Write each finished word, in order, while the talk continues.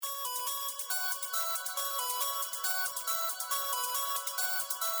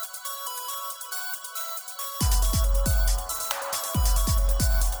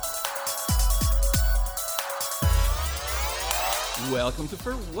Welcome to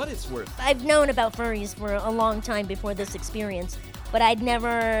For What It's Worth. I've known about furries for a long time before this experience, but I'd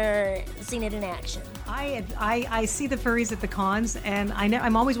never seen it in action. I see the furries at the cons, and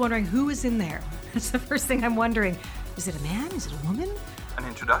I'm always wondering who is in there. That's the first thing I'm wondering. Is it a man? Is it a woman? An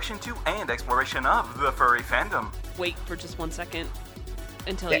introduction to and exploration of the furry fandom. Wait for just 1 second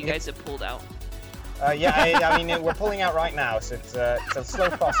until you guys have pulled out. I mean, we're pulling out right now, so it's a slow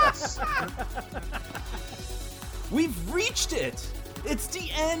process. We've reached it! It's the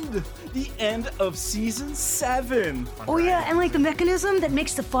end of season 7. Oh yeah, and like the mechanism that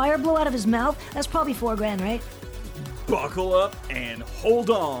makes the fire blow out of his mouth, that's probably $4,000, right? Buckle up and hold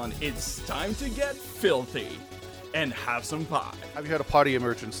on. It's time to get filthy and have some pie. Have you had a potty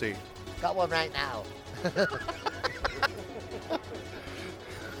emergency? Got one right now.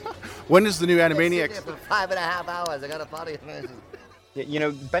 When is the new Been Animaniacs? sitting here for 5.5 hours. I got a potty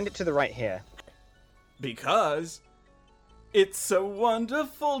emergency. Bend it to the right here. Because it's a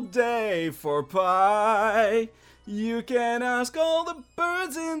wonderful day for pie. You can ask all the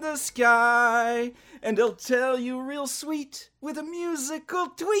birds in the sky, and they'll tell you real sweet with a musical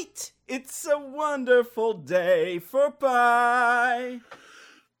tweet. It's a wonderful day for pie.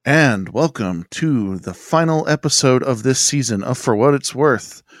 And welcome to the final episode of this season of For What It's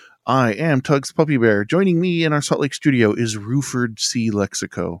Worth. I am Tugs Puppy Bear. Joining me in our Salt Lake studio is Ruford C.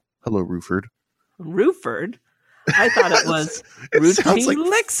 Lexico. Hello, Ruford. Ruford? I thought it was sounds Routine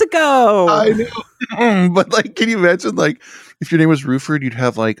like Lexico. I know. But like, can you imagine like if your name was Ruford, you'd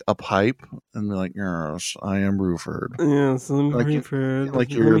have like a pipe and be like, yes, I am Ruford. Yes, I'm Like- Ruford.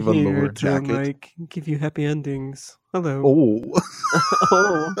 like your I'm here velour to jacket. give you happy endings. Hello. Oh.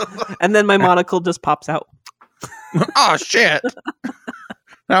 Oh. And then my monocle just pops out. Oh shit.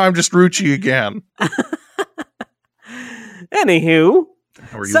 Now I'm just Rucci again. Anywho,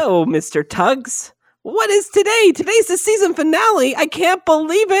 How are you? so Mr. Tugs, what is today? Today's the season finale. I can't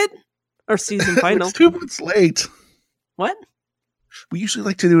believe it. Or season final. It's 2 months late. What? We usually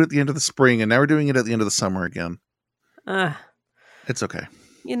like to do it at the end of the spring, and now we're doing it at the end of the summer again. It's okay.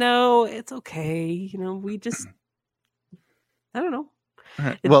 It's okay. We just, I don't know. All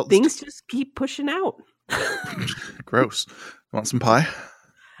right. Well, Things just keep pushing out. gross. Want some pie?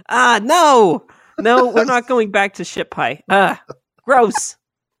 No, we're not going back to ship pie. Gross.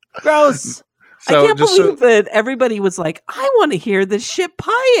 Gross. So I can't just believe that everybody was like, I want to hear the ship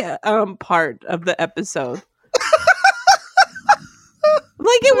pie part of the episode.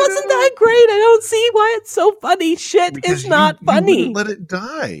 Like, it wasn't that great. I don't see why it's so funny. Shit because is not you funny. wouldn't let it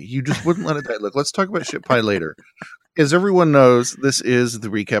die. You just wouldn't let it die. Look, let's talk about ship pie later. As everyone knows, this is the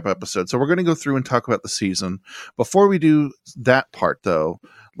recap episode. So we're going to go through and talk about the season. Before we do that part, though,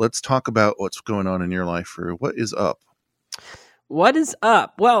 let's talk about what's going on in your life, Rue. What is up? What is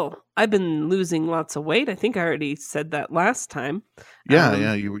up? Well, I've been losing lots of weight. I think I already said that last time.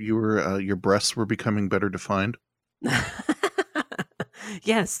 Yeah. You were your breasts were becoming better defined.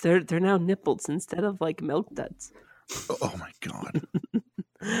 Yes, they're now nipples instead of like milk duds. Oh my god.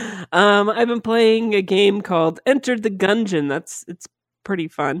 I've been playing a game called Enter the Gungeon. It's pretty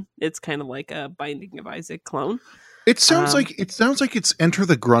fun. It's kind of like a Binding of Isaac clone. It sounds like it's Enter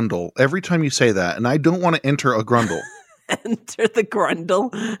the Grundle every time you say that, and I don't want to enter a Grundle. Enter the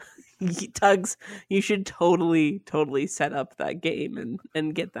Grundle. Tugs, you should totally set up that game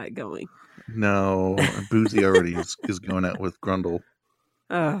and get that going. No, Boozy already is going out with Grundle.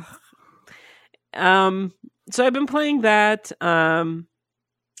 So I've been playing that.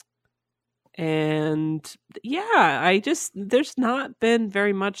 And yeah, there's not been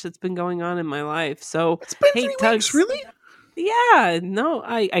very much that's been going on in my life. So It's been hey, 3 Tugs, weeks, really? Yeah, no,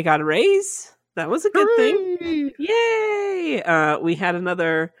 I got a raise. That was a good thing. Yay! We had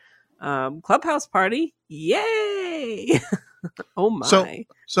another clubhouse party. Yay! Oh my!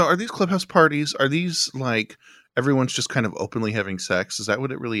 So are these clubhouse parties? Are these like everyone's just kind of openly having sex? Is that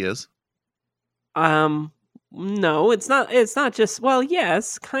what it really is? No, it's not. It's not just. Well,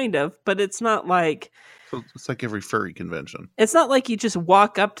 yes, kind of, but it's not like. So it's like every furry convention. It's not like you just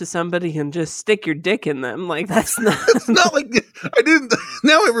walk up to somebody and just stick your dick in them. Like that's not. It's not like I didn't.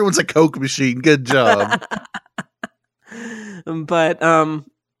 Now everyone's a Coke machine. Good job.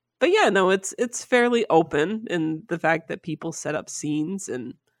 But yeah, no, it's fairly open in the fact that people set up scenes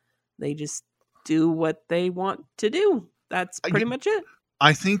and they just do what they want to do. That's pretty much it.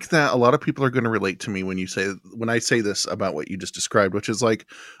 I think that a lot of people are going to relate to me when I say this about what you just described, which is like,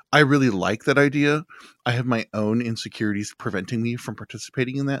 I really like that idea. I have my own insecurities preventing me from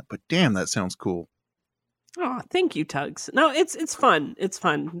participating in that, but damn, that sounds cool. Oh, thank you, Tugs. No, it's fun. It's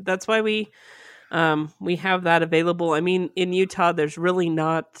fun. That's why we We have that available. I mean, in Utah, there's really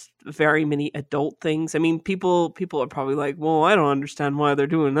not very many adult things. I mean, people are probably like, well, I don't understand why they're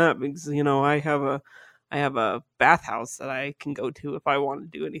doing that because, I have a bathhouse that I can go to if I want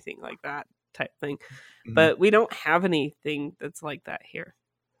to do anything like that type thing. Mm-hmm. But we don't have anything that's like that here.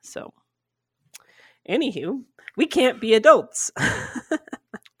 So, anywho, we can't be adults.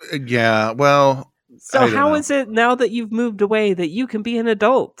 Yeah, well. So how is it now that you've moved away that you can be an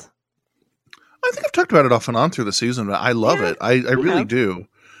adult? I think I've talked about it off and on through the season, but I love it. I really do.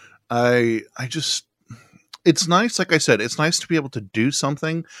 I just, it's nice. Like I said, it's nice to be able to do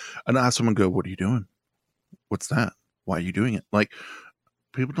something and have someone go, what are you doing? What's that? Why are you doing it? Like,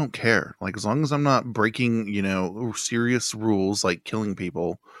 people don't care. Like, as long as I'm not breaking, serious rules like killing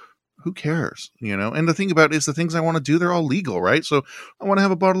people, who cares? And the thing about it is the things I want to do, they're all legal, right? So I want to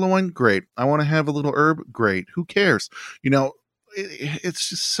have a bottle of wine. Great. I want to have a little herb. Great. Who cares? It's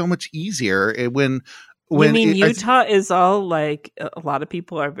just so much easier when you mean Utah is all like a lot of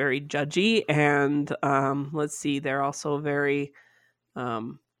people are very judgy and let's see, they're also very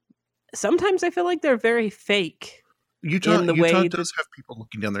sometimes I feel like they're very fake. Utah does have people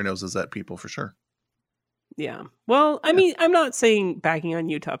looking down their noses at people for sure. Yeah. Well, I mean, I'm not saying bagging on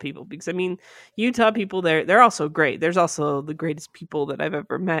Utah people because I mean, Utah people they're also great. There's also the greatest people that I've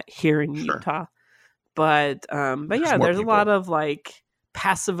ever met here in Utah. But yeah, there's a lot of like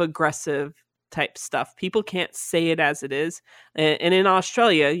passive aggressive type stuff. People can't say it as it is. And in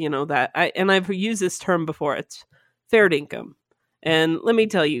Australia, I've used this term before. It's fair dinkum. And let me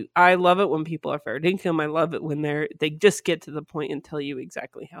tell you, I love it when people are fair dinkum. I love it when they just get to the point and tell you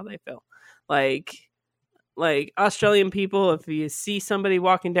exactly how they feel. Like Australian people, if you see somebody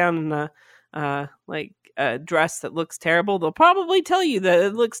walking down in a dress that looks terrible, they'll probably tell you that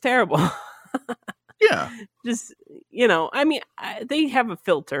it looks terrible. Yeah. Just, I mean, they have a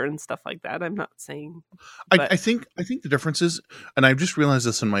filter and stuff like that. I'm not saying. I think the difference is, and I've just realized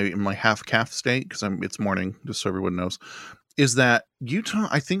this in my half calf state because it's morning, just so everyone knows, is that Utah,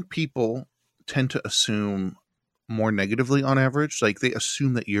 I think people tend to assume more negatively on average. Like they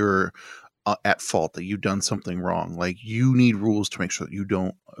assume that you're at fault, that you've done something wrong. Like you need rules to make sure that you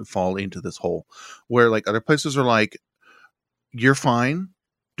don't fall into this hole. Where like other places are like, you're fine.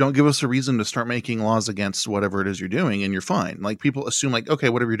 Don't give us a reason to start making laws against whatever it is you're doing, and you're fine. Like people assume, like, okay,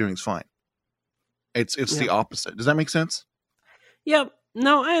 whatever you're doing is fine. It's the opposite. Does that make sense? Yep.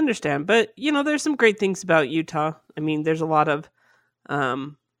 No, I understand, but there's some great things about Utah. I mean, there's a lot of, I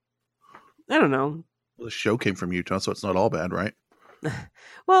don't know. Well, the show came from Utah, so it's not all bad, right?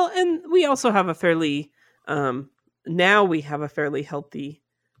 Well, and we also have a fairly, now we have a fairly healthy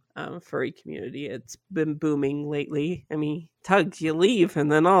furry community. It's been booming lately. I mean, Tug, you leave,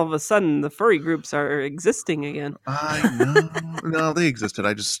 and then all of a sudden the furry groups are existing again. I know. No, they existed.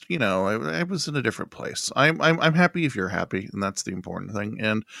 I just, I was in a different place. I'm happy if you're happy, and that's the important thing.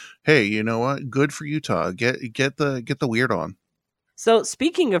 And hey, you know what? Good for Utah. Get the weird on. So,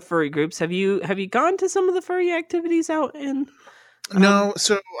 speaking of furry groups, have you gone to some of the furry activities out in? No,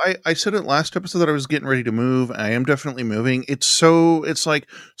 so I said it last episode that I was getting ready to move. I am definitely moving. So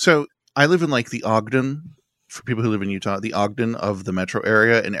I live in like the Ogden, for people who live in Utah, the Ogden of the metro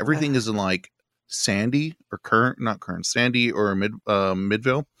area, and everything is in like Sandy or Sandy or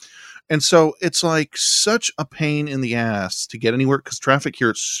Midville. And so it's like such a pain in the ass to get anywhere because traffic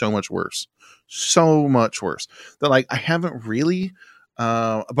here is so much worse that like I haven't really,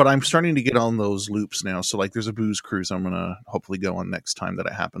 but I'm starting to get on those loops now. So like there's a booze cruise I'm going to hopefully go on next time that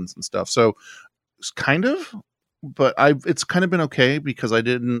it happens and stuff. So it's kind of, but it's kind of been okay because I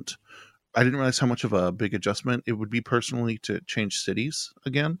didn't realize how much of a big adjustment it would be personally to change cities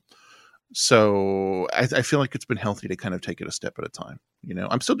again. So I feel like it's been healthy to kind of take it a step at a time.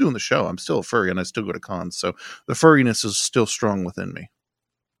 I'm still doing the show. I'm still a furry and I still go to cons. So the furriness is still strong within me.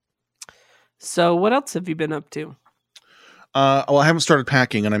 So what else have you been up to? Well, I haven't started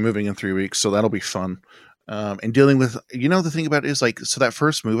packing and I'm moving in 3 weeks. So that'll be fun. And dealing with, the thing about it is like, so that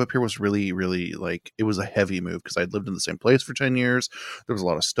first move up here was really, really like, it was a heavy move because I'd lived in the same place for 10 years. There was a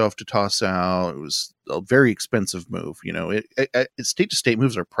lot of stuff to toss out. It was a very expensive move. State to state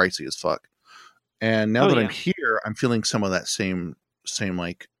moves are pricey as fuck. And now that I'm here, I'm feeling some of that same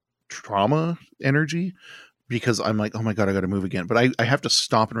like trauma energy because I'm like, oh my God, I got to move again. But I have to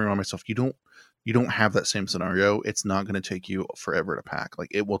stop and remind myself, you don't have that same scenario. It's not going to take you forever to pack. Like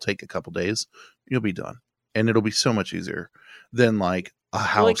it will take a couple days. You'll be done. And it'll be so much easier than like a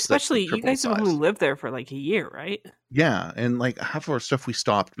house. Like, especially you guys have only lived there for like a year, right? Yeah. And like half of our stuff we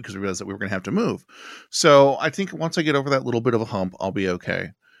stopped because we realized that we were going to have to move. So I think once I get over that little bit of a hump, I'll be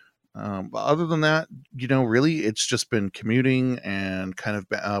okay. But other than that, really, it's just been commuting and kind of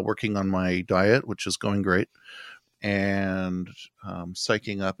working on my diet, which is going great, and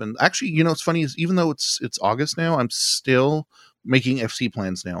psyching up. And actually, it's funny is even though it's August now, I'm still making FC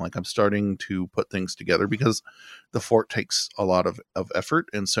plans now. Like I'm starting to put things together because the fort takes a lot of effort,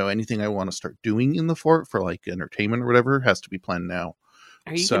 and so anything I want to start doing in the fort for like entertainment or whatever has to be planned now.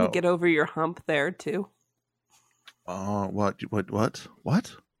 Are you going to get over your hump there too? What?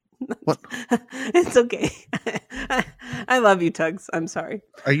 It's okay. I love you, Tugs. I'm sorry.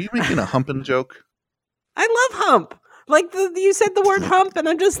 Are you making a humping joke? I love hump. Like you said the word hump, and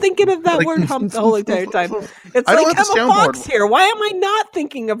I'm just thinking of that word hump the whole entire time. It's like Emma Fox here. Why am I not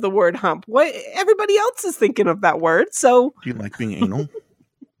thinking of the word hump? What everybody else is thinking of that word. So do you like being anal?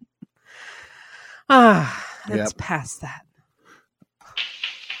 It's past that.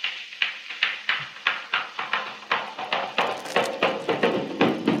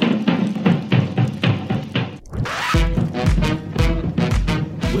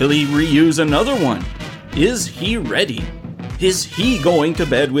 Will he reuse another one? Is he ready? Is he going to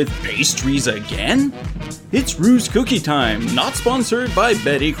bed with pastries again? It's Rue's Cookie Time, not sponsored by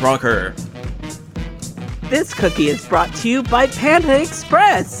Betty Crocker. This cookie is brought to you by Panda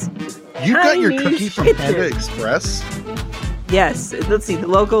Express. You got your cookie from Panda Express? Yes. Let's see. The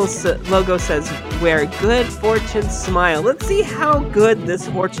logo says, "Where good fortunes smile." Let's see how good this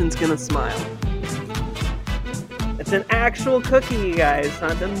fortune's gonna smile. It's an actual cookie, you guys,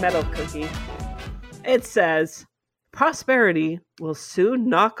 not the metal cookie. It says, "Prosperity will soon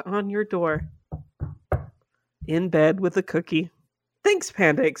knock on your door." In bed with a cookie. Thanks,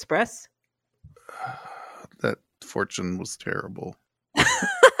 Panda Express. That fortune was terrible.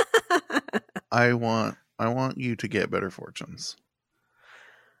 I want you to get better fortunes.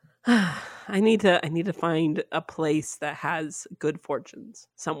 I need to find a place that has good fortunes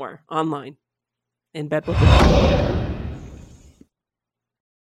somewhere online. In bed with a cookie.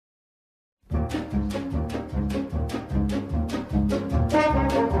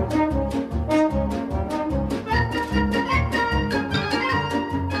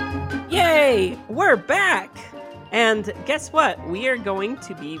 Yay! We're back! And guess what? We are going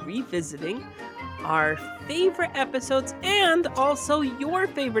to be revisiting our favorite episodes and also your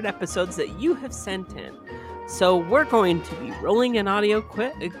favorite episodes that you have sent in. So we're going to be rolling an audio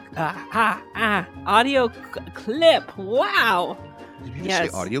clip. Clip. Wow! Did you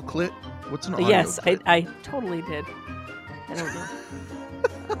just say audio clip? What's an audio Yes, clip? I totally did. I don't know.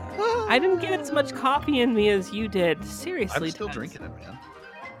 I didn't get as much coffee in me as you did. Seriously, I'm still drinking it, man.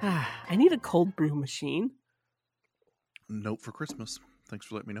 I need a cold brew machine. Note for Christmas. Thanks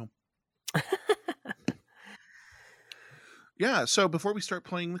for letting me know. Yeah, so before we start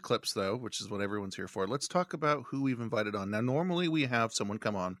playing the clips, though, which is what everyone's here for, let's talk about who we've invited on. Now, normally we have someone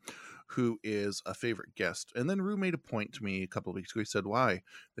come on who is a favorite guest. And then Rue made a point to me a couple of weeks ago. He said, why?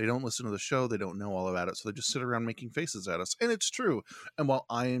 They don't listen to the show. They don't know all about it. So they just sit around making faces at us. And it's true. And while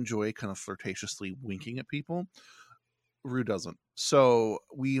I enjoy kind of flirtatiously winking at people, Rue doesn't. So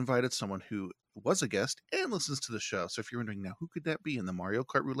we invited someone who was a guest and listens to the show. So if you're wondering now, who could that be? And the Mario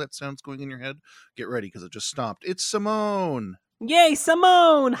Kart roulette sounds going in your head, get ready because it just stopped. It's Simone. Yay,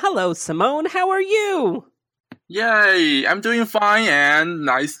 Simone. Hello, Simone. How are you? Yay, I'm doing fine and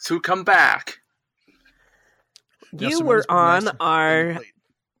nice to come back. You were on our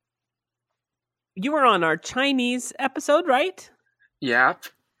Chinese episode, right? Yep.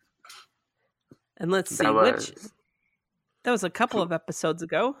 And let's see which. That was a couple of episodes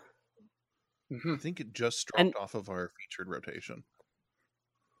ago. I think it just dropped off of our featured rotation.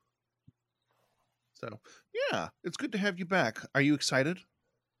 So, yeah, it's good to have you back. Are you excited?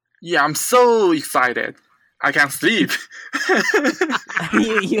 Yeah, I'm so excited. I can't sleep.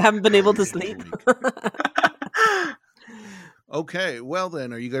 You haven't been able to sleep? Okay, well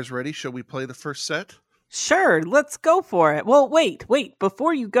then, are you guys ready? Shall we play the first set? Sure, let's go for it. Well, wait.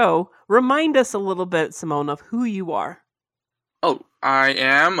 Before you go, remind us a little bit, Simone, of who you are. Oh, I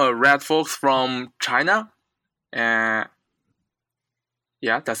am a red fox from China. Yeah,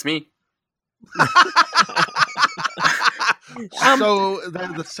 that's me. So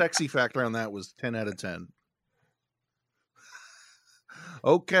the sexy factor on that was 10 out of 10.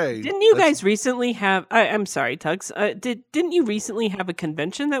 Okay. Didn't you guys recently have... I'm sorry, Tugs. Didn't you recently have a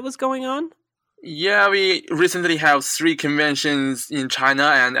convention that was going on? Yeah, we recently have 3 conventions in China,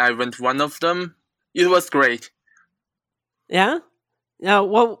 and I went to one of them. It was great. Yeah? Now,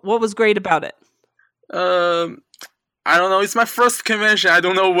 what was great about it? I don't know. It's my first convention. I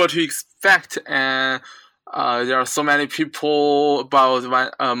don't know what to expect, and there are so many people,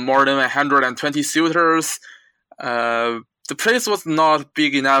 about more than 120 suitors. The the place was not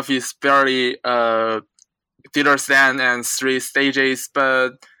big enough. It's barely theater stand and 3 stages,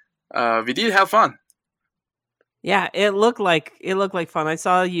 but we did have fun. Yeah, it looked like fun. I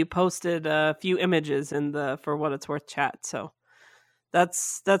saw you posted a few images in the For What It's Worth chat, so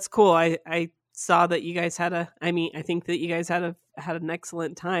that's cool. I saw that you guys I think that you guys had an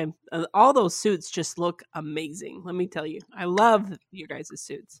excellent time. All those suits just look amazing. Let me tell you, I love your guys'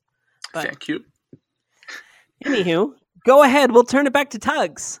 suits. But Thank you. Anywho, go ahead. We'll turn it back to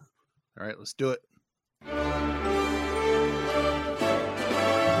Tugs. All right, let's do it.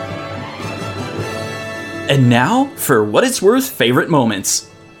 And now for What It's Worth favorite moments.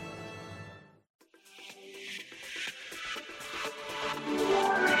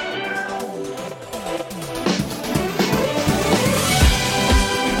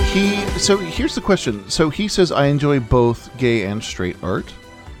 So here's the question. So he says, I enjoy both gay and straight art,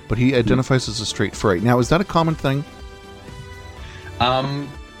 but he identifies as a straight furry. Now, is that a common thing?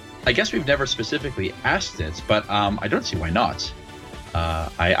 I guess we've never specifically asked it, but I don't see why not.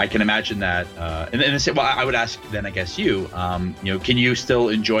 I can imagine that, I would ask then, I guess can you still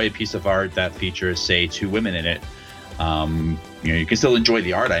enjoy a piece of art that features, say, 2 women in it? You can still enjoy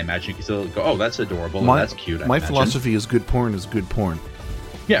the art. I imagine you can still go, oh, that's adorable, that's cute. My philosophy is good porn is good porn.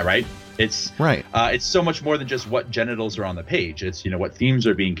 Yeah, right. It's right. It's so much more than just what genitals are on the page. It's what themes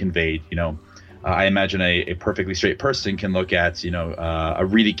are being conveyed. I imagine a perfectly straight person can look at a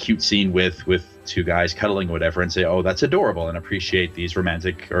really cute scene with 2 guys cuddling or whatever and say, oh, that's adorable, and appreciate these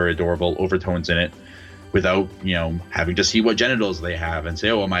romantic or adorable overtones in it without having to see what genitals they have and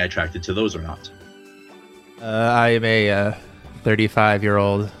say, oh, am I attracted to those or not? I am a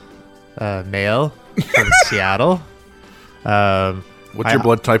 35-year-old male from Seattle. What's your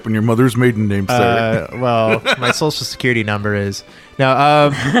blood type and your mother's maiden name, sir? Well, my social security number is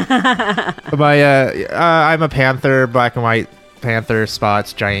I'm a panther, black and white panther,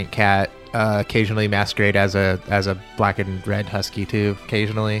 spots, giant cat. Occasionally masquerade as a black and red husky too.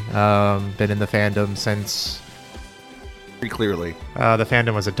 Occasionally, been in the fandom since. Pretty clearly, the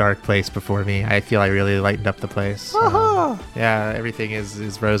fandom was a dark place before me. I feel I really lightened up the place. Yeah, everything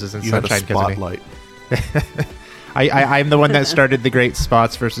is roses and sunshine. You had a spotlight. I'm the one that started the great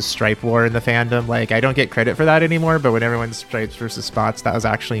spots versus stripe war in the fandom. Like, I don't get credit for that anymore, but when everyone's stripes versus spots, that was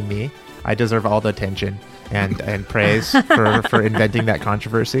actually me. I deserve all the attention and praise for inventing that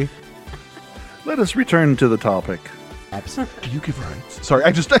controversy. Let us return to the topic. Do you give rides? Sorry,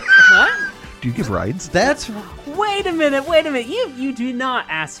 I just... What? Do you give rides? Wait a minute. You do not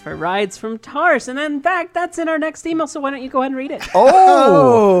ask for rides from Tars, and in fact, that's in our next email, so why don't you go ahead and read it?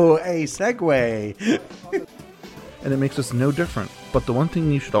 Oh, a segue. And it makes us no different. But the one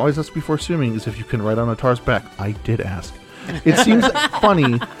thing you should always ask before swimming is if you can ride on a Tar's back. I did ask. It seems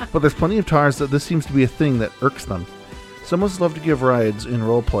funny, but there's plenty of Tars that this seems to be a thing that irks them. Some of us love to give rides in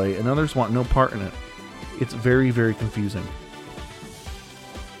roleplay, and others want no part in it. It's very, very confusing.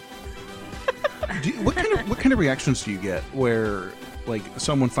 What kind of reactions do you get where, like,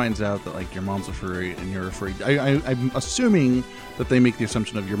 someone finds out that, like, your mom's a furry and you're a furry? I'm assuming that they make the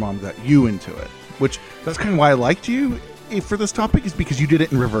assumption of your mom got you into it, which that's kind of why I liked you for this topic, is because you did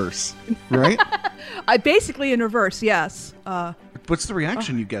it in reverse, right? I basically in reverse, yes. What's the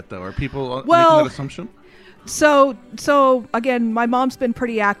reaction you get, though? Are people making that assumption? So again, my mom's been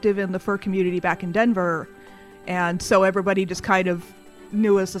pretty active in the fur community back in Denver, and so everybody just kind of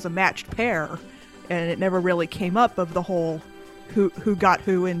knew us as a matched pair, and it never really came up of the whole who got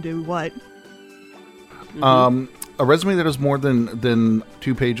who into what. A resume that is more than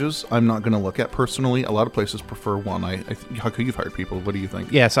 2 pages, I'm not going to look at personally. A lot of places prefer 1. How could you've hired people? What do you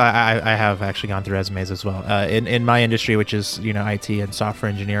think? Yes, I have actually gone through resumes as well. In my industry, which is IT and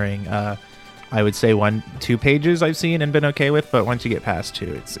software engineering, I would say 1-2 pages I've seen and been okay with, but once you get past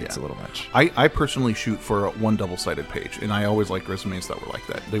 2, it's a little much. I personally shoot for 1 double-sided page, and I always liked resumes that were like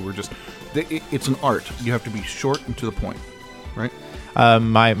that. They were just, it's an art. You have to be short and to the point, right?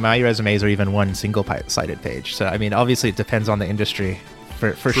 My resumes are even 1 single-sided page. So I mean, obviously it depends on the industry,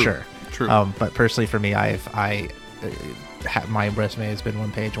 for sure. True. But personally for me, my resume has been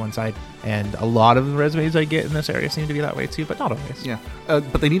 1 page, 1 side, and a lot of the resumes I get in this area seem to be that way too, but not always. Yeah,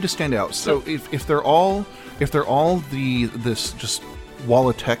 but they need to stand out. So if they're all this just wall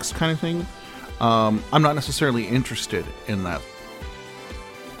of text kind of thing, I'm not necessarily interested in that.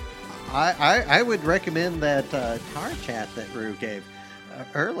 I would recommend that tar chat that Rue gave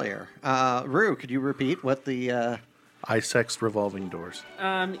earlier. Rue, could you repeat what the... I sext revolving doors.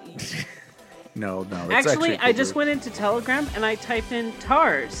 No. Actually, I just went into Telegram and I typed in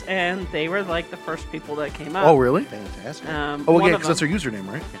Tars, and they were like the first people that came up. Oh, really? Fantastic. Because that's their username,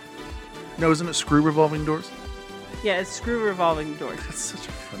 right? No, isn't it Screw Revolving Doors? Yeah, it's screw revolving doors. That's such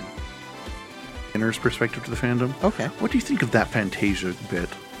a funny inner's perspective to the fandom. Okay. What do you think of that Fantasia bit?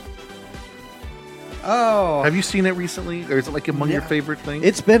 Oh. Have you seen it recently? Or is it like among your favorite things?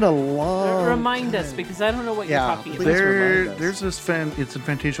 It's been a long Remind us, because I don't know what you're talking about. There's this it's in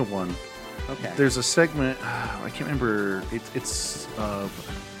Fantasia 1. Okay. There's a segment, I can't remember, I don't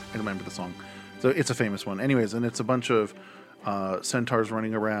remember the song. So it's a famous one. Anyways, and it's a bunch of centaurs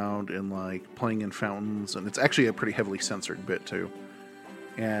running around and like playing in fountains, and it's actually a pretty heavily censored bit too.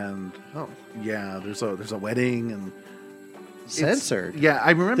 And there's a wedding and censored. Yeah,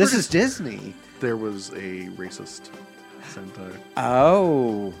 I remember this is Disney. There was a racist centaur.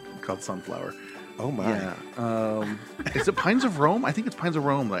 Oh, called Sunflower. Oh my. Yeah. Is it Pines of Rome? I think it's Pines of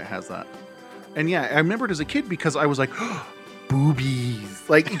Rome that has that. And yeah, I remember it as a kid because I was like, boobies.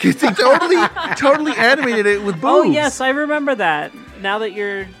 Like, because they totally animated it with boobs. Oh, yes, I remember that. Now that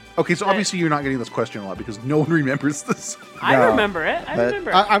you're... Okay, so obviously you're not getting this question a lot because no one remembers this. I remember it. I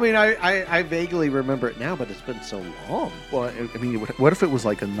remember it. I mean, I vaguely remember it now, but it's been so long. Well, I mean, what if it was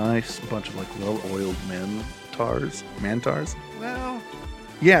like a nice bunch of like well-oiled mantars? Well...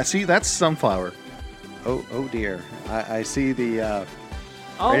 Yeah, see, that's Sunflower. Oh dear. I see the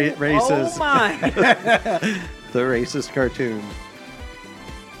Oh racist... my! the racist cartoon.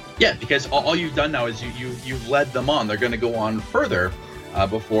 Yeah, because all you've done now is you've led them on. They're going to go on further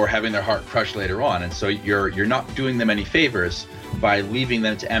before having their heart crushed later on, and so you're not doing them any favors by leaving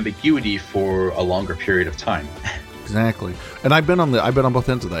them to ambiguity for a longer period of time. Exactly, and I've been on both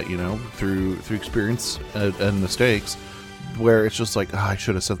ends of that, through experience and mistakes, where it's just like I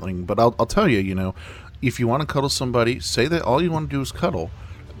should have said something. But I'll tell you, if you want to cuddle somebody, say that all you want to do is cuddle.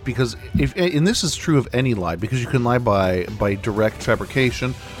 Because and this is true of any lie, because you can lie by direct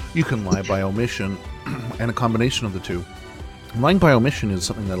fabrication, you can lie by omission, and a combination of the two. Lying by omission is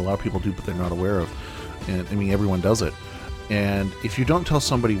something that a lot of people do, but they're not aware of. And I mean, everyone does it. And if you don't tell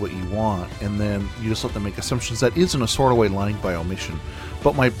somebody what you want, and then you just let them make assumptions, that is in a sort of way lying by omission.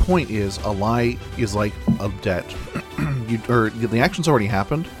 But my point is, a lie is like a debt. The action's already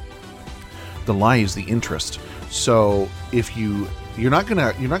happened. The lie is the interest. So if you're not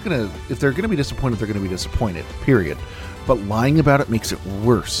gonna if they're gonna be disappointed, they're gonna be disappointed, period. But lying about it makes it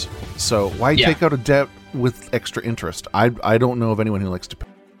worse. So why take out a debt with extra interest? I don't know of anyone who likes to pay.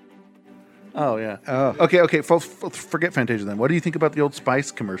 Oh yeah. Oh. Okay. Forget Fantasia then. What do you think about the Old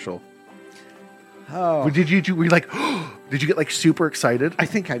Spice commercial? Oh. Were you like did you get like super excited? I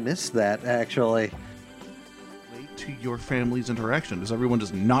think I missed that actually. To your family's interaction, does everyone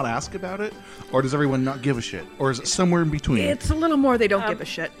just not ask about it, or does everyone not give a shit, or is it somewhere in between? It's a little more they don't give a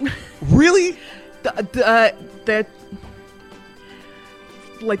shit. Really?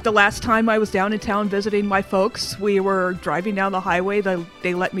 Like the last time I was down in town visiting my folks, we were driving down the highway.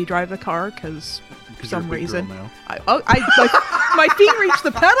 They let me drive the car because for some reason my feet reach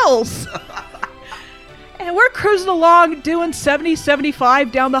the pedals. And we're cruising along doing 70,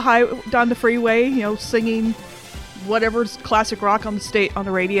 75 down the freeway, singing whatever's classic rock on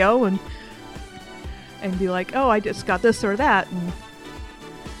the radio, and be like, oh, I just got this or that. And...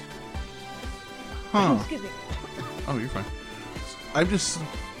 Huh. Excuse me. Oh, you're fine. I'm just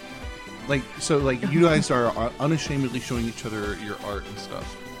like you guys are unashamedly showing each other your art and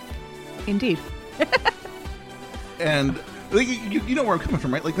stuff. Indeed. And like, you know where I'm coming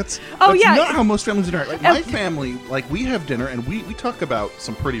from, right? Like that's yeah. not how most families interact. Like my family, like we have dinner and we talk about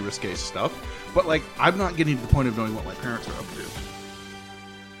some pretty risque stuff, but like I'm not getting to the point of knowing what my parents are up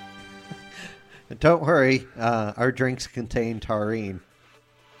to. Don't worry, our drinks contain taurine.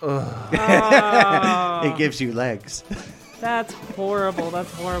 It gives you legs. That's horrible.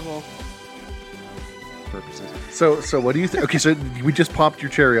 That's horrible. Purposes. So what do you think? Okay, so we just popped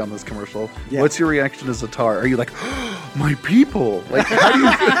your cherry on this commercial. Yeah. What's your reaction as a tar? Are you like, oh, my people? Like, how do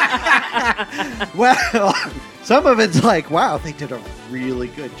you feel? Well, some of it's like, wow, they did a really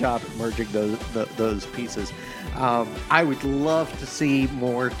good job at merging those pieces. I would love to see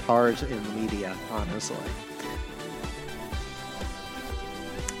more tars in the media, honestly.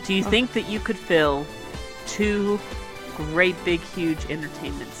 Do you think that you could fill 2 great big huge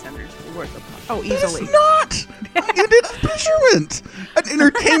entertainment centers worth of money? Oh, easily. That's not! You did a measurement! An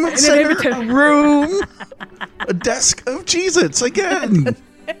entertainment center, a room, a desk of Cheez-Its again!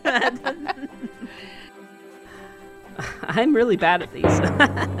 I'm really bad at these.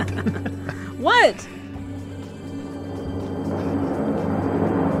 What?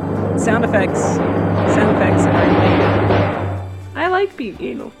 Sound effects. I like being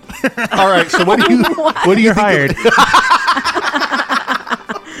anal. All right, so what do you hired?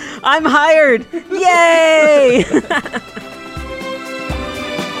 I'm hired. Yay!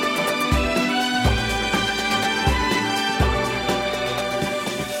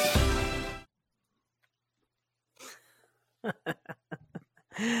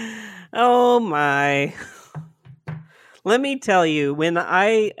 Oh my. Let me tell you, when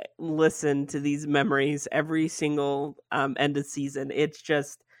I listen to these memories every single end of season, it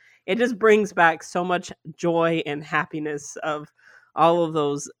just brings back so much joy and happiness of all of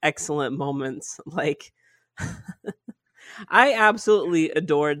those excellent moments. Like I absolutely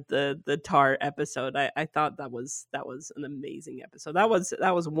adored the Tar episode. I thought that was an amazing episode. That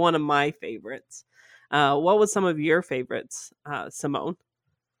was one of my favorites. What was some of your favorites, Simone?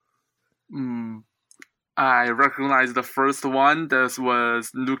 I recognize the first one. That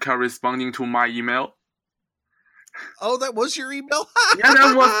was Luca responding to my email. Oh, that was your email? Yeah,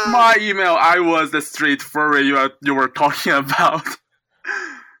 that was my email. I was the street furry you were talking about.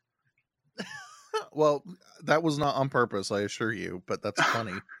 Well, that was not on purpose, I assure you, but that's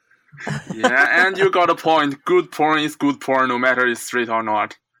funny. Yeah, and you got a point. Good porn is good porn, no matter it's straight or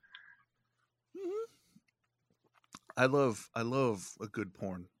not. I love a good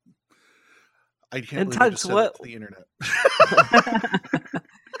porn. I can't And believe I Tugs, just said that to the internet.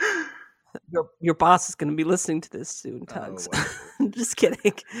 Your boss is going to be listening to this soon, Tugs. Just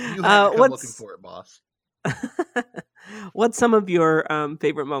kidding. You had to come looking for it, boss. What's some of your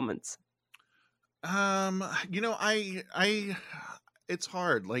favorite moments? It's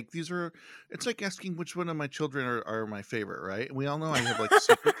hard. Like it's like asking which one of my children are my favorite, right? We all know I have like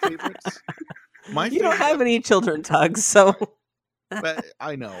secret favorites. You don't have any children, Tugs, so. But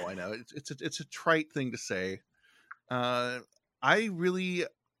I know. It's a trite thing to say. I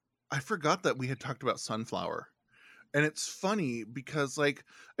forgot that we had talked about Sunflower, and it's funny because like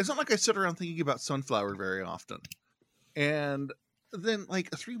it's not like I sit around thinking about Sunflower very often. And then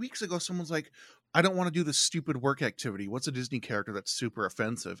like 3 weeks ago, someone's like, "I don't want to do this stupid work activity. What's a Disney character that's super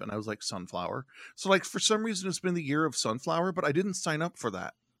offensive?" And I was like, "Sunflower." So like for some reason, it's been the year of Sunflower, but I didn't sign up for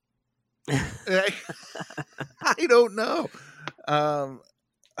that. I don't know.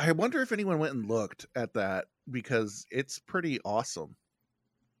 I wonder if anyone went and looked at that because it's pretty awesome.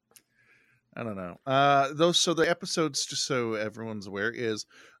 I don't know. So the episodes, just so everyone's aware, is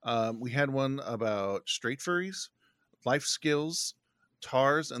we had one about straight furries, life skills,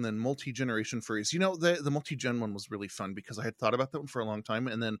 TARS, and then multi-generation furries. You know, the multi-gen one was really fun because I had thought about that one for a long time,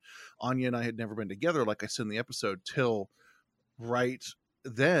 and then Anya and I had never been together, like I said in the episode, till right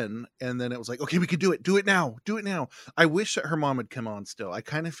then, and then it was like, okay, we could do it now. I wish that her mom had come on still. I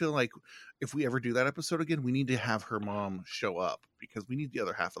kind of feel like if we ever do that episode again, we need to have her mom show up because we need the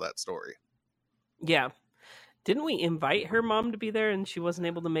other half of that story. Yeah, didn't we invite her mom to be there and she wasn't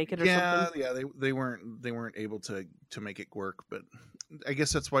able to make it or something? Yeah, they weren't able to make it work, but I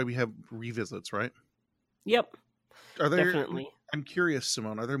guess that's why we have revisits, right? Yep. Are there, definitely. I'm curious,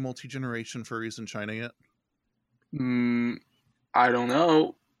 Simone, are there multi-generation furries in China yet? I don't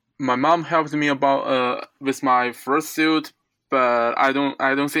know. My mom helped me about with my first suit, but I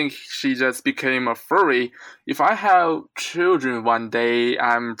don't think she just became a furry. If I have children one day,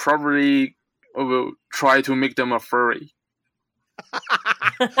 I'm probably will try to make them a furry.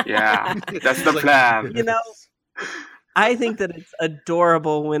 Yeah, that's the plan. You know, I think that it's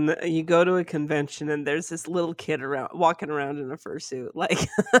adorable when you go to a convention and there's this little kid walking around in a fursuit. Like,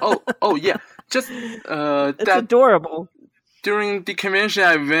 oh yeah, just it's adorable. During the convention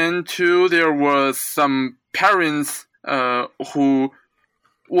I went to, there was some parents who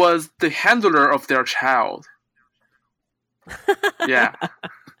was the handler of their child. Yeah.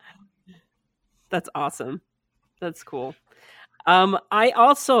 That's awesome. That's cool. I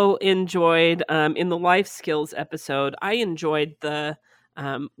also enjoyed in the life skills episode, I enjoyed the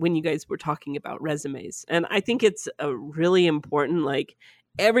when you guys were talking about resumes. And I think it's a really important, like,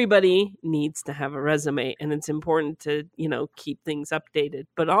 everybody needs to have a resume, and it's important to, keep things updated.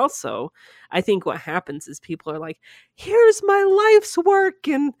 But also, I think what happens is people are like, here's my life's work,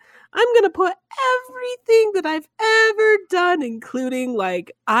 and I'm going to put everything that I've ever done, including,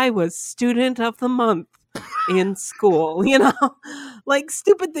 like, I was student of the month in school, like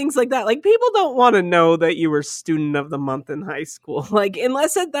stupid things like that. Like, people don't want to know that you were student of the month in high school. Like,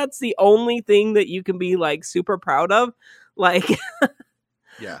 unless that's the only thing that you can be, like, super proud of, like...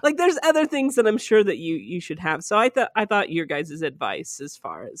 Yeah. Like, there's other things that I'm sure that you should have. So I thought your guys' advice as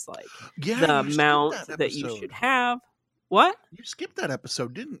far as like the amount that you should have. What? You skipped that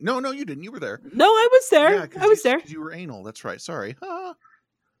episode, didn't? No, you didn't. You were there. No, I was there. Yeah, I was there. You were anal. That's right. Sorry.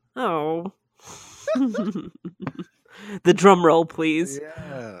 Oh. The drum roll, please.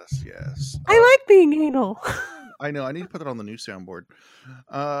 Yes. I like being anal. I know. I need to put it on the new soundboard.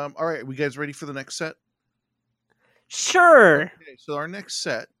 All right. We guys ready for the next set? Sure. Okay, so our next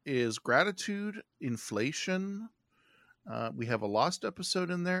set is gratitude, inflation. We have a lost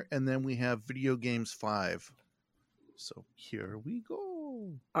episode in there, and then we have video games 5. So here we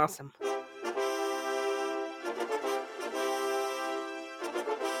go. Awesome.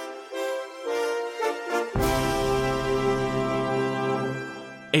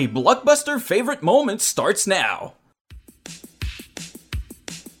 A Blockbuster favorite moment starts now.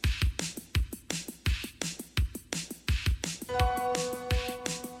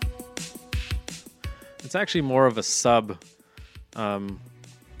 It's actually more of a sub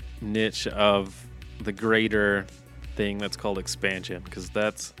niche of the greater thing that's called expansion, because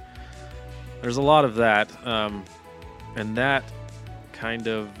there's a lot of that, and that kind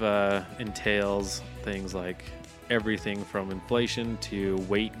of entails things like everything from inflation to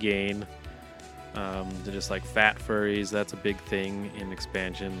weight gain, to just like fat furries. That's a big thing in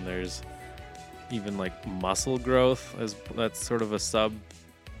expansion. There's even like muscle growth, that's sort of a sub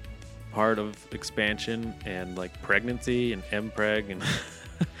part of expansion, and like pregnancy and MPreg and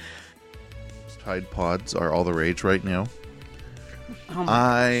Tide Pods are all the rage right now. Oh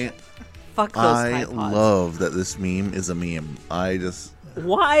my gosh. Fuck those Tide Pods. Love that this meme is a meme. I just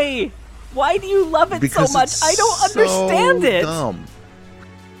Why do you love it because so much? it's I don't understand so it. Dumb.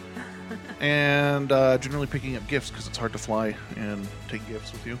 And generally picking up gifts because it's hard to fly and take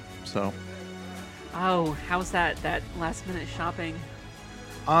gifts with you. So Oh, how's that last minute shopping?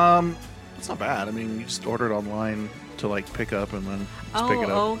 it's not bad. I mean, you just order it online to like pick up and then just pick it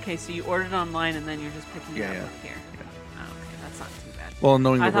up. Oh, okay. So you ordered online and then you're just picking it up Yeah. right here. Oh, okay, that's not too bad. Well,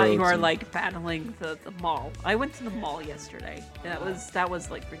 knowing I the thought you roads were and- like battling the mall. I went to the mall yesterday. That was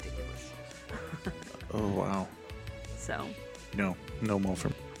like ridiculous. Oh wow. So No more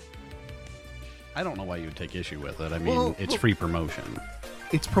from. I don't know why you would take issue with it. I mean, Well, it's free promotion.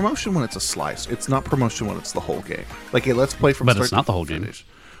 It's promotion when it's a slice. It's not promotion when it's the whole game. Like a Let's Play from But start it's not to the whole game. finish.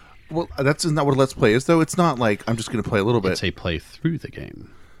 Well, that's not what a Let's Play is, though. It's not like I'm just going to play a little bit. It's a play through the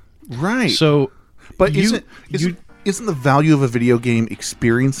game. Right. So, but isn't the value of a video game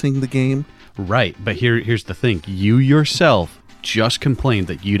experiencing the game? Right. But here's the thing. You yourself just complained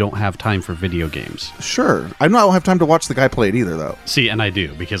that you don't have time for video games. Sure. I don't have time to watch the guy play it either, though. See, and I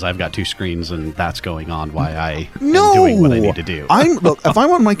do, because I've got two screens, and that's going on while I No! am doing what I need to do. Look, if I'm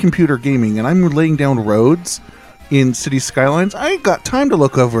on my computer gaming and I'm laying down roads in City Skylines, I ain't got time to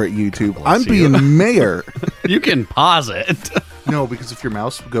look over at YouTube. I'm being mayor. You can pause it. No, because if your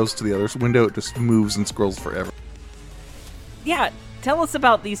mouse goes to the other window, it just moves and scrolls forever. yeah, tell us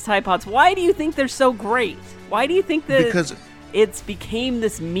about these Tide Pods. Why do you think they're so great? Why do you think that Because it's became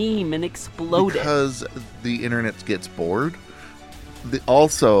this meme and exploded? Because the internet gets bored.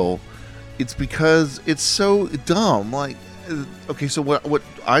 Also, it's because it's so dumb. Like, okay, so what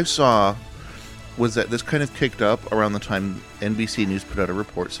I saw was that this kind of kicked up around the time NBC News put out a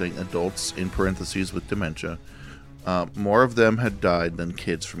report saying adults, in parentheses, with dementia, more of them had died than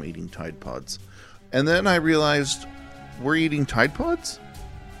kids from eating Tide Pods. And then I realized, we're eating Tide Pods?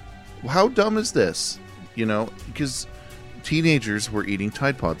 How dumb is this? You know, because teenagers were eating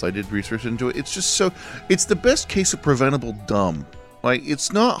Tide Pods. I did research into it. It's just so... It's the best case of preventable dumb. Like,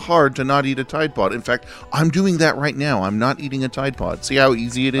 it's not hard to not eat a Tide Pod. In fact, I'm doing that right now. I'm not eating a Tide Pod. See how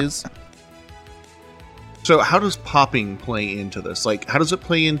easy it is? So how does popping play into this? Like, how does it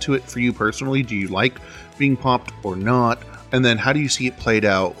play into it for you personally? Do you like being popped or not? And then how do you see it played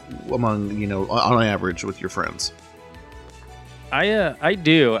out among, you know, on average with your friends? I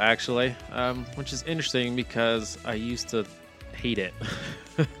do actually, which is interesting because I used to hate it.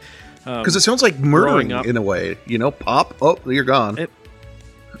 Because it sounds like murdering in a way, you know, pop, oh, you're gone.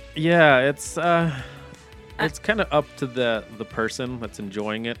 It's kind of up to the person that's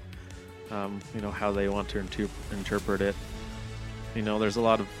enjoying it, you know, how they want to interpret it. You know, there's a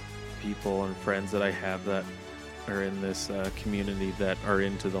lot of people and friends that I have that are in this community that are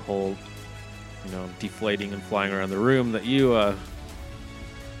into the whole, you know, deflating and flying around the room that you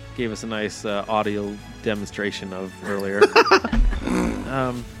gave us a nice audio demonstration of earlier.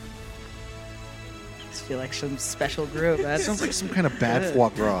 I just feel like some special group. That sounds like some kind of bad foie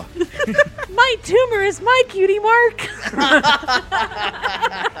gras. My tumor is my cutie mark.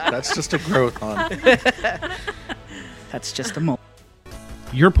 That's just a growth on. That's just a moment.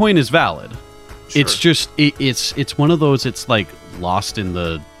 Your point is valid. Sure. It's just it's one of those. It's like lost in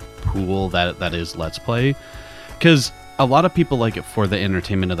the pool that is Let's Play, because a lot of people like it for the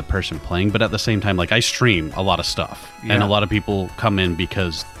entertainment of the person playing, but at the same time, like I stream a lot of stuff, and Yeah. a lot of people come in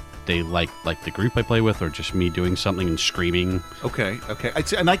because they like the group I play with, or just me doing something and screaming. Okay.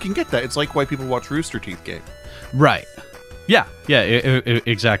 And I can get that. It's like why people watch Rooster Teeth game. Right. Yeah.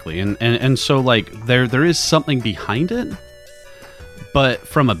 Exactly. And so like there is something behind it, but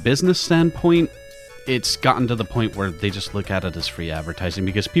from a business standpoint, it's gotten to the point where they just look at it as free advertising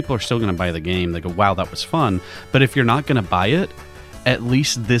because people are still going to buy the game. They go, wow, that was fun. But if you're not going to buy it, at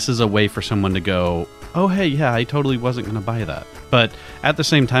least this is a way for someone to go, oh, hey, yeah, I totally wasn't going to buy that. But at the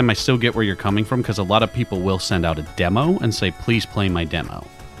same time, I still get where you're coming from because a lot of people will send out a demo and say, please play my demo.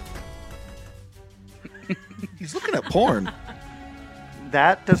 He's looking at porn.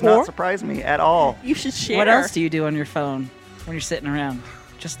 That does not surprise me at all. You should share. What else do you do on your phone when you're sitting around?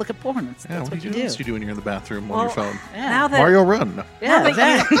 Just look at porn. That's what you do. What else do you do when you're in the bathroom on your phone? Yeah. Now that- Mario Run. Yeah,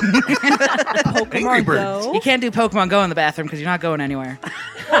 exactly. Angry Birds. You can't do Pokemon Go in the bathroom because you're not going anywhere.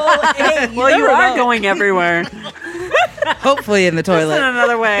 Well, you are going everywhere. Hopefully in the toilet. That's in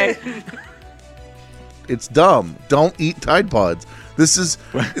another way. It's dumb. Don't eat Tide Pods. This is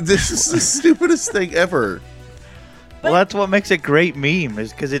the stupidest thing ever. Well, that's what makes a great meme,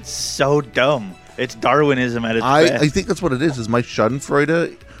 is because it's so dumb. It's Darwinism at its best. I think that's what it is my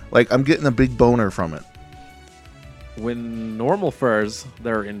schadenfreude. Like, I'm getting a big boner from it. When normal furs,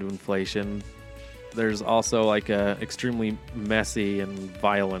 they're into inflation, there's also like a extremely messy and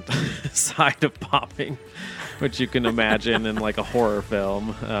violent side of popping, which you can imagine in like a horror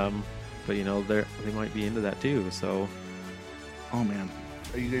film. But you know, they might be into that too. So, oh man,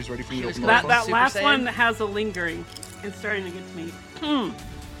 are you guys ready for me to open that last one has a lingering. It's starting to get to me.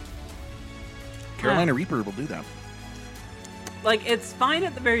 Carolina Reaper will do that. Like, it's fine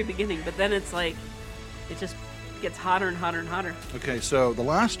at the very beginning, but then it's like it just gets hotter and hotter and hotter. Okay, so the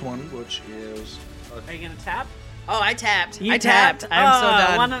last one, which is... Are you gonna tap? Oh, I tapped. You I tapped. I'm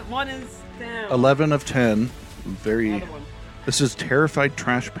so done. One is down. 11 of 10. Very... This is Terrified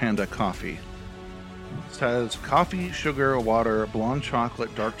Trash Panda Coffee. It has coffee, sugar, water, blonde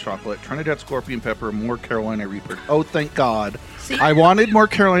chocolate, dark chocolate, Trinidad Scorpion Pepper, more Carolina Reaper. Oh, thank God. See? I wanted more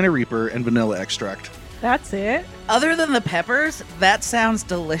Carolina Reaper and vanilla extract. That's it. Other than the peppers, that sounds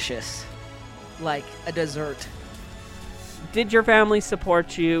delicious. Like a dessert. Did your family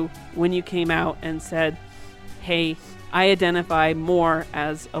support you when you came out and said, hey, I identify more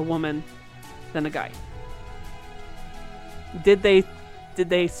as a woman than a guy? Did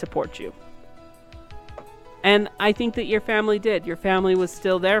they support you? And I think that your family did. Your family was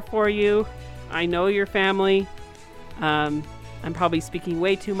still there for you. I know your family. I'm probably speaking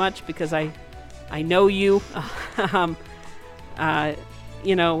way too much because I know you.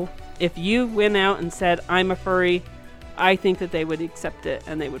 You know, if you went out and said, I'm a furry, I think that they would accept it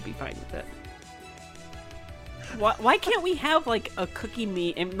and they would be fine with it. Why can't we have like a cookie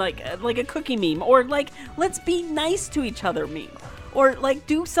meme, like a cookie meme, or like let's be nice to each other meme, or like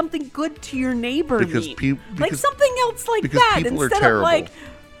do something good to your neighbor meme, like something else like that instead of like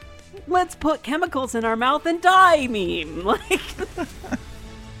let's put chemicals in our mouth and die meme. Like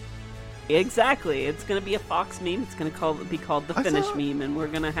exactly, it's gonna be a Fox meme. It's gonna be called the Finish meme, and we're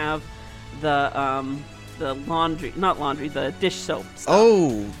gonna have the dish soap stuff.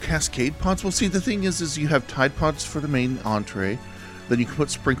 Oh, Cascade Pods. Well, see, the thing is you have Tide Pods for the main entree, then you can put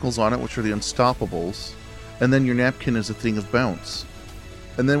sprinkles on it, which are the Unstoppables, and then your napkin is a thing of bounce.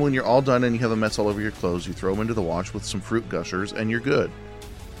 And then when you're all done and you have a mess all over your clothes, you throw them into the wash with some fruit gushers, and you're good.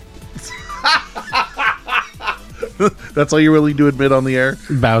 That's all you're willing to admit on the air?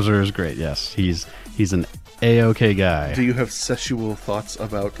 Bowser is great, yes. He's an A-OK guy. Do you have sexual thoughts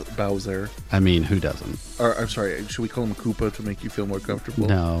about Bowser? I mean, who doesn't? Or, I'm sorry, should we call him a Koopa to make you feel more comfortable?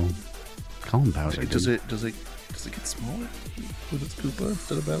 No. Call him Bowser. Does it get smaller with its Koopa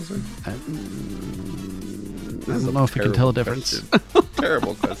instead of Bowser? I don't know if you can tell a difference.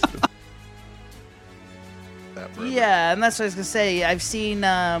 Terrible question. Yeah, and that's what I was going to say. I've seen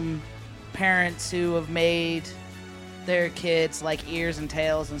parents who have made their kids like ears and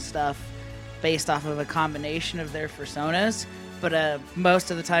tails and stuff based off of a combination of their personas. But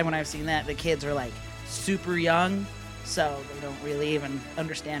most of the time when I've seen that, the kids are like super young, so they don't really even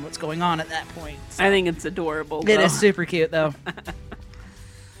understand what's going on at that point. So. I think it's adorable. It is super cute, though.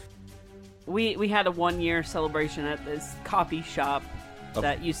 We had a 1-year celebration at this coffee shop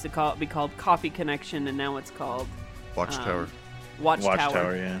that used to be called Coffee Connection, and now it's called Watchtower.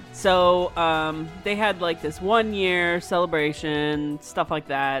 Watchtower, yeah. So they had like this 1-year celebration, stuff like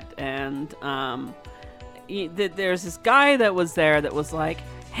that, and there's this guy that was there that was like,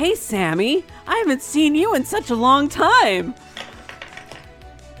 "Hey, Sammy, I haven't seen you in such a long time."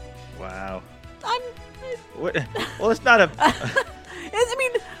 Wow. Well, it's not a.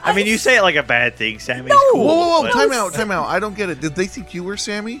 I mean, you say it like a bad thing. Sammy's cool. Whoa, but- time out. I don't get it. Did they think you were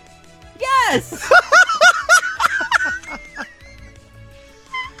Sammy? Yes.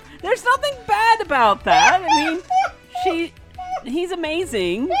 There's nothing bad about that. I mean, he's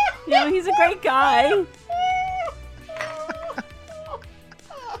amazing. You know, he's a great guy.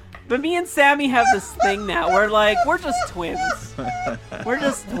 But me and Sammy have this thing now. We're just twins. We're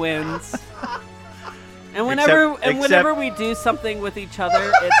just twins. And whenever we do something with each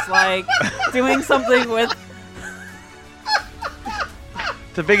other, it's like doing something with.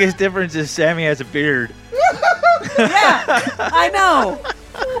 The biggest difference is Sammy has a beard. Yeah, I know.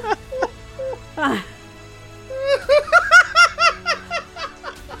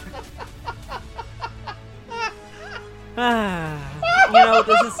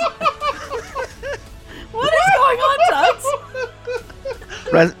 This is. What is going on, Tugs?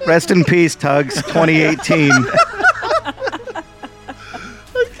 Rest in peace, Tugs. 2018. I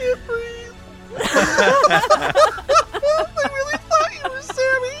can't breathe. I really thought you were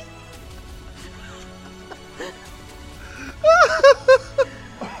Sammy.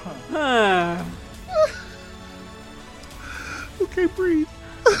 Okay, breathe.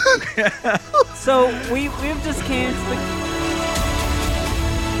 So we've just came to the.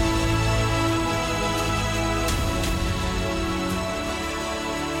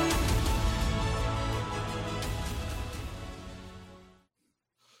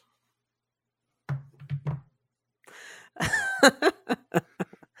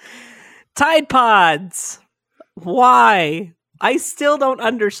 Tide Pods. Why? I still don't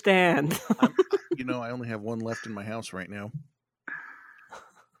understand. I only have one left in my house right now.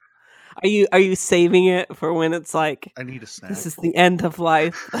 Are you saving it for when it's like I need a snack? This is the end of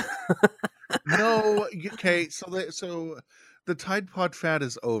life. No, okay. So the Tide Pod fad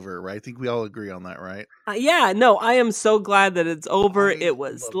is over, right? I think we all agree on that, right? Yeah. No, I am so glad that it's over. It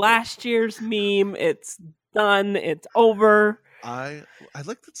was last year's meme. It's done. It's over. I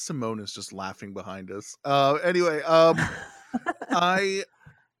like that Simone is just laughing behind us. Anyway, I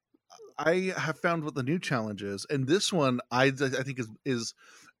have found what the new challenge is, and this one I think is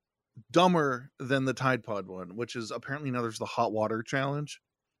dumber than the Tide Pod one, which is apparently now there's the hot water challenge.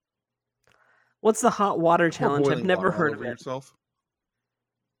 What's the hot water challenge? I've never heard of it. Yourself.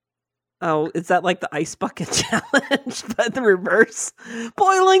 Oh, is that like the ice bucket challenge, but the reverse?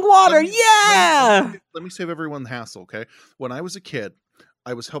 Boiling water, Let me save everyone the hassle, okay? When I was a kid,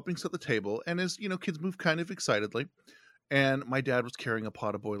 I was helping set the table, and as kids move kind of excitedly, and my dad was carrying a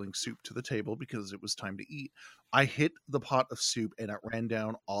pot of boiling soup to the table because it was time to eat. I hit the pot of soup, and it ran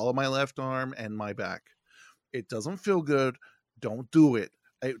down all of my left arm and my back. It doesn't feel good. Don't do it.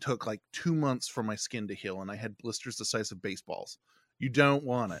 It took like 2 months for my skin to heal, and I had blisters the size of baseballs. You don't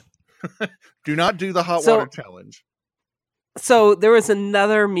want it. Do not do the hot water challenge. So there was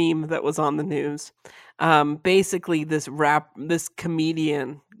another meme that was on the news. Basically, this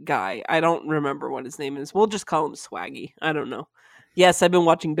comedian guy. I don't remember what his name is. We'll just call him Swaggy. I don't know. Yes, I've been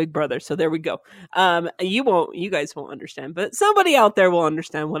watching Big Brother, so there we go. You guys won't understand, but somebody out there will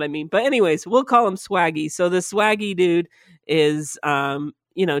understand what I mean. But anyways, we'll call him Swaggy. So the Swaggy dude is, doing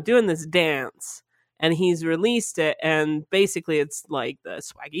this dance. And he's released it, and basically it's like the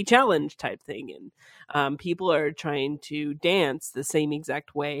Swaggy Challenge type thing. And people are trying to dance the same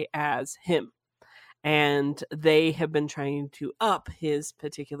exact way as him. And they have been trying to up his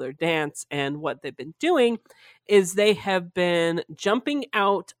particular dance. And what they've been doing is they have been jumping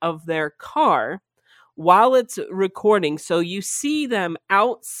out of their car while it's recording. So you see them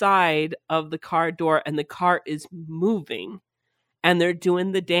outside of the car door, and the car is moving. And they're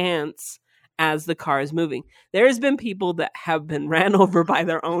doing the dance as the car is moving. There's been people that have been ran over by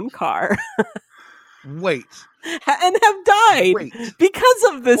their own car. Wait. And have died because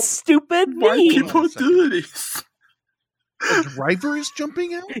of this stupid meme. Why people do this? The driver is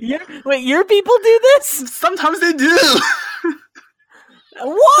jumping out? Wait, your people do this? Sometimes they do.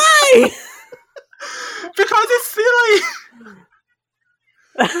 Why? Because it's silly.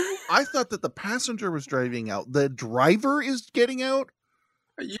 I thought that the passenger was driving out. The driver is getting out?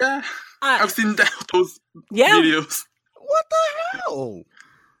 Yeah. I've seen those videos. What the hell?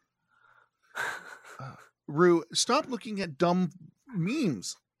 Rue, stop looking at dumb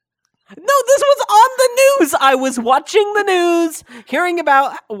memes. No, this was on the news. I was watching the news, hearing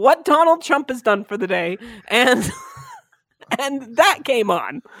about what Donald Trump has done for the day, and that came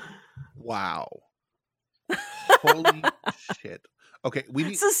on. Wow. Holy shit. Okay,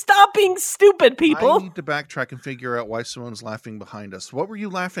 So stop being stupid, people. I need to backtrack and figure out why Simone's laughing behind us. What were you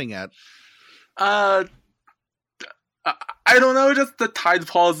laughing at? I don't know. Just the Tide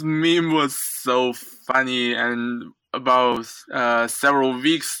Pods meme was so funny, and about several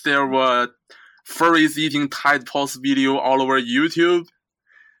weeks there were furries eating Tide Pods video all over YouTube.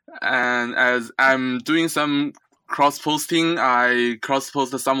 And as I'm doing some cross-posting, I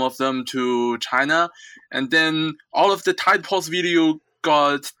cross-posted some of them to China, and then all of the Tide Pods video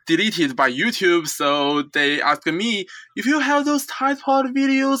got deleted by YouTube, so they asked me, if you have those Tide Pod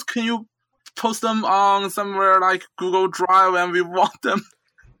videos, can you post them on somewhere like Google Drive, and we want them.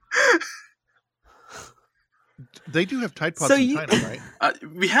 They do have Tide Pods in China, right?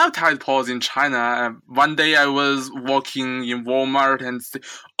 We have Tide Pods in China. One day I was walking in Walmart and say,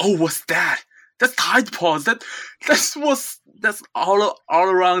 "Oh, what's that? That's Tide Pods. That's all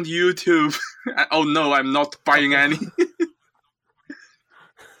around YouTube." Oh no, I'm not buying any.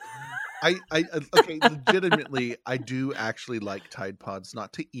 Okay, legitimately, I do actually like Tide Pods,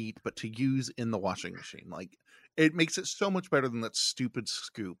 not to eat, but to use in the washing machine. Like, it makes it so much better than that stupid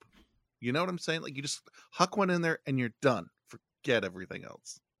scoop. You know what I'm saying? Like, you just huck one in there and you're done. Forget everything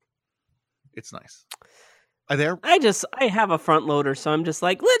else. It's nice. Are there? I have a front loader, so I'm just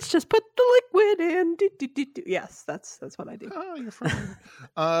like, let's just put the liquid in. Yes, that's what I do. Oh, you're front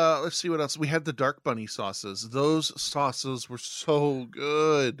loader. Let's see what else. We had the Dark Bunny sauces. Those sauces were so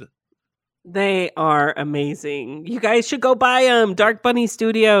good. They are amazing. You guys should go buy them. Dark Bunny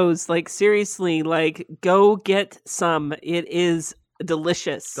Studios. Like, seriously, like, go get some. It is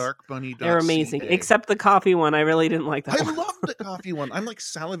delicious. Dark Bunny. They're amazing. Except the coffee one. I really didn't like that I one. love the coffee one. I'm like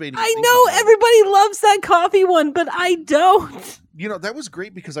salivating. I know everybody loves that coffee one, but I don't. You know, that was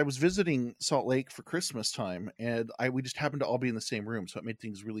great because I was visiting Salt Lake for Christmas time, and we just happened to all be in the same room, so it made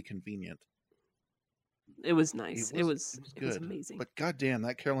things really convenient. It was nice. It was good. amazing. But goddamn,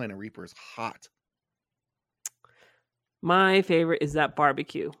 that Carolina Reaper is hot. My favorite is that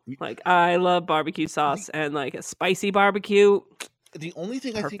barbecue. Like, I love barbecue sauce and like a spicy barbecue. The only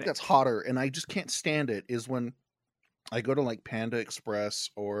thing I think that's hotter, and I just can't stand it, is when I go to like Panda Express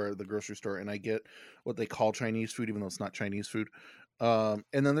or the grocery store and I get what they call Chinese food, even though it's not Chinese food. And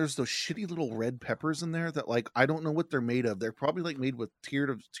then there's those shitty little red peppers in there that, like, I don't know what they're made of. They're probably like made with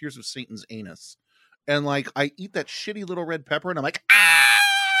tears of Satan's anus. And like, I eat that shitty little red pepper and I'm like,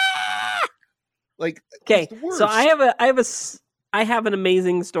 ah! Like, okay, so I have an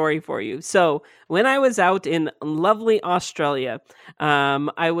amazing story for you. So when I was out in lovely Australia,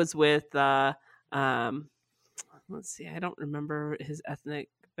 I was with let's see, I don't remember his ethnic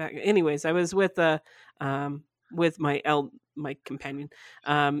background. Anyways, I was with my companion.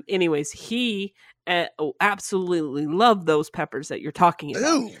 Anyways, he absolutely loved those peppers that you're talking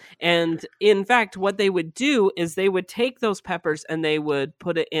about. Ew. And in fact, what they would do is they would take those peppers and they would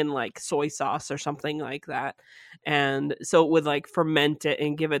put it in like soy sauce or something like that. And so it would like ferment it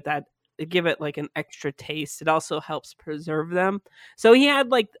and give it like an extra taste. It also helps preserve them. So he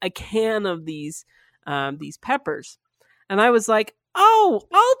had like a can of these peppers. And I was like, oh,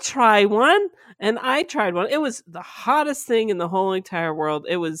 I'll try one. And I tried one. It was the hottest thing in the whole entire world.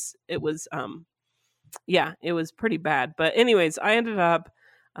 It was pretty bad. But anyways, I ended up,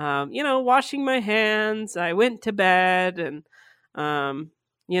 washing my hands. I went to bed and,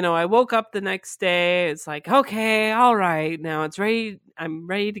 I woke up the next day. It's like, okay, all right, now it's ready. I'm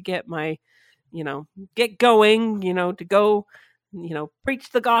ready to get my, get going, to go, preach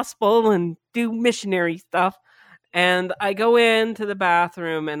the gospel and do missionary stuff. And I go into the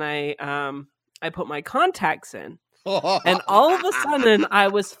bathroom and I put my contacts in. And all of a sudden I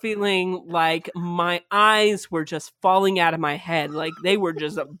was feeling like my eyes were just falling out of my head. Like they were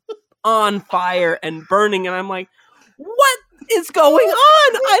just on fire and burning. And I'm like, what is going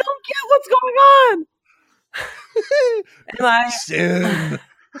on? I don't get what's going on. And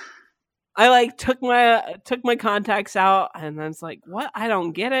I like took my contacts out and I was like, what? I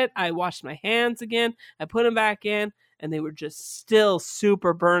don't get it. I washed my hands again. I put them back in and they were just still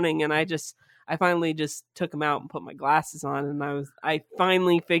super burning. And I finally just took them out and put my glasses on. And I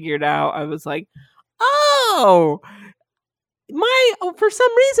finally figured out, I was like, oh, for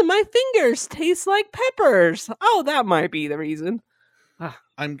some reason, my fingers taste like peppers. Oh, that might be the reason.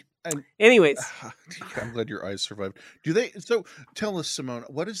 Anyways, I'm glad your eyes survived. So tell us, Simone,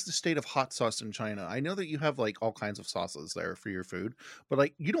 what is the state of hot sauce in China? I know that you have like all kinds of sauces there for your food, but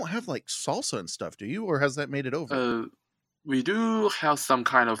like you don't have like salsa and stuff, do you? Or has that made it over? We do have some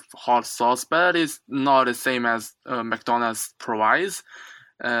kind of hot sauce, but it's not the same as McDonald's provides.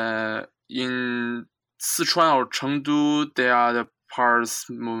 In Sichuan or Chengdu, there are the parts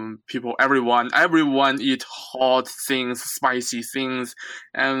everyone eat hot things, spicy things,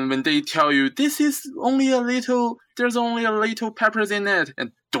 and when they tell you there's only a little peppers in it,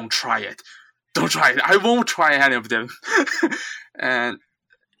 and don't try it. I won't try any of them. And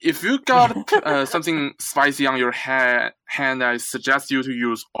if you got something spicy on your hand, I suggest you to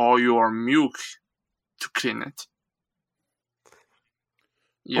use all your milk to clean it.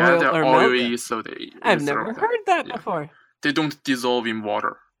 Yeah, they're oily, so they. I've never heard that before. They don't dissolve in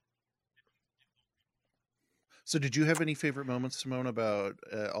water. So did you have any favorite moments, Simone, about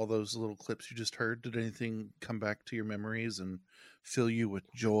all those little clips you just heard? Did anything come back to your memories and fill you with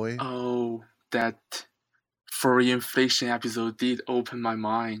joy? Oh, that furry inflation episode did open my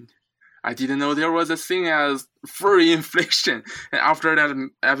mind. I didn't know there was a thing as furry inflation. And after that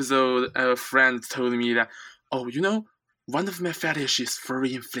episode, a friend told me that, oh, you know, one of my fetish is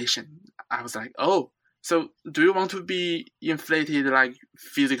furry inflation. I was like, oh, so do you want to be inflated like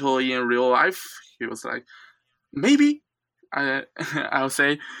physically in real life? He was like, maybe. I'll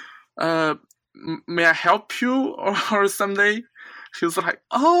say, may I help you or someday? She was like,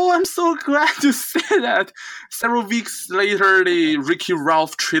 oh, I'm so glad to say that. Several weeks later, the Ricky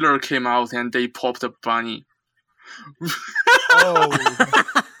Ralph trailer came out and they popped a bunny. Oh,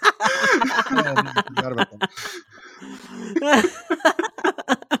 I forgot about that.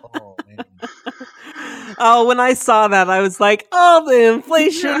 Oh, when I saw that, I was like, oh, the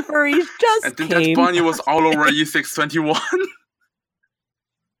inflation furries just and then came. that bunny was all over E621.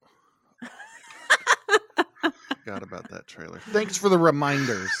 Forgot about that trailer. Thanks for the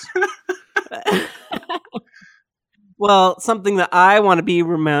reminders. Well, something that I want to be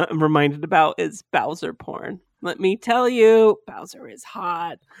reminded about is Bowser porn. Let me tell you, Bowser is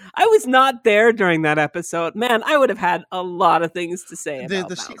hot. I was not there during that episode. Man, I would have had a lot of things to say about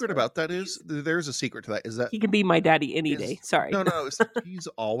The Bowser. secret about that is, there's a secret to that, is that He can be my daddy any day. Sorry. No, he's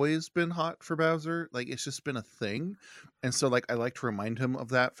always been hot for Bowser. Like, it's just been a thing. And so, like, I like to remind him of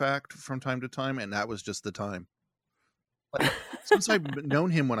that fact from time to time, and that was just the time. Like, since I've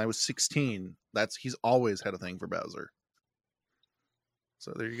known him when I was 16, he's always had a thing for Bowser.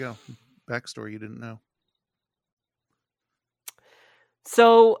 So there you go. Backstory you didn't know.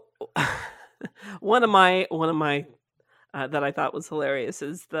 So one of my that I thought was hilarious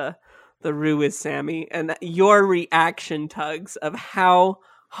is the Rue is Sammy, and your reaction, Tugs, of how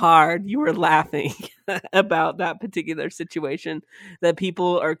hard you were laughing about that particular situation, that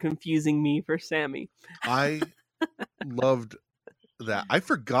people are confusing me for Sammy. I loved that. I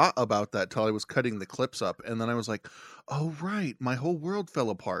forgot about that till I was cutting the clips up, and then I was like, oh right, my whole world fell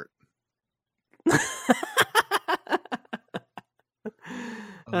apart.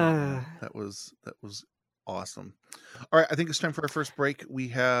 That was awesome. All right, I think it's time for our first break. We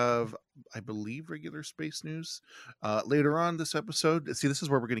have, I believe, regular space news later on this episode. See, this is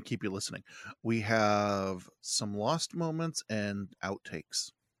where we're going to keep you listening. We have some lost moments and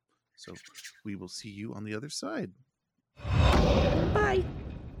outtakes. So we will see you on the other side. Bye.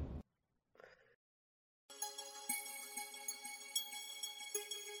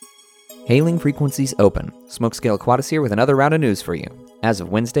 Hailing frequencies open. Smokescale Quaddus here with another round of news for you. As of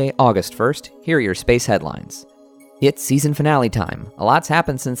Wednesday, August 1st, here are your space headlines. It's season finale time. A lot's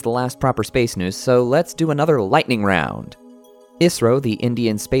happened since the last proper space news, so let's do another lightning round. ISRO, the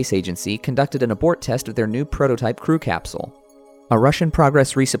Indian Space Agency, conducted an abort test of their new prototype crew capsule. A Russian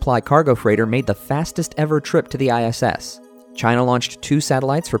Progress resupply cargo freighter made the fastest ever trip to the ISS. China launched 2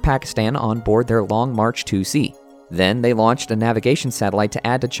 satellites for Pakistan on board their Long March 2C. Then they launched a navigation satellite to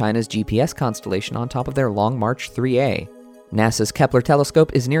add to China's GPS constellation on top of their Long March 3A. NASA's Kepler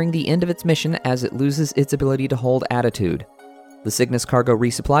telescope is nearing the end of its mission as it loses its ability to hold attitude. The Cygnus cargo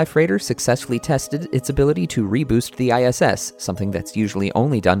resupply freighter successfully tested its ability to reboost the ISS, something that's usually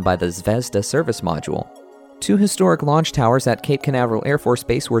only done by the Zvezda service module. 2 historic launch towers at Cape Canaveral Air Force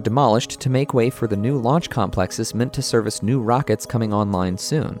Base were demolished to make way for the new launch complexes meant to service new rockets coming online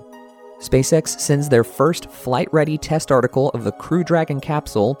soon. SpaceX sends their first flight-ready test article of the Crew Dragon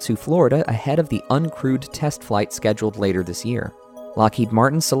capsule to Florida ahead of the uncrewed test flight scheduled later this year. Lockheed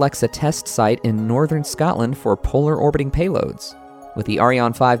Martin selects a test site in northern Scotland for polar orbiting payloads. With the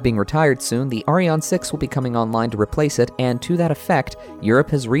Ariane 5 being retired soon, the Ariane 6 will be coming online to replace it, and to that effect,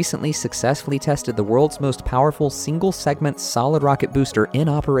 Europe has recently successfully tested the world's most powerful single-segment solid rocket booster in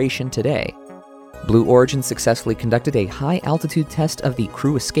operation today. Blue Origin successfully conducted a high-altitude test of the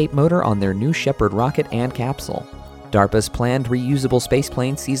Crew Escape motor on their New Shepard rocket and capsule. DARPA's planned reusable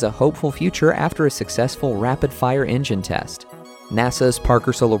spaceplane sees a hopeful future after a successful rapid-fire engine test. NASA's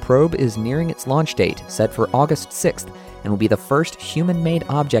Parker Solar Probe is nearing its launch date, set for August 6th, and will be the first human-made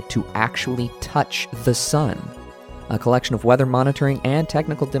object to actually touch the sun. A collection of weather monitoring and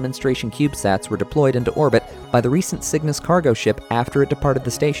technical demonstration CubeSats were deployed into orbit by the recent Cygnus cargo ship after it departed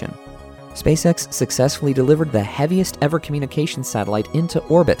the station. SpaceX successfully delivered the heaviest ever communications satellite into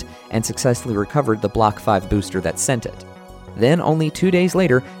orbit and successfully recovered the Block 5 booster that sent it. Then, only 2 days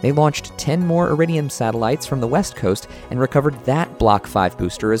later, they launched 10 more Iridium satellites from the West Coast and recovered that Block 5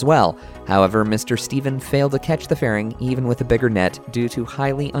 booster as well. However, Mr. Steven failed to catch the fairing, even with a bigger net, due to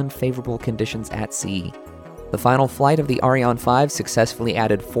highly unfavorable conditions at sea. The final flight of the Ariane 5 successfully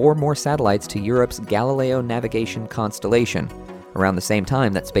added 4 more satellites to Europe's Galileo navigation constellation, around the same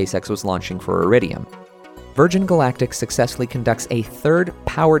time that SpaceX was launching for Iridium. Virgin Galactic successfully conducts a third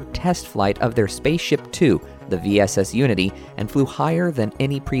powered test flight of their Spaceship Two, the VSS Unity, and flew higher than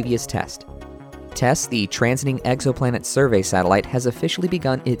any previous test. TESS, the Transiting Exoplanet Survey satellite, has officially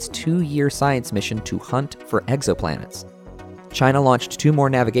begun its 2-year science mission to hunt for exoplanets. China launched 2 more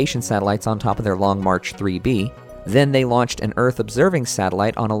navigation satellites on top of their Long March 3B. Then they launched an Earth-observing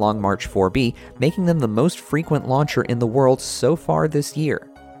satellite on a Long March 4B, making them the most frequent launcher in the world so far this year.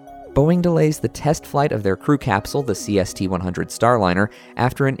 Boeing delays the test flight of their crew capsule, the CST-100 Starliner,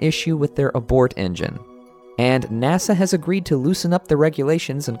 after an issue with their abort engine. And NASA has agreed to loosen up the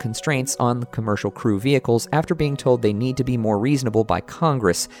regulations and constraints on commercial crew vehicles after being told they need to be more reasonable by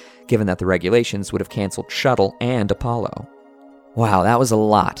Congress, given that the regulations would have canceled Shuttle and Apollo. Wow, that was a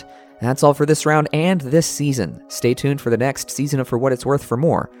lot. That's all for this round and this season. Stay tuned for the next season of For What It's Worth for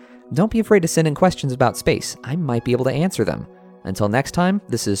more. Don't be afraid to send in questions about space. I might be able to answer them. Until next time,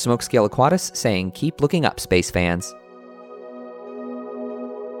 this is Smokescale Aquatis saying keep looking up, space fans.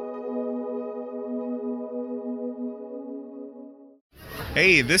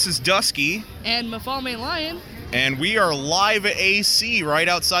 Hey, this is Dusky, and Mafalme Lion, and we are live at AC right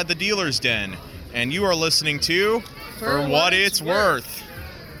outside the dealer's den, and you are listening to For What It's Worth.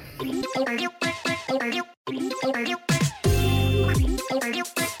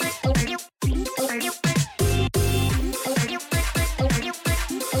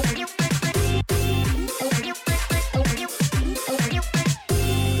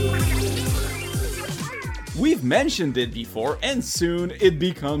 We've mentioned it before, and soon it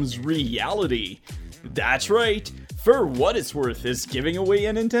becomes reality. That's right, For What It's Worth is giving away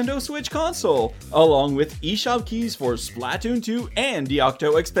a Nintendo Switch console, along with eShop keys for Splatoon 2 and the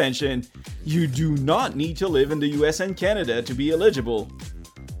Octo expansion. You do not need to live in the US and Canada to be eligible.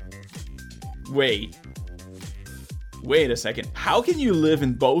 Wait a second, how can you live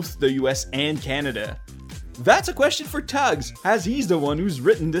in both the US and Canada? That's a question for Tugs, as he's the one who's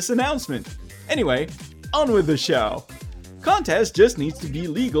written this announcement. Anyway, on with the show. Contest just needs to be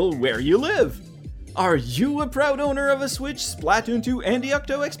legal where you live. Are you a proud owner of a Switch, Splatoon 2, and the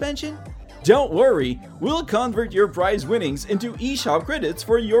Octo expansion? Don't worry, we'll convert your prize winnings into eShop credits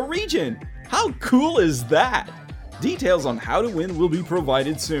for your region. How cool is that? Details on how to win will be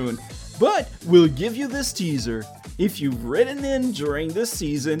provided soon, but we'll give you this teaser. If you've written in during this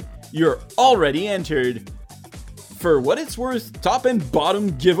season, you're already entered. For What It's Worth top and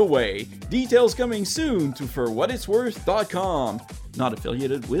bottom giveaway. Details coming soon to forwhatitsworth.com. Not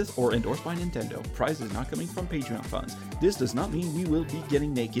affiliated with or endorsed by Nintendo. Prize is not coming from Patreon funds. This does not mean we will be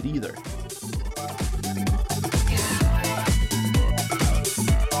getting naked either.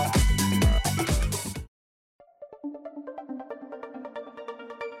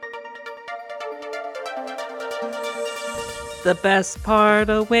 The best part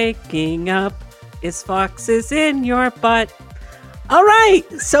of waking up is foxes in your butt. All right,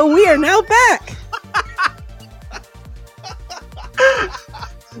 so we are now back.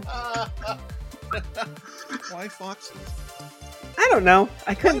 Why foxes? I don't know.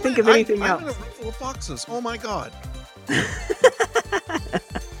 I couldn't think of anything else. I'm in a room full of foxes. Oh my god.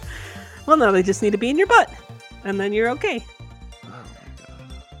 Well, no, they just need to be in your butt, and then you're okay. Oh my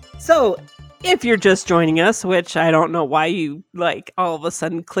god. So, if you're just joining us, which I don't know why you, all of a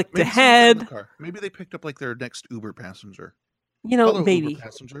sudden clicked Maybe ahead. Maybe they picked up, their next Uber passenger. You know, Hello, maybe. Uber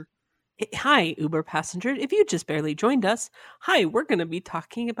passenger. Hi, Uber passenger. If you just barely joined us, hi, we're going to be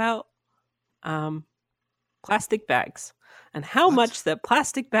talking about plastic bags and how much that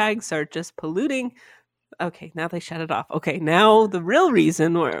plastic bags are just polluting. Okay, now they shut it off. Okay, now the real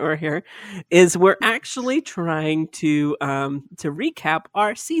reason we're here is we're actually trying to recap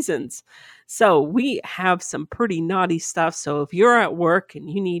our seasons. So we have some pretty naughty stuff. So if you're at work and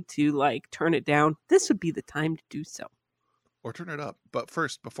you need to turn it down, this would be the time to do so. Or turn it up. But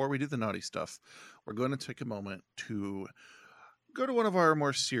first, before we do the naughty stuff, we're going to take a moment to go to one of our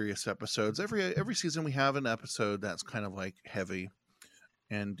more serious episodes. Every season we have an episode that's kind of heavy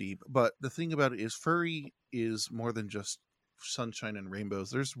and deep. But the thing about it is furry is more than just sunshine and rainbows.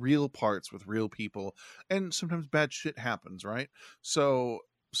 There's real parts with real people, and sometimes bad shit happens, right? So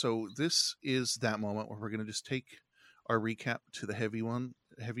this is that moment where we're going to just take our recap to the heavy one.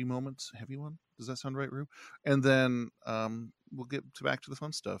 Does that sound right, Rue? And then we'll get back to the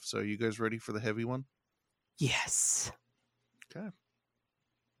fun stuff. So you guys ready for the heavy one? Yes. Okay.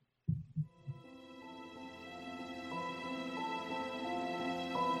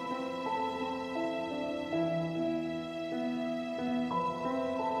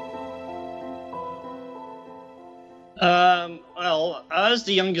 Well, I was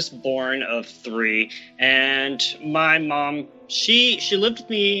the youngest born of 3, and my mom, she lived with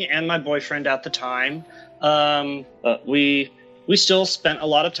me and my boyfriend at the time. But we still spent a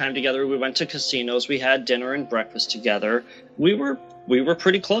lot of time together. We went to casinos. We had dinner and breakfast together. We were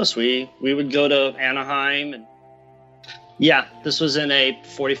pretty close. We would go to Anaheim, and yeah, this was in a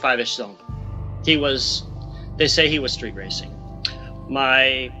 45-ish zone. They say he was street racing.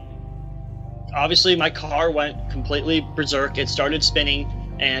 Obviously, my car went completely berserk. It started spinning,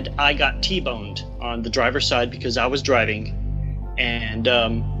 and I got T-boned on the driver's side because I was driving, and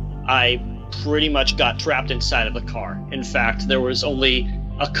I pretty much got trapped inside of the car. In fact, there was only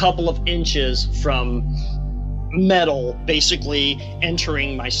a couple of inches from metal basically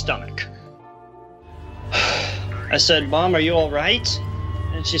entering my stomach. I said, "Mom, are you all right?"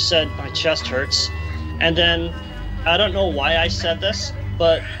 And she said, "My chest hurts." And then, I don't know why I said this,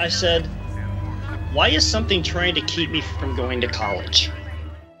 but I said, "Why is something trying to keep me from going to college?"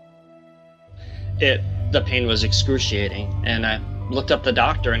 The pain was excruciating, and I looked up the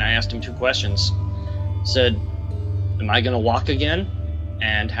doctor and I asked him 2 questions. Said, "Am I going to walk again?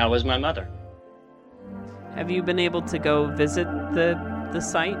 And how is my mother?" Have you been able to go visit the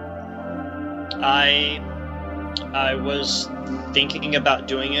site? I was thinking about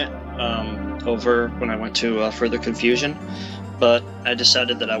doing it over when I went to Further Confusion, but I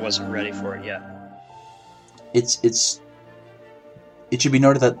decided that I wasn't ready for it yet. It should be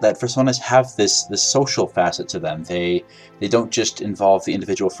noted that personas have this social facet to them. They don't just involve the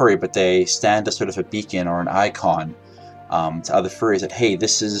individual furry, but they stand as sort of a beacon or an icon to other furries that, hey,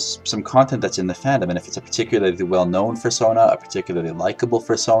 this is some content that's in the fandom, and if it's a particularly well-known persona, a particularly likable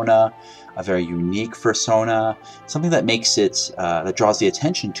persona, a very unique persona, something that makes it, that draws the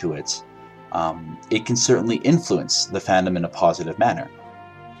attention to it, it can certainly influence the fandom in a positive manner.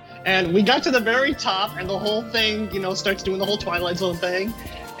 And we got to the very top, and the whole thing, starts doing the whole Twilight Zone thing.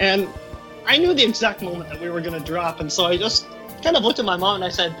 And I knew the exact moment that we were going to drop, and so I just kind of looked at my mom and I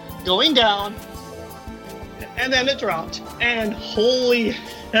said, "Going down." And then it dropped. And holy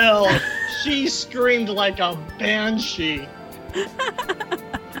hell, she screamed like a banshee.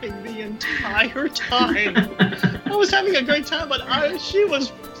 The entire time. I was having a great time, but she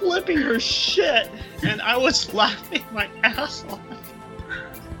was flipping her shit, and I was laughing my ass off.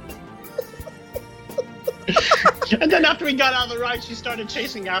 And then after we got out of the ride, she started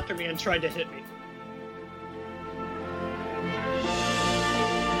chasing after me and tried to hit me.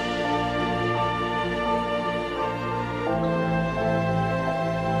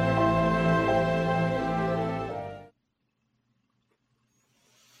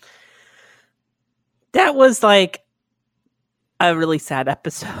 That was like a really sad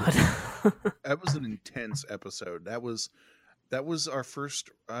episode. That was an intense episode. That was our first,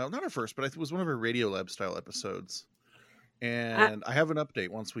 not our first, but it was one of our Radio Lab style episodes. And I have an update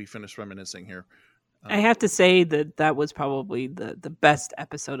once we finish reminiscing here. I have to say that was probably the best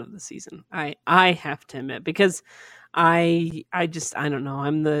episode of the season. I have to admit, because I don't know.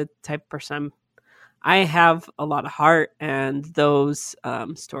 I'm the type of person. I have a lot of heart, and those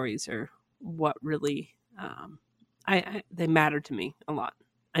stories are what really they matter to me a lot.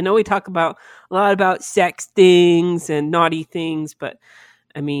 I know we talk a lot about sex things and naughty things, but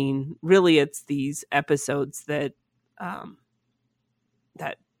I mean, really, it's these episodes that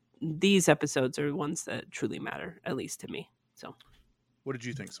these episodes are ones that truly matter, at least to me. So, what did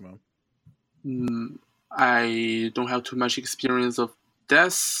you think, Simone? I don't have too much experience of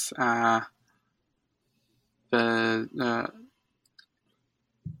death, but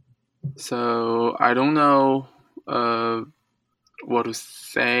so I don't know what to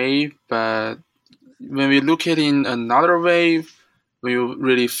say. But when we look at it in another way, we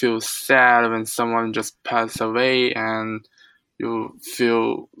really feel sad when someone just passed away, and you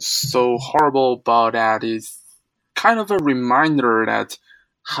feel so horrible about that. It's kind of a reminder that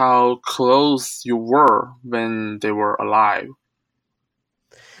how close you were when they were alive.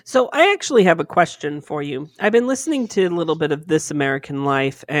 So I actually have a question for you. I've been listening to a little bit of This American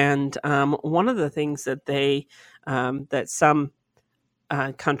Life, and one of the things that that some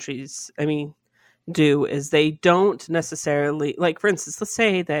countries, do is they don't necessarily, like, for instance, let's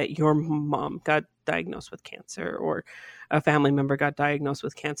say that your mom got diagnosed with cancer, or a family member got diagnosed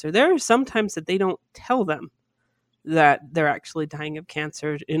with cancer. There are some times that they don't tell them that they're actually dying of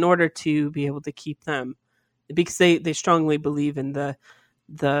cancer in order to be able to keep them, because they strongly believe in the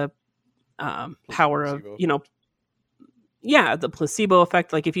power of, the placebo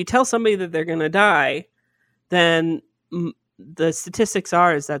effect. Like, if you tell somebody that they're going to die, then the statistics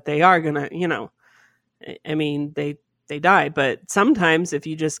is that they are going to, they die. But sometimes if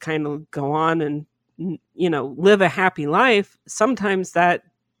you just kind of go on and live a happy life, sometimes that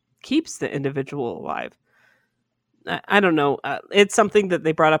keeps the individual alive. I don't know. It's something that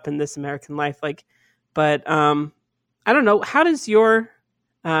they brought up in This American Life, but I don't know. How does your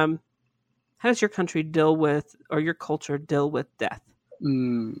country deal with, or your culture deal with death?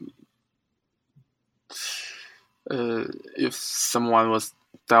 If someone was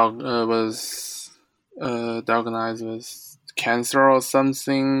diagnosed with cancer or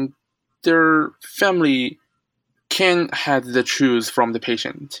something, their family can have the choose from the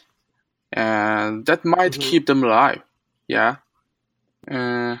patient, and that might keep them alive. Yeah.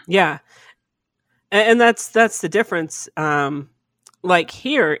 Yeah. And that's the difference. Like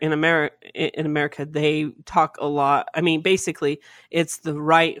here in America, they talk a lot. I mean, basically, it's the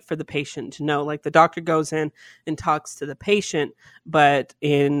right for the patient to know. Like the doctor goes in and talks to the patient, but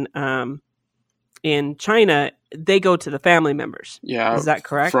in China, they go to the family members. Yeah. Is that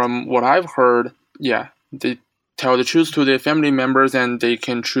correct? From what I've heard, yeah, they tell the truth to their family members, and they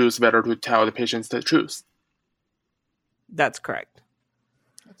can choose whether to tell the patients the truth. That's correct.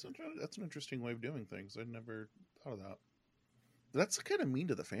 That's an interesting way of doing things. I'd never thought of that. That's kind of mean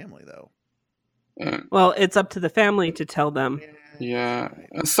to the family, though. Well, it's up to the family to tell them. Yeah.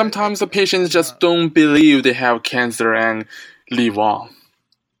 And sometimes the patients just don't believe they have cancer and live on.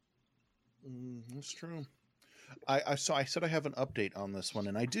 That's true. I said I have an update on this one,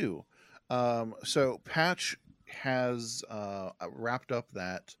 and I do. So Patch has wrapped up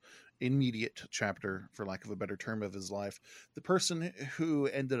that immediate chapter, for lack of a better term, of his life. The person who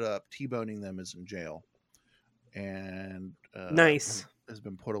ended up T-boning them is in jail, and nice has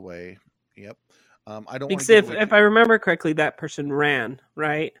been put away. Yep. I don't because want to if I remember correctly, that person ran,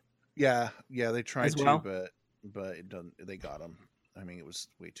 right? Yeah, they tried As well? but it doesn't. They got him. I mean, it was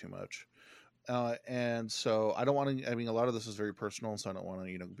way too much. And so I don't want to. I mean, a lot of this is very personal, so I don't want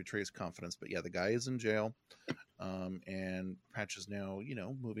to, betray his confidence. But yeah, the guy is in jail, and Patch is now,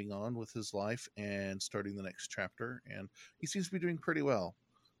 moving on with his life and starting the next chapter, and he seems to be doing pretty well.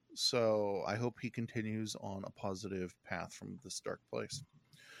 So I hope he continues on a positive path from this dark place.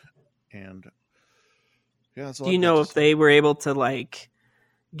 And yeah, that's all do you I've know got if to say. they were able to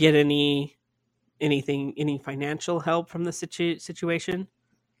get any financial help from the situation?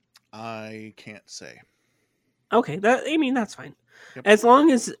 I can't say. Okay, that's fine. Yep. As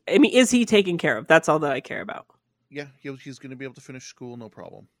long as is he taken care of? That's all that I care about. Yeah, he's going to be able to finish school, no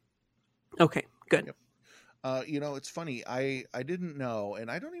problem. Okay, good. Yep. It's funny. I didn't know,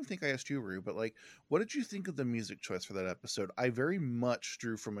 and I don't even think I asked you, Rue, but what did you think of the music choice for that episode? I very much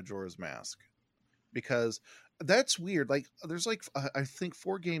drew from Majora's Mask, because that's weird. There's I think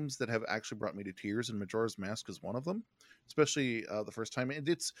 4 games that have actually brought me to tears, and Majora's Mask is one of them. Especially the first time. And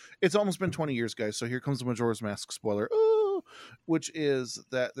it's almost been 20 years, guys. So here comes the Majora's Mask spoiler. Oh, which is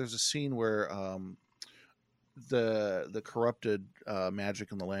that there's a scene where the corrupted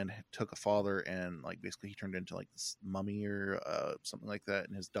magic in the land took a father, and basically he turned into this mummy or something like that,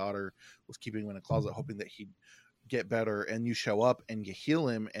 and his daughter was keeping him in a closet hoping that he'd get better, and you show up and you heal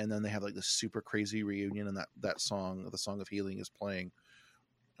him, and then they have this super crazy reunion, and that song, the Song of Healing, is playing.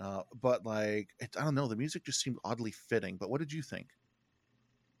 But I don't know, the music just seemed oddly fitting. But what did you think?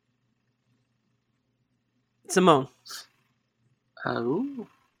 Simone.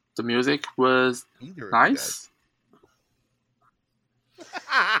 The music was nice.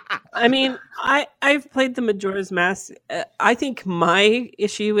 I mean, I've played the Majora's Mask. I think my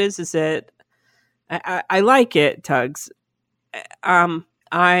issue is that I like it, Tugs.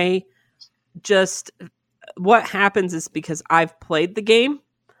 What happens is because I've played the game,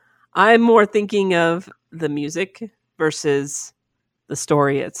 I'm more thinking of the music versus the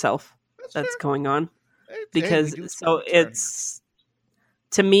story itself that's going on. Because it's,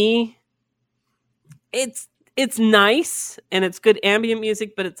 to me, it's nice and it's good ambient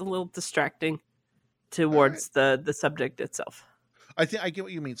music, but it's a little distracting towards the subject itself. I get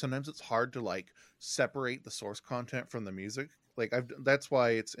what you mean. Sometimes it's hard to separate the source content from the music. That's why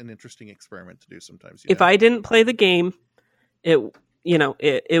it's an interesting experiment to do sometimes. If I didn't play the game, it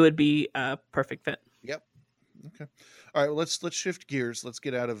would be a perfect fit. Yep. Okay. All right. Well, let's shift gears. Let's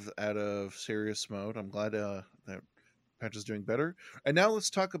get out of serious mode. I'm glad that Patch is doing better. And now let's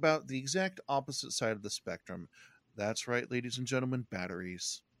talk about the exact opposite side of the spectrum. That's right, ladies and gentlemen,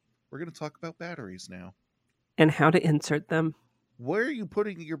 batteries. We're going to talk about batteries now. And how to insert them. Where are you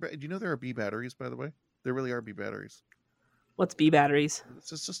putting your? Do you know there are B batteries? By the way, there really are B batteries. What's B batteries? It's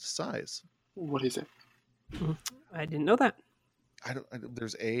just a size. What is it? I didn't know that.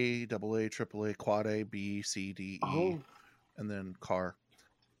 There's A, AA, AAA, quad A, B, C, D, E, and then car.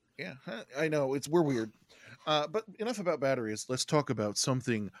 Yeah, I know we're weird. But enough about batteries. Let's talk about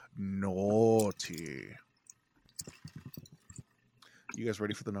something naughty. You guys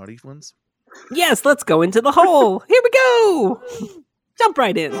ready for the naughty ones? Yes, let's go into the hole. Here we go. Jump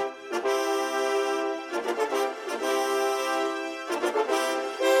right in.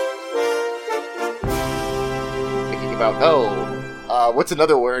 Thinking about, what's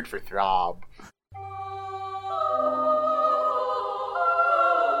another word for throb?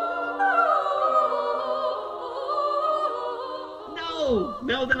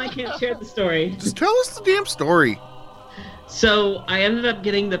 No, then I can't share the story. Just tell us the damn story. So I ended up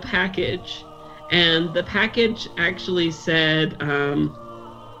getting the package, and the package actually said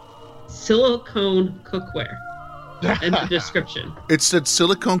silicone cookware in the description. It said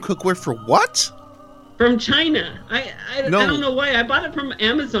silicone cookware for what? From China. I don't know why. I bought it from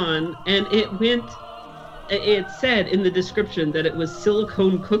Amazon, and it said in the description that it was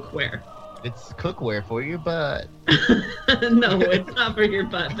silicone cookware. It's cookware for your butt. No, it's not for your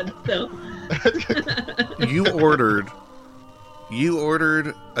butt, but still. You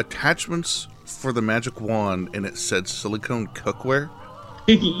ordered attachments for the magic wand, and it said silicone cookware?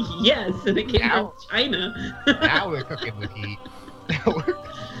 Yes, and it came from China. Now we're cooking with heat.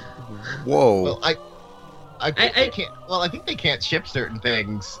 Whoa. Well, I think they can't. Well, I think they can't ship certain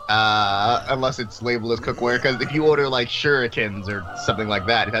things unless it's labeled as cookware. Because if you order like shurikens or something like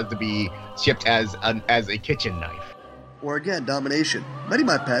that, it has to be shipped as a kitchen knife. Or again, domination. Many of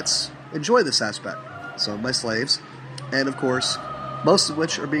my pets enjoy this aspect. Some of my slaves, and of course, most of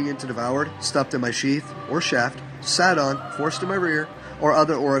which are being devoured, stuffed in my sheath or shaft, sat on, forced in my rear, or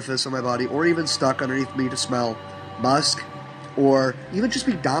other orifice on my body, or even stuck underneath me to smell musk, or even just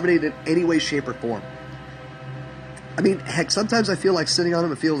be dominated in any way, shape, or form. I mean, heck, sometimes I feel like sitting on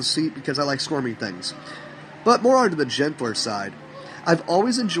them and feel the seat because I like squirming things. But more onto the gentler side. I've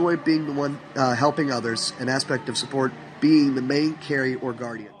always enjoyed being the one helping others, an aspect of support being the main carry or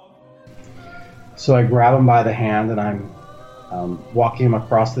guardian. So I grab him by the hand and I'm walking him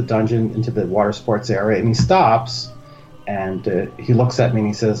across the dungeon into the water sports area, and he stops and he looks at me and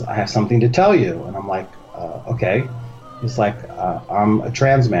he says, "I have something to tell you." And I'm like, okay. He's like, "I'm a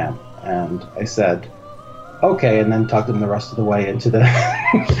trans man." And I said, "Okay," and then tugged him the rest of the way into the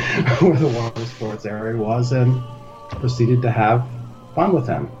where the water sports area was, and proceeded to have fun with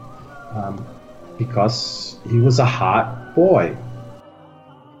him because he was a hot boy.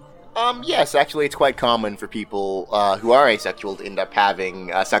 Yes, actually, it's quite common for people who are asexual to end up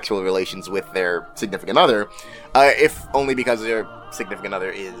having sexual relations with their significant other, if only because their significant other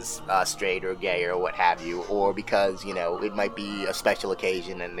is straight or gay or what have you, or because, you know, it might be a special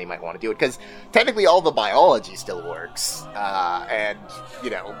occasion and they might want to do it, because technically all the biology still works, and, you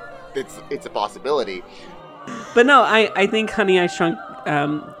know, it's a possibility. But no, I think Honey, I Shrunk,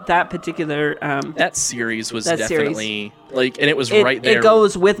 that particular... that series was that definitely, like, and it was it, right there. It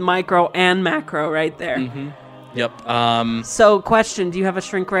goes with micro and macro right there. Mm-hmm. Yep. So, question, do you have a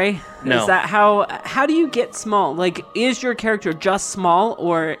shrink ray? No. Is that how do you get small? Like, is your character just small,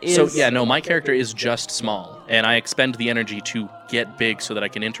 or is... So, yeah, no, my character is just small, and I expend the energy to get big so that I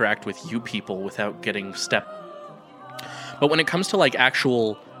can interact with you people without getting stepped. But when it comes to, like,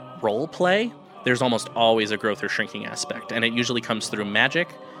 actual role play, there's almost always a growth or shrinking aspect, and it usually comes through magic,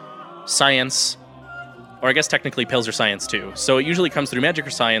 science, or I guess technically pills or science too. So it usually comes through magic or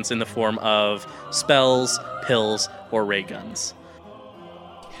science in the form of spells, pills, or ray guns.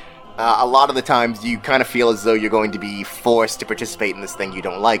 A lot of the times you kind of feel as though you're going to be forced to participate in this thing you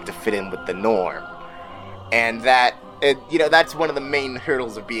don't like to fit in with the norm. And that, you know, that's one of the main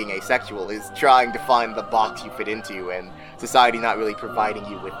hurdles of being asexual, is trying to find the box you fit into, and society not really providing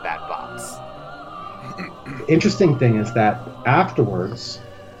you with that box. The interesting thing is that afterwards,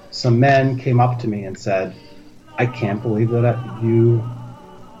 some men came up to me and said, "I can't believe that you..."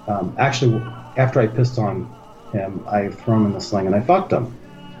 Actually, after I pissed on him, I threw him in the sling and I fucked him.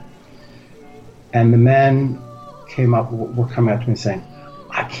 And the men were coming up to me saying,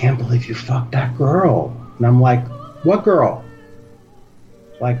 "I can't believe you fucked that girl." And I'm like, "What girl?"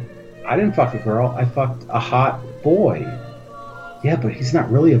 Like, I didn't fuck a girl. I fucked a hot boy. Yeah, but he's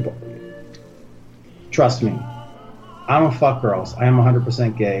not really a boy. Trust me, I don't fuck girls. I am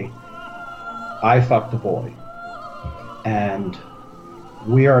 100% gay. I fucked a boy. And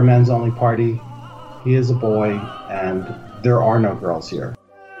we are a men's only party. He is a boy, and there are no girls here.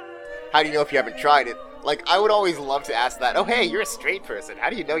 How do you know if you haven't tried it? Like, I would always love to ask that. "Oh, hey, you're a straight person. How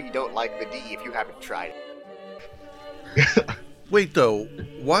do you know you don't like the D if you haven't tried it?" Wait, though,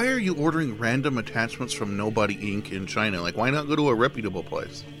 why are you ordering random attachments from Nobody Inc. in China? Like, why not go to a reputable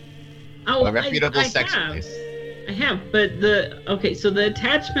place? Oh, A reputable sex have. place. I have, but so the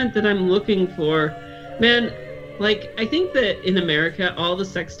attachment that I'm looking for, man, like, I think that in America, all the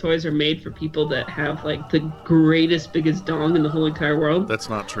sex toys are made for people that have, like, the greatest, biggest dong in the whole entire world. That's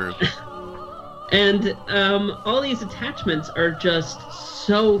not true. And all these attachments are just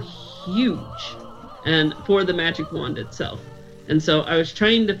so huge, and for the magic wand itself. And so I was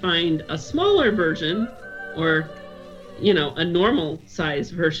trying to find a smaller version, or, you know, a normal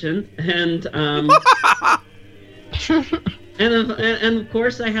size version, and and of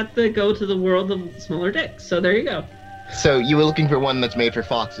course I had to go to the world of smaller dicks. So there you go. So you were looking for one that's made for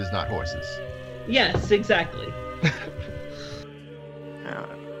foxes, not horses. Yes, exactly.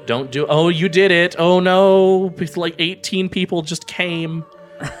 Don't do. Oh, you did it. Oh no! It's like 18 people just came.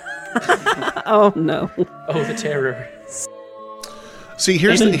 Oh no! Oh, the terror. See,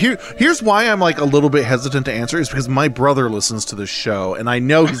 here's why I'm like a little bit hesitant to answer, is because my brother listens to this show, and I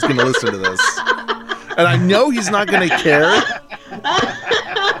know he's going to listen to this, and I know he's not going to care.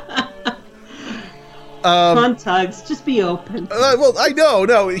 Come on, Tugs, just be open. Well, I know,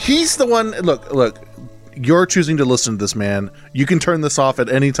 no, he's the one. Look, you're choosing to listen to this, man. You can turn this off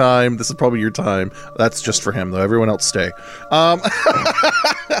at any time. This is probably your time. That's just for him, though. Everyone else stay.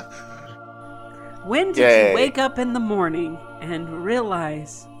 When did you wake up in the morning and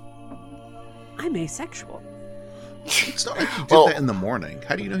realize I'm asexual? It's not like he did that in the morning.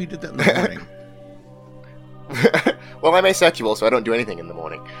 How do you know he did that in the morning? Well, I'm asexual, so I don't do anything in the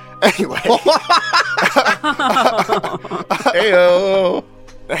morning. Anyway. Heyo.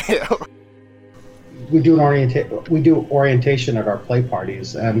 Heyo. We do orientation at our play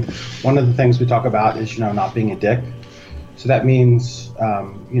parties, and one of the things we talk about is, not being a dick. So that means,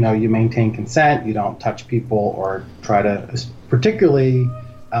 you maintain consent, you don't touch people or try to particularly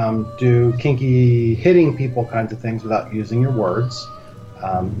do kinky hitting people kinds of things without using your words.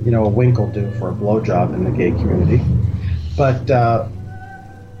 A wink will do for a blowjob in the gay community. But the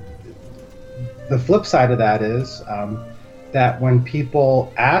flip side of that is that when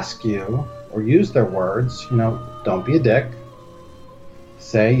people ask you or use their words, don't be a dick.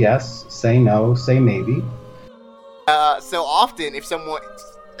 Say yes, say no, say maybe. So often, if some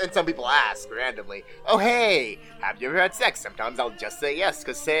people ask randomly, "Oh, hey, have you ever had sex?" Sometimes I'll just say yes,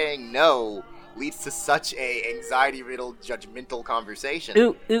 because saying no leads to such a anxiety-riddled, judgmental conversation.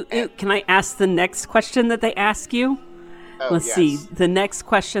 Ooh. Can I ask the next question that they ask you? Let's see. The next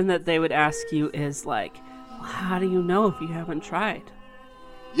question that they would ask you is like, how do you know if you haven't tried?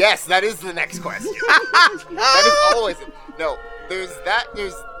 Yes, that is the next question. That is always no. There's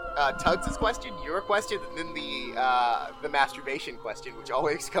Tugs' question, your question, and then the masturbation question, which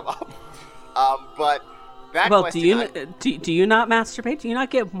always come up. But that question. Do you not masturbate? Do you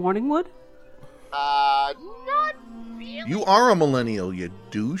not get morning wood? Not really. You are a millennial, you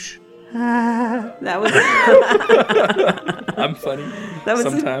douche. That was. I'm funny. That was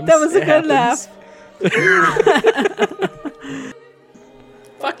sometimes. That was a good laugh.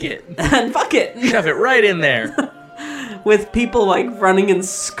 Fuck it. Fuck it. Shove it right in there. With people like running and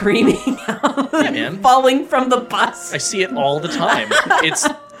screaming out, man. Falling from the bus. I see it all the time.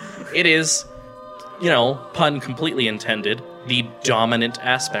 It is, pun completely intended, the dominant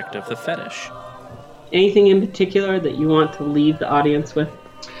aspect of the fetish. Anything in particular that you want to leave the audience with?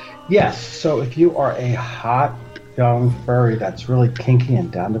 Yes, so if you are a hot young furry that's really kinky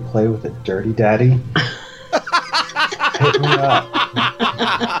and down to play with a dirty daddy, hit me up.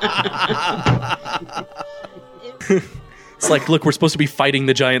 It's like, look, we're supposed to be fighting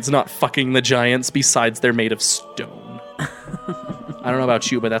the giants, not fucking the giants. Besides, they're made of stone. I don't know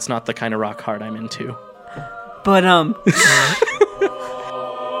about you, but that's not the kind of rock hard I'm into. But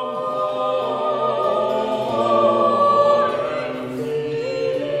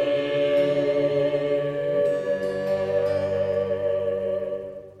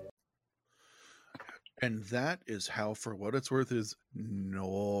And that is how, for what it's worth, is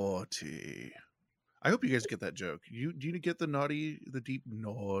naughty. I hope you guys get that joke. Do you get the deep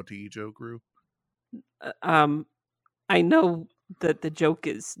naughty joke, Rue? I know that the joke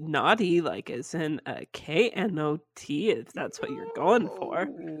is naughty, like as in K-N-O-T, if that's what you're going for.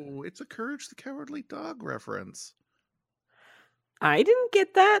 Oh, it's a Courage the Cowardly Dog reference. I didn't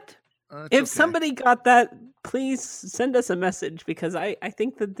get that. If somebody got that, please send us a message, because I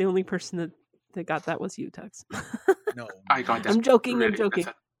think that the only person that got that was you, Tux. No, I got that. I'm joking.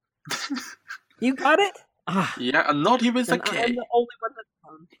 You got it? Yeah, and not even the K. I'm the only one that's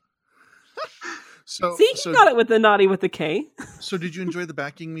done. See, he got it with the naughty with the K. So did you enjoy the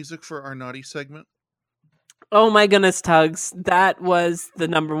backing music for our naughty segment? Oh my goodness, Tugs. That was the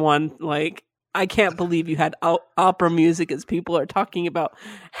number one. Like, I can't believe you had opera music as people are talking about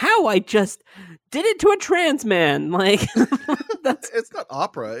how I just did it to a trans man. Like, it's not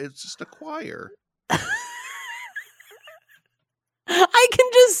opera, it's just a choir. I can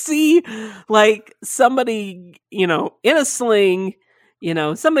just see like somebody, in a sling,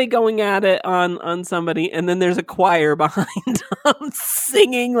 somebody going at it on somebody, and then there's a choir behind them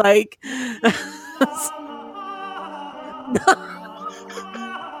singing like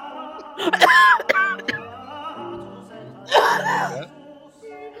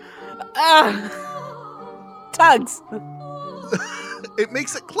Tugs. It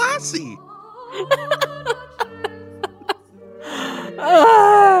makes it classy.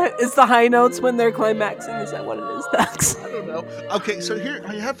 It's the high notes when they're climaxing. Is that what it is, Tugs? I don't know. Okay, so here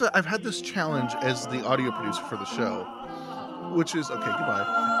I've had this challenge as the audio producer for the show, which is okay. Goodbye.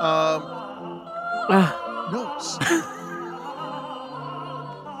 Notes.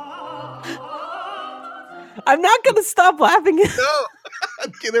 I'm not going to stop laughing. No.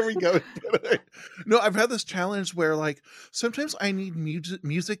 Okay, there we go. No, I've had this challenge where like sometimes I need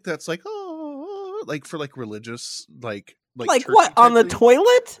music that's like like for like religious like what on the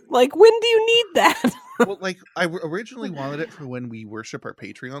toilet? Like when do you need that? Well, like I originally wanted it for when we worship our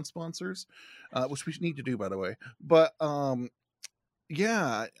Patreon sponsors, which we need to do by the way. But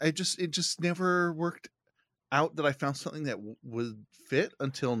yeah, it just never worked out that I found something that would fit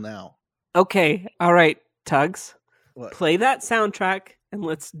until now. Okay, all right, Tugs. What? Play that soundtrack and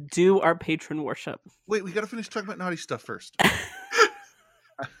let's do our patron worship. Wait, we got to finish talking about naughty stuff first.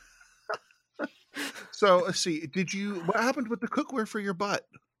 So let's see. What happened with the cookware for your butt?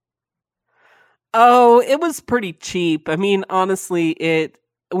 Oh, it was pretty cheap. I mean, honestly,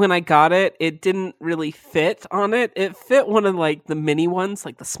 when I got it, it didn't really fit on it. It fit one of like the mini ones,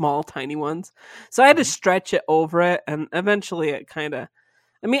 like the small, tiny ones. So I had to stretch it over it, and eventually it kind of.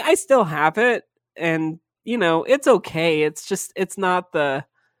 I mean, I still have it, and it's okay. It's just it's not the.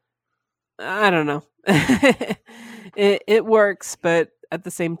 I don't know. It works, but at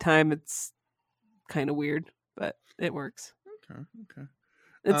the same time, it's kind of weird, but it works. Okay.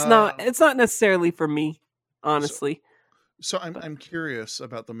 It's not necessarily for me, honestly. So I'm curious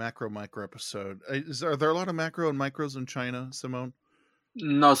about the macro-micro episode. Are there a lot of macro and micros in China, Simone?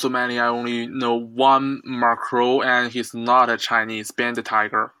 Not so many. I only know one macro, and he's not a Chinese. Ben the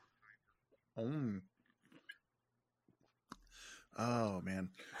Tiger. Oh man,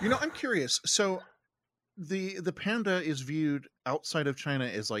 I'm curious. So the panda is viewed outside of China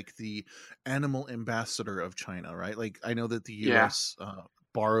as like the animal ambassador of China, right? Like I know that the U.S.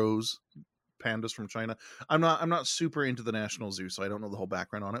 Borrows pandas from China. I'm not super into the National Zoo, so I don't know the whole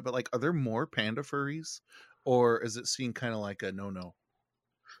background on it. But like, are there more panda furries, or is it seen kind of like a no-no?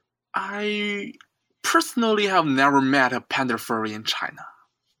 I personally have never met a panda furry in China.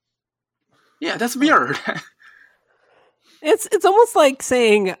 Yeah, that's weird. It's almost like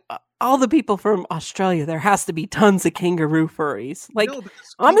saying all the people from Australia, there has to be tons of kangaroo furries. Like,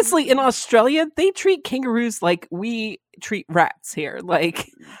 honestly, in Australia, they treat kangaroos like we treat rats here. Like,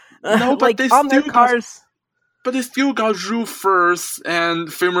 no, but like they on their cars. But they still got zoo furs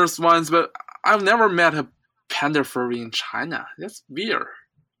and famous ones, but I've never met a panda furry in China. That's weird.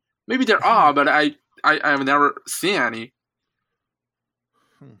 Maybe there are, but I've never seen any.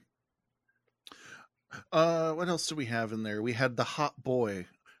 What else do we have in there? We had the hot boy.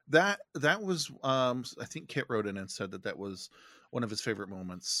 That was I think Kit wrote in and said that was one of his favorite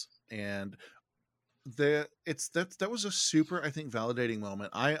moments, and that was a super, I think, validating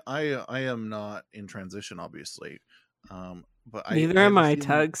moment. I am not in transition, obviously, but neither am I,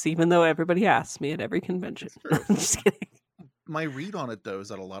 Tugs. Even though everybody asks me at every convention. I'm just kidding. My read on it though is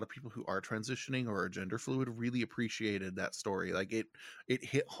that a lot of people who are transitioning or are gender fluid really appreciated that story. Like it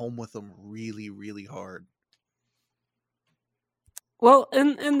hit home with them really, really hard. Well,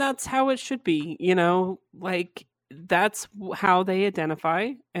 and that's how it should be, like that's how they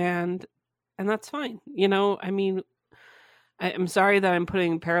identify, and that's fine. I mean, I'm sorry that I'm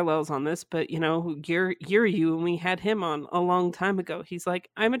putting parallels on this, but Yuryu, when we had him on a long time ago, he's like,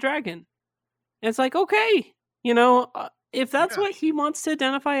 I'm a dragon. And it's like, okay, if that's what he wants to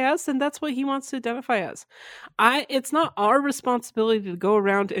identify as, then that's what he wants to identify as. It's not our responsibility to go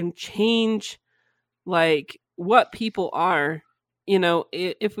around and change like what people are.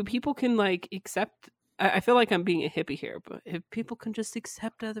 If people can like accept, I feel like I'm being a hippie here, but if people can just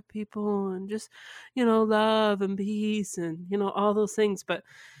accept other people and just, love and peace and, all those things. But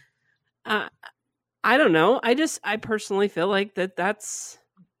I don't know. I personally feel like that's,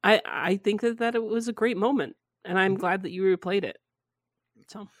 I think that it was a great moment, and I'm glad that you replayed it.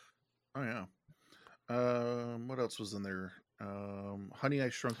 So. Oh yeah. What else was in there? Honey, I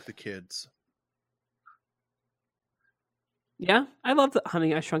Shrunk the Kids. Yeah, I love the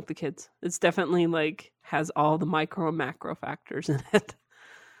Honey, I Shrunk the Kids. It's definitely like has all the micro and macro factors in it.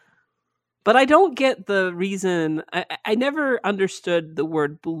 But I don't get the reason. I never understood the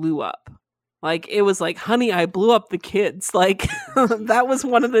word blew up. Like, it was like, honey, I blew up the kids. Like, that was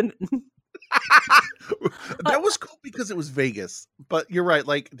one of the... That was cool because it was Vegas. But you're right.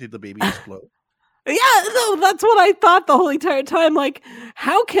 Like, did the baby explode? Yeah, no, that's what I thought the whole entire time. Like,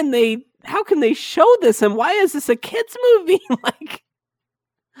 how can they show this? And why is this a kids movie? Like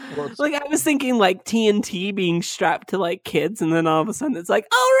I was thinking like TNT being strapped to like kids, and then all of a sudden it's like,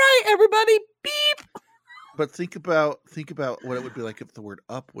 all right, everybody, beep. But think about what it would be like if the word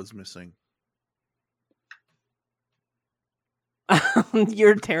up was missing.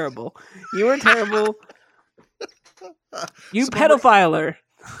 You're terrible. You are terrible. You pedophiler.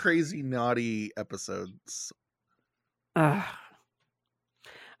 Crazy naughty episodes.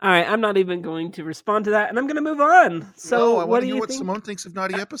 All right, I'm not even going to respond to that, and I'm going to move on. So, I what do hear you what think? Simone thinks of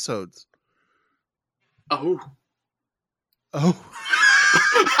naughty episodes. Oh.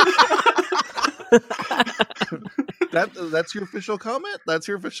 That's your official comment? That's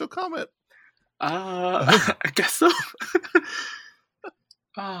your official comment. I guess so.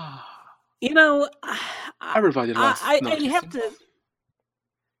 You know, everybody loves. I have to.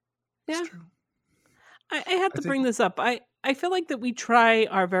 Yeah, I have to bring this up. I feel like that we try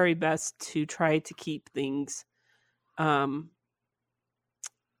our very best to try to keep things.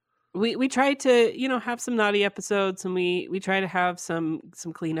 We try to have some naughty episodes, and we try to have some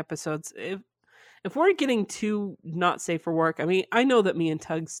clean episodes. If we're getting too not safe for work, I mean, I know that me and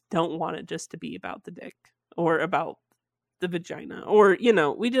Tugs don't want it just to be about the dick or about the vagina, or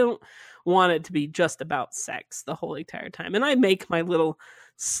we don't want it to be just about sex the whole entire time. And I make my little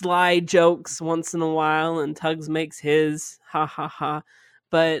sly jokes once in a while, and Tugs makes his ha ha ha.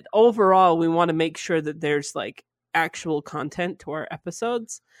 But overall, we want to make sure that there's like actual content to our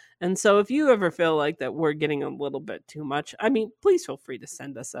episodes. And so if you ever feel like that we're getting a little bit too much, I mean, please feel free to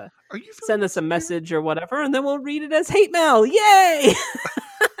send us a message or whatever, and then we'll read it as hate mail. Yay!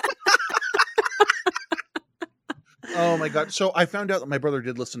 Oh my god! So I found out that my brother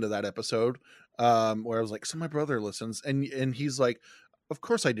did listen to that episode, where I was like, "So my brother listens," and he's like, "Of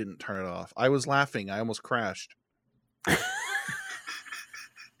course I didn't turn it off. I was laughing. I almost crashed."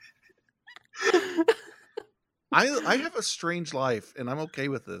 I have a strange life, and I'm okay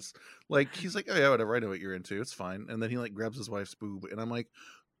with this. Like, he's like, "Oh yeah, whatever. I know what you're into. It's fine." And then he like grabs his wife's boob, and I'm like,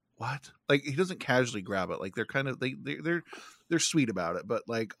 "What?" Like, he doesn't casually grab it. Like, they're kind of they're sweet about it, but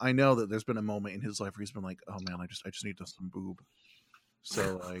like, I know that there's been a moment in his life where he's been like, "Oh man, I just need some boob."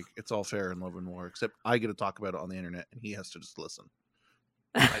 So like, it's all fair in love and war, except I get to talk about it on the internet, and he has to just listen.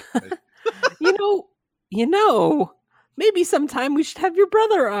 You know. Maybe sometime we should have your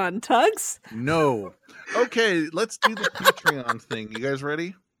brother on, Tugs. No. Okay, let's do the Patreon thing. You guys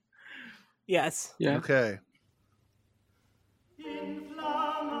ready? Yes. Yeah. Okay.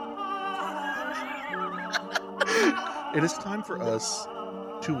 It is time for us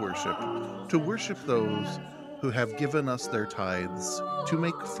to worship those who have given us their tithes to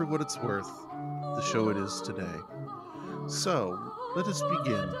make for what it's worth the show it is today. So, let us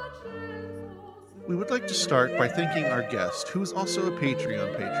begin. We would like to start by thanking our guest, who is also a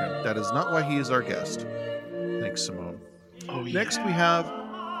Patreon patron. That is not why he is our guest. Thanks, Simone. Oh, yeah. Next, we have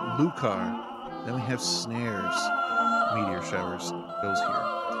Lucar. Then we have Snares. Meteor Showers goes here.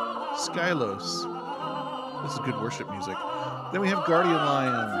 Skylos. This is good worship music. Then we have Guardian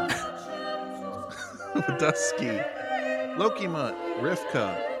Lion. Dusky. Loki Mutt.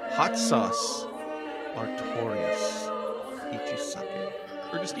 Rivka. Hot Sauce. Artorius. Ichisake.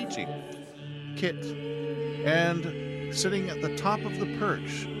 Or just Ichi. Kit. And sitting at the top of the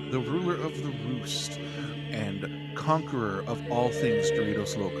perch, the ruler of the roost and conqueror of all things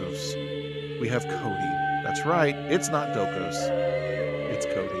Doritos Locos, we have Cody. That's right, it's not Dokos. It's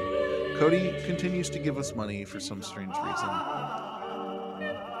Cody. Cody continues to give us money for some strange reason.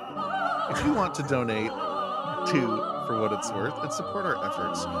 If you want to donate for what it's worth and support our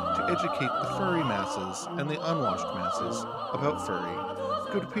efforts to educate the furry masses and the unwashed masses about furry,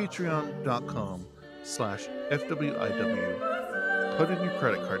 go to patreon.com/FWIW, put in your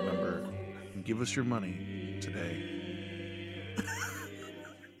credit card number, and give us your money today.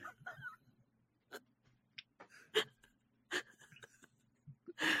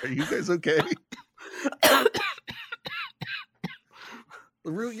 Are you guys okay?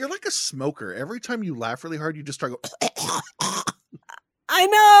 You're like a smoker. Every time you laugh really hard, you just start going. I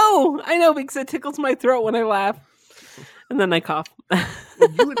know, because it tickles my throat when I laugh, and then I cough. Well,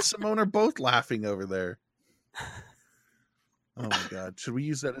 you and Simone are both laughing over there. Oh my god! Should we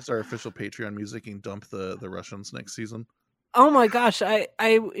use that as our official Patreon music and dump the Russians next season? Oh my gosh, I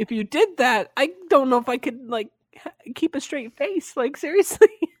if you did that, I don't know if I could like keep a straight face. Like seriously.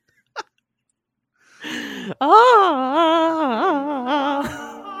 Oh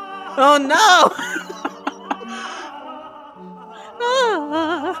no.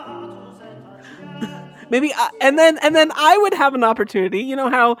 Maybe and then I would have an opportunity. You know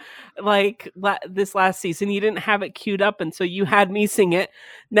how like this last season you didn't have it queued up, and so you had me sing it.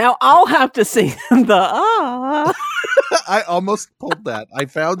 Now I'll have to sing the I almost pulled that. I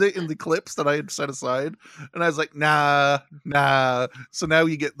found it in the clips that I had set aside, and I was like, nah. So now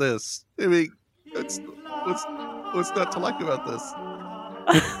you get this. I mean, what's not to like about this?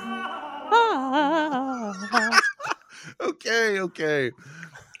 Okay.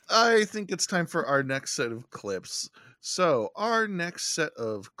 I think it's time for our next set of clips. So, our next set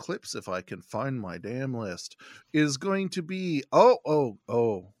of clips, if I can find my damn list, is going to be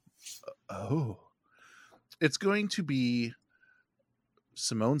it's going to be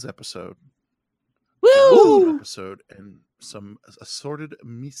Simone's episode. Woo! Episode and some assorted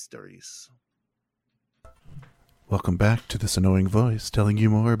mysteries. Welcome back to this annoying voice telling you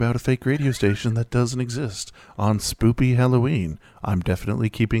more about a fake radio station that doesn't exist on Spoopy Halloween. I'm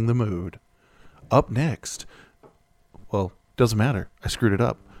definitely keeping the mood. Up next, well, doesn't matter. I screwed it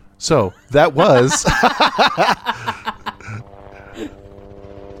up. So, that was...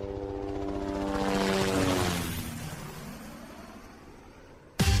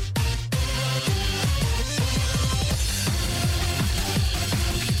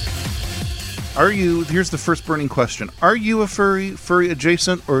 Here's the first burning question. Are you a furry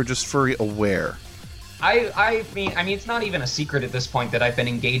adjacent, or just furry aware? I mean, it's not even a secret at this point that I've been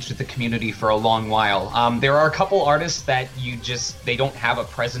engaged with the community for a long while. There are a couple artists that they don't have a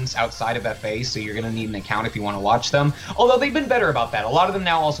presence outside of FA, so you're going to need an account if you want to watch them. Although they've been better about that. A lot of them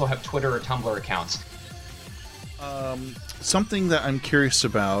now also have Twitter or Tumblr accounts. Something that I'm curious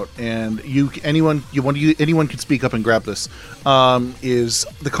about, and anyone can speak up and grab this, is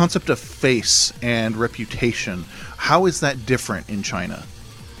the concept of face and reputation. How is that different in China?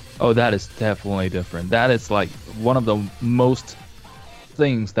 Oh, that is definitely different. That is like one of the most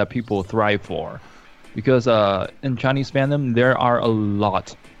things that people thrive for, because in Chinese fandom there are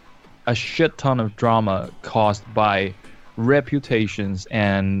a shit ton of drama caused by reputations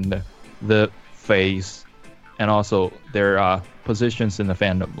and the face. And also their positions in the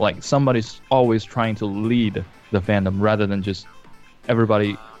fandom. Like somebody's always trying to lead the fandom rather than just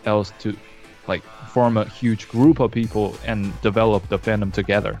everybody else to like form a huge group of people and develop the fandom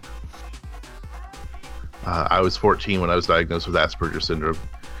together. I was 14 when I was diagnosed with Asperger's syndrome.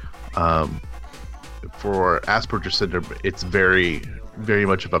 For Asperger's syndrome, it's very, very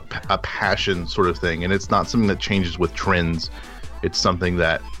much of a passion sort of thing, and it's not something that changes with trends. It's something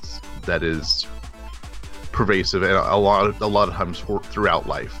that is pervasive and a lot of times throughout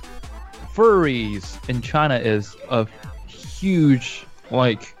life. Furries in China is a huge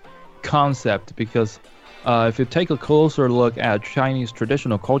concept because if you take a closer look at Chinese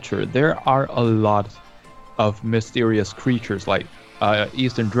traditional culture, there are a lot of mysterious creatures like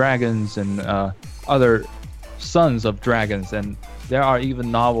Eastern dragons and other sons of dragons, and there are even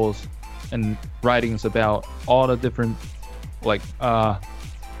novels and writings about all the different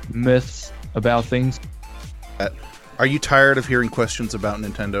myths about things. Are you tired of hearing questions about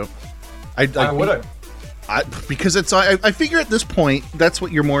Nintendo? Because I figure at this point that's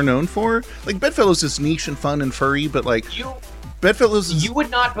what you're more known for. Like Bedfellows is niche and fun and furry, but Bedfellows is... You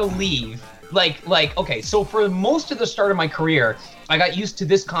would not believe okay, so for most of the start of my career, I got used to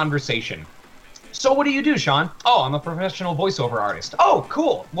this conversation. So what do you do, Sean? Oh, I'm a professional voiceover artist. Oh,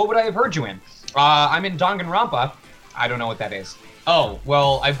 cool. What would I have heard you in? I'm in Danganronpa. I don't know what that is. Oh,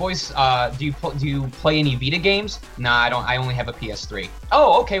 well, I voice, do you play any Vita games? Nah, I don't. I only have a PS3.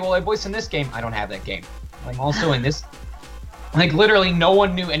 Oh, okay, well, I voice in this game. I don't have that game. I'm also in this. Literally no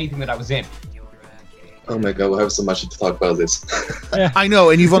one knew anything that I was in. Oh my god, we'll have so much to talk about this. I know,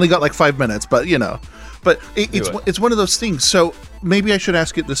 and you've only got 5 minutes, but it's one of those things. So maybe I should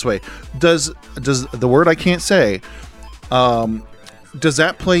ask it this way: Does the word I can't say, does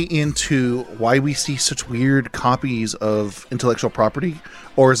that play into why we see such weird copies of intellectual property,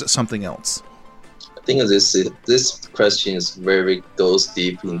 or is it something else? I think this question goes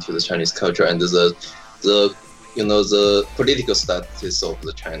deep into the Chinese culture and the political status of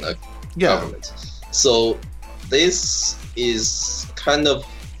the China government. So this is kind of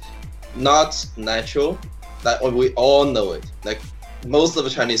not natural. We all know it. Most of the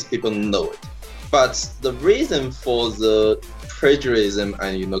Chinese people know it. But the reason for the plagiarism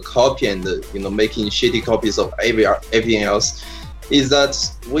and copy and making shitty copies of everything else is that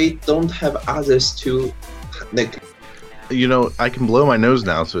we don't have others to You know, I can blow my nose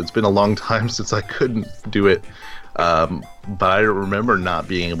now, so it's been a long time since I couldn't do it. But I remember not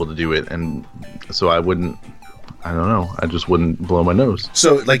being able to do it, and so I don't know, I just wouldn't blow my nose.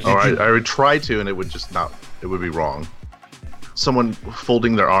 So, like, I would try to, and it would just not, it would be wrong. Someone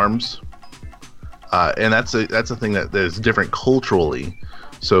folding their arms, and that's a thing that is different culturally.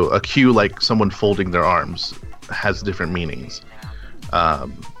 So a cue like someone folding their arms has different meanings.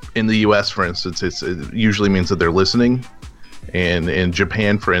 In the U.S., for instance, it usually means that they're listening, and in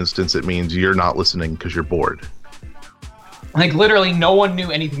Japan, for instance, it means you're not listening because you're bored. Like, literally, no one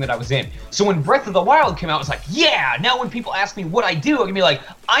knew anything that I was in. So when Breath of the Wild came out, I was like, yeah! Now when people ask me what I do, I can be like,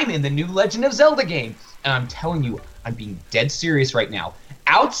 I'm in the new Legend of Zelda game. And I'm telling you, I'm being dead serious right now.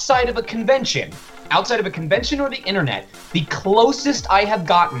 Outside of a convention or the internet, the closest I have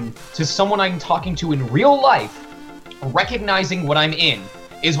gotten to someone I'm talking to in real life recognizing what I'm in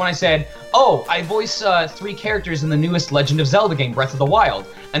is when I said, oh, I voice 3 characters in the newest Legend of Zelda game, Breath of the Wild.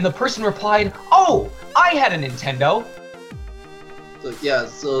 And the person replied, oh, I had a Nintendo.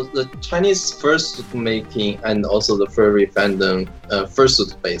 So the Chinese fursuit making and also the furry fandom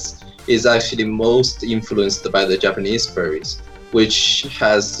fursuit base is actually most influenced by the Japanese furries, which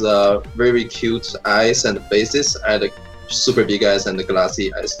has very cute eyes and faces, and super big eyes and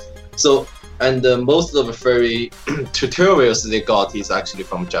glassy eyes. So, and most of the furry tutorials they got is actually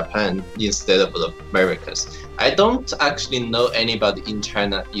from Japan instead of the Americans. I don't actually know anybody in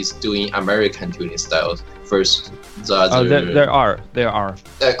China is doing American tuning styles first. There are.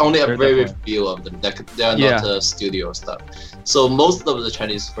 Only a There very definitely. few of them. They are not studio stuff. So most of the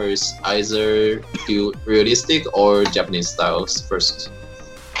Chinese furries either do realistic or Japanese styles first.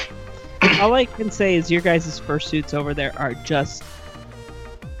 All I can say is your guys' fursuits over there are just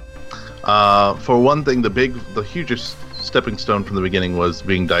For one thing, the hugest stepping stone from the beginning was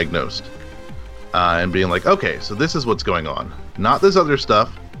being diagnosed. And being like, okay, so this is what's going on. Not this other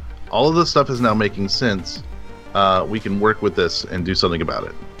stuff. All of this stuff is now making sense. We can work with this and do something about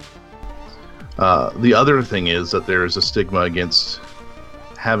it. The other thing is that there is a stigma against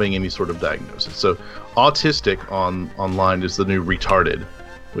having any sort of diagnosis. So autistic online is the new retarded,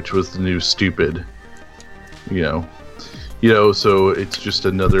 which was the new stupid. You know, so it's just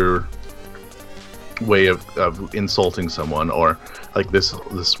another way of insulting someone, or like this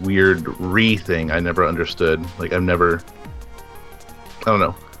weird thing I never understood. Like I don't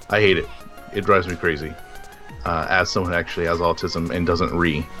know. I hate it. It drives me crazy. As someone who actually has autism and doesn't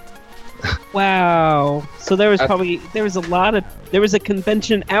wow. So there was a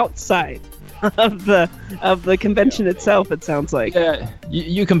convention outside of the convention itself. It sounds like. Yeah,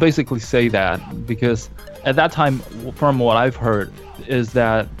 you can basically say that, because at that time, from what I've heard, is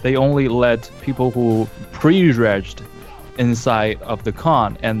that they only let people who pre-regged inside of the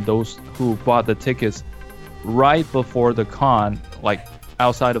con, and those who bought the tickets right before the con, like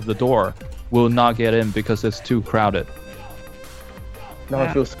outside of the door, will not get in because it's too crowded. No,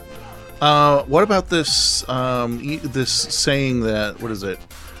 it feels. What about this? This saying that, what is it?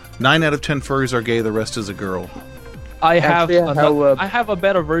 9 out of 10 furries are gay. The rest is a girl. I have a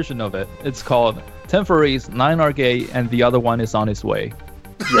better version of it. It's called 10 furries, 9 are gay, and the other one is on its way.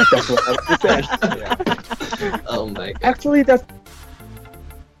 Yeah, that's what I was saying. Oh my god. Actually, that's.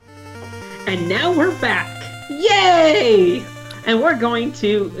 And now we're back. Yay! And we're going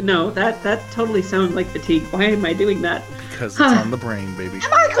to. No, that totally sounds like fatigue. Why am I doing that? Because it's on the brain, baby.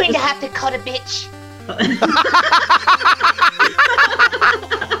 Am I going to have to cut a bitch?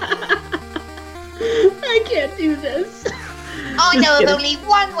 I can't do this. I Just know of kidding. only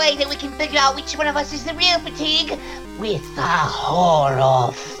one way that we can figure out which one of us is the real fatigue. With a whore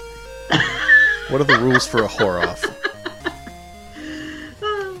off. What are the rules for a whore off?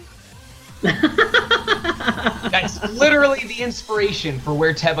 That's literally the inspiration for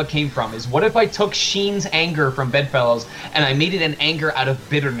where Teba came from, is what if I took Sheen's anger from Bedfellows and I made it an anger out of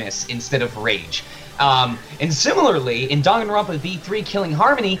bitterness instead of rage. And similarly, in Danganronpa V3 Killing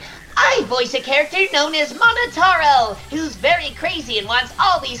Harmony, I voice a character known as Monotaro, who's very crazy and wants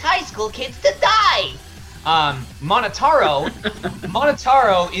all these high school kids to die. Monotaro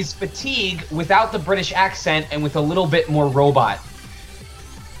is fatigue without the British accent and with a little bit more robot.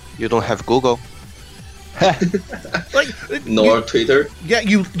 You don't have Google? Nor Twitter. Yeah,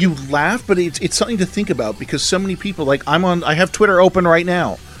 you laugh, but it's something to think about, because so many people, like I have Twitter open right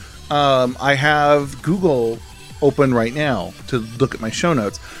now. I have Google open right now to look at my show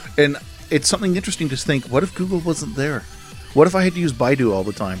notes, and it's something interesting to think, what if Google wasn't there? What if I had to use Baidu all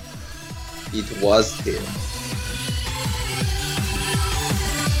the time? It was there.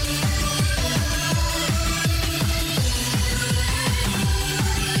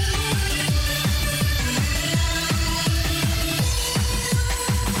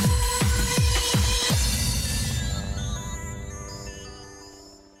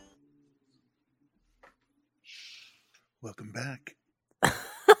 Welcome back.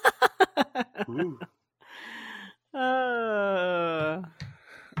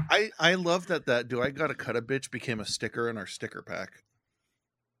 I love that Do I Gotta Cut a Bitch became a sticker in our sticker pack.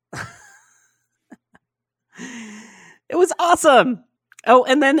 It was awesome. Oh,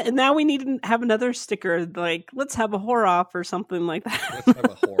 and now we need to have another sticker, like, let's have a horror off or something like that. Let's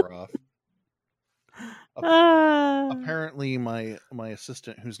have a horror off. Apparently, my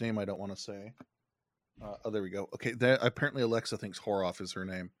assistant, whose name I don't want to say. Oh, there we go. Okay, apparently Alexa thinks horror off is her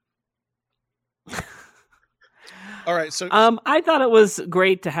name. All right, so I thought it was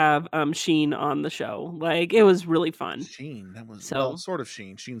great to have Sheen on the show. Like, it was really fun. Sheen, that was well, sort of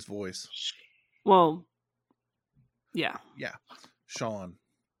Sheen. Sheen's voice. Well, yeah. Yeah. Sean.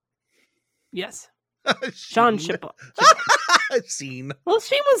 Yes. Sean Schipper. Scene. Well,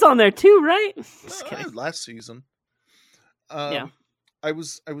 Sheen was on there too, right? Just kidding. Last season. Yeah. I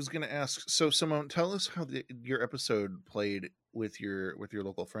was going to ask. So, Simone, tell us how your episode played with your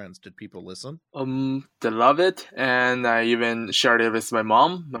local friends. Did people listen? They love it, and I even shared it with my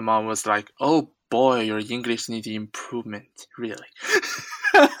mom. My mom was like, "Oh boy, your English needs improvement, really."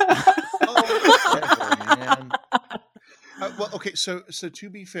 Man. Well, okay. So to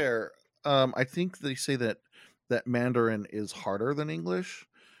be fair, I think they say that Mandarin is harder than English,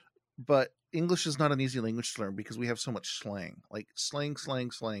 but English is not an easy language to learn because we have so much slang, like slang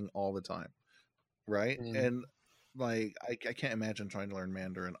all the time, right? And like I can't imagine trying to learn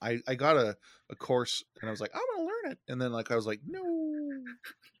Mandarin. I got a course and I was like, I'm gonna learn it, and then like I was like, no.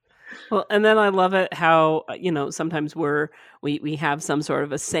 Well, and then I love it how, sometimes we have some sort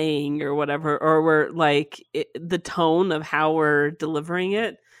of a saying or whatever, or we're like the tone of how we're delivering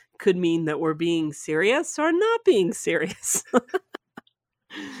it could mean that we're being serious or not being serious.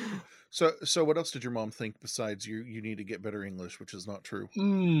 So what else did your mom think besides you need to get better English, which is not true?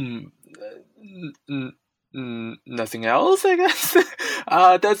 Nothing else, I guess.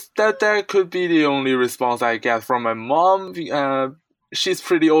 That could be the only response I get from my mom. She's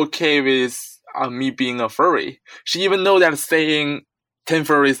pretty okay with me being a furry. She even know that saying 10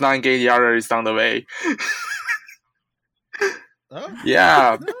 furries, 9 gay, the other is down the way. Oh.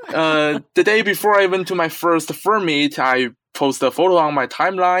 Yeah. The day before I went to my first fur meet, I post a photo on my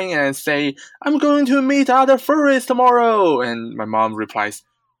timeline and say, I'm going to meet other furries tomorrow. And my mom replies,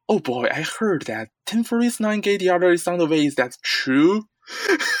 oh boy, I heard that 10 furries, 9 gay, the other is on the way. Is that true?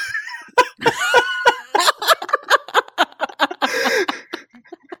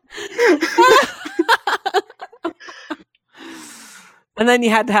 And then you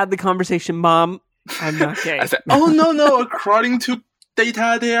had to have the conversation, Mom, I'm not gay. I said, oh, no. According to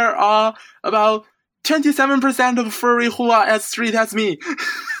data, there are about 27% of furry who are as straight as me.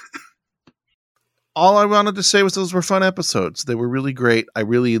 All I wanted to say was those were fun episodes. They were really great. I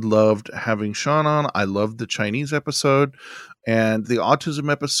really loved having Sean on. I loved the Chinese episode and the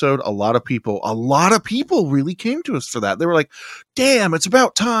autism episode. A lot of people really came to us for that. They were like, damn, it's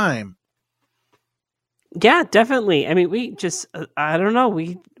about time. Yeah, definitely. I mean, we just, I don't know.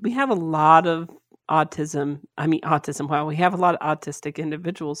 We have a lot of autism. Wow, we have a lot of autistic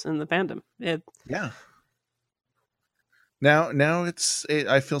individuals in the fandom. Yeah. Now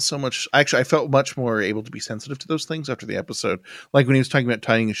I feel so much. Actually, I felt much more able to be sensitive to those things after the episode. Like when he was talking about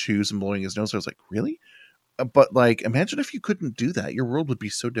tying his shoes and blowing his nose, I was like, really? But like, imagine if you couldn't do that. Your world would be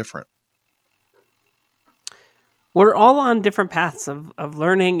so different. We're all on different paths of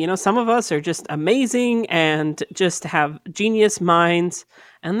learning. Some of us are just amazing and just have genius minds.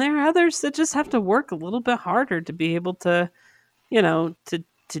 And there are others that just have to work a little bit harder to be able to,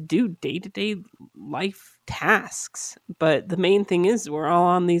 to do day-to-day life tasks. But the main thing is we're all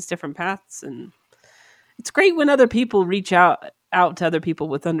on these different paths. And it's great when other people reach out to other people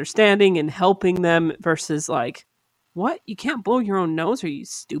with understanding and helping them versus like, what? You can't blow your own nose? Are you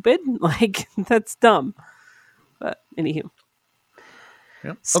stupid? Like, that's dumb. But anywho.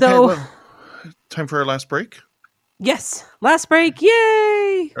 Yep. So, okay, well, time for our last break? Yes. Last break.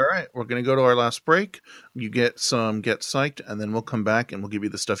 Yay! All right. We're going to go to our last break. You get some Get Psyched, and then we'll come back and we'll give you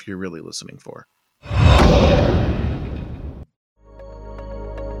the stuff you're really listening for.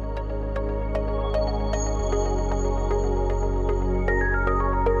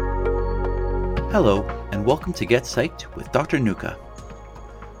 Hello, and welcome to Get Psyched with Dr. Nuka.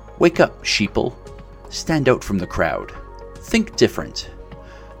 Wake up, sheeple. Stand out from the crowd. Think different.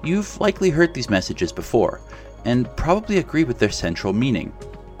 You've likely heard these messages before, and probably agree with their central meaning.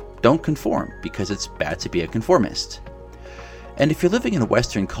 Don't conform, because it's bad to be a conformist. And if you're living in a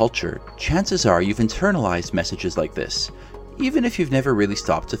Western culture, chances are you've internalized messages like this, even if you've never really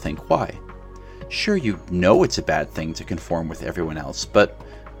stopped to think why. Sure, you know it's a bad thing to conform with everyone else, but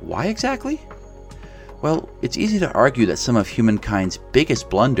why exactly? Well, it's easy to argue that some of humankind's biggest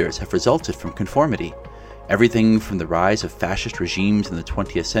blunders have resulted from conformity. Everything from the rise of fascist regimes in the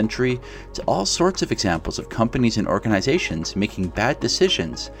 20th century to all sorts of examples of companies and organizations making bad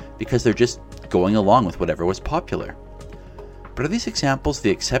decisions because they're just going along with whatever was popular. But are these examples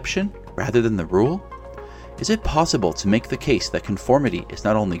the exception rather than the rule? Is it possible to make the case that conformity is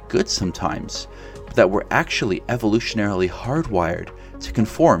not only good sometimes, but that we're actually evolutionarily hardwired to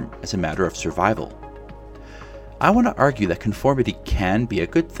conform as a matter of survival? I want to argue that conformity can be a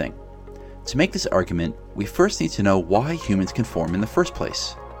good thing. To make this argument, we first need to know why humans conform in the first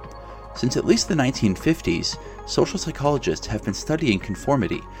place. Since at least the 1950s, social psychologists have been studying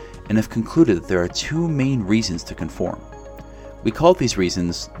conformity and have concluded that there are two main reasons to conform. We call these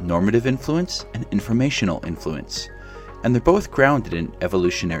reasons normative influence and informational influence, and they're both grounded in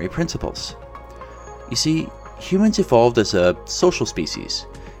evolutionary principles. You see, humans evolved as a social species.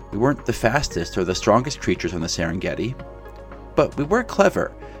 We weren't the fastest or the strongest creatures on the Serengeti, but we were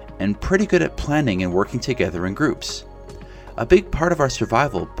clever and pretty good at planning and working together in groups. A big part of our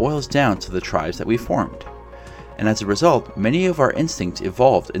survival boils down to the tribes that we formed, and as a result, many of our instincts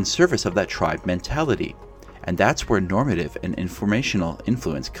evolved in service of that tribe mentality, and that's where normative and informational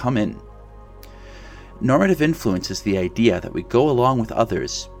influence come in. Normative influence is the idea that we go along with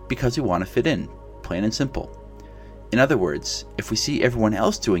others because we want to fit in, plain and simple. In other words, if we see everyone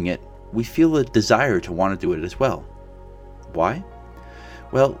else doing it, we feel a desire to want to do it as well. Why?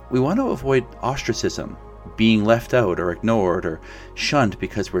 Well, we want to avoid ostracism, being left out or ignored or shunned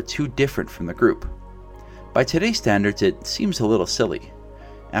because we're too different from the group. By today's standards, it seems a little silly.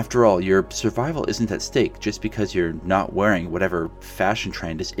 After all, your survival isn't at stake just because you're not wearing whatever fashion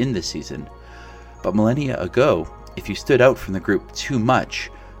trend is in this season. But millennia ago, if you stood out from the group too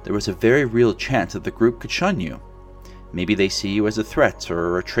much, there was a very real chance that the group could shun you. Maybe they see you as a threat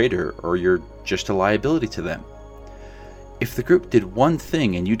or a traitor, or you're just a liability to them. If the group did one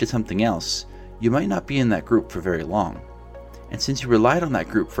thing and you did something else, you might not be in that group for very long. And since you relied on that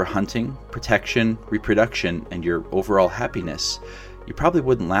group for hunting, protection, reproduction, and your overall happiness, you probably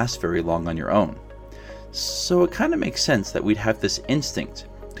wouldn't last very long on your own. So it kind of makes sense that we'd have this instinct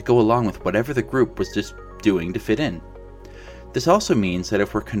to go along with whatever the group was just doing to fit in. This also means that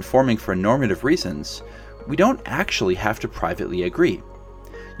if we're conforming for normative reasons, we don't actually have to privately agree.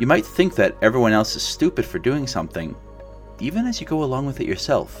 You might think that everyone else is stupid for doing something, even as you go along with it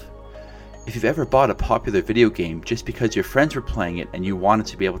yourself. If you've ever bought a popular video game just because your friends were playing it and you wanted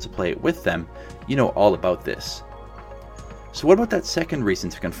to be able to play it with them, you know all about this. So what about that second reason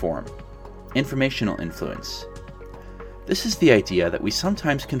to conform? Informational influence. This is the idea that we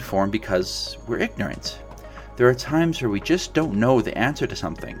sometimes conform because we're ignorant. There are times where we just don't know the answer to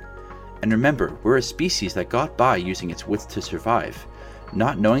something. And remember, we're a species that got by using its wits to survive.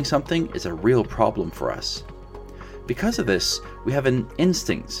 Not knowing something is a real problem for us. Because of this, we have an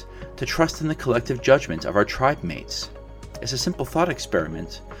instinct to trust in the collective judgment of our tribe mates. As a simple thought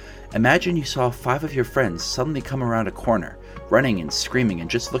experiment, imagine you saw 5 of your friends suddenly come around a corner, running and screaming and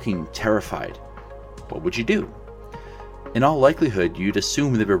just looking terrified. What would you do? In all likelihood, you'd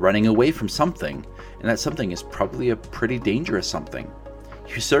assume they were running away from something, and that something is probably a pretty dangerous something.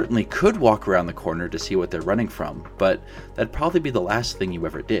 You certainly could walk around the corner to see what they're running from, but that'd probably be the last thing you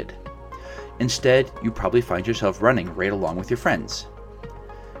ever did. Instead, you probably find yourself running right along with your friends.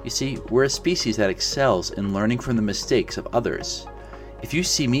 You see, we're a species that excels in learning from the mistakes of others. If you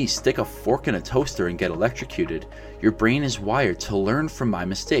see me stick a fork in a toaster and get electrocuted, your brain is wired to learn from my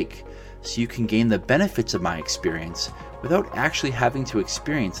mistake, so you can gain the benefits of my experience without actually having to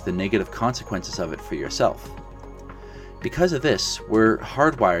experience the negative consequences of it for yourself. Because of this, we're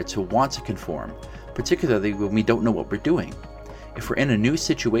hardwired to want to conform, particularly when we don't know what we're doing. If we're in a new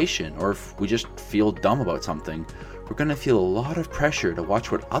situation, or if we just feel dumb about something, we're going to feel a lot of pressure to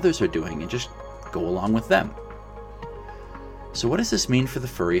watch what others are doing and just go along with them. So what does this mean for the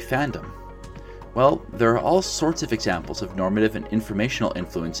furry fandom? Well, there are all sorts of examples of normative and informational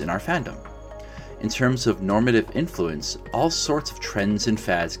influence in our fandom. In terms of normative influence, all sorts of trends and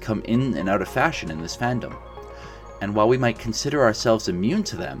fads come in and out of fashion in this fandom. And while we might consider ourselves immune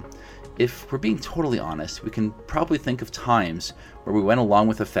to them, if we're being totally honest, we can probably think of times where we went along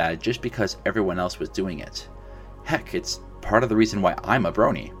with a fad just because everyone else was doing it. Heck, it's part of the reason why I'm a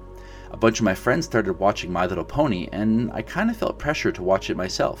brony. A bunch of my friends started watching My Little Pony, and I kind of felt pressure to watch it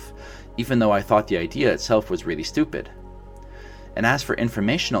myself, even though I thought the idea itself was really stupid. And as for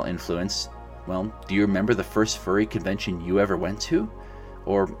informational influence, well, do you remember the first furry convention you ever went to?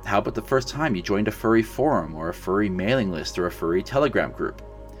 Or how about the first time you joined a furry forum, or a furry mailing list, or a furry Telegram group?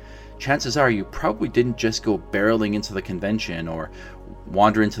 Chances are you probably didn't just go barreling into the convention or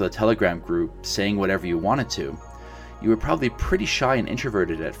wander into the Telegram group saying whatever you wanted to, you were probably pretty shy and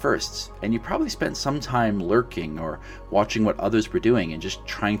introverted at first, and you probably spent some time lurking or watching what others were doing and just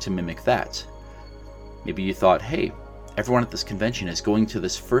trying to mimic that. Maybe you thought, hey, everyone at this convention is going to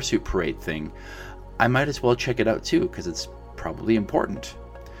this fursuit parade thing. I might as well check it out too, because it's probably important.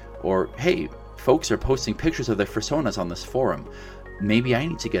 Or, hey, folks are posting pictures of their fursonas on this forum. Maybe I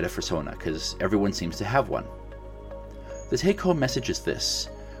need to get a fursona, because everyone seems to have one. The take-home message is this: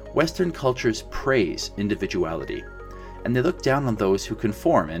 Western cultures praise individuality, and they look down on those who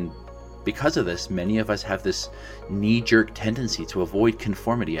conform, and because of this, many of us have this knee-jerk tendency to avoid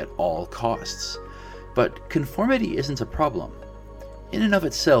conformity at all costs. But conformity isn't a problem. In and of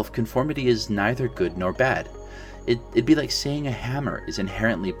itself, conformity is neither good nor bad. It'd be like saying a hammer is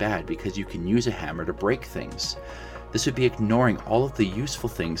inherently bad because you can use a hammer to break things. This would be ignoring all of the useful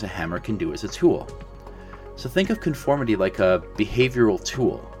things a hammer can do as a tool. So think of conformity like a behavioral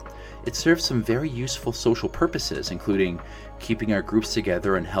tool. It serves some very useful social purposes, including keeping our groups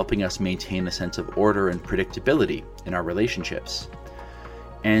together and helping us maintain a sense of order and predictability in our relationships.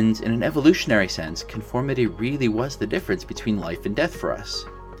 And in an evolutionary sense, conformity really was the difference between life and death for us.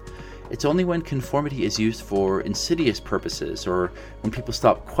 It's only when conformity is used for insidious purposes, or when people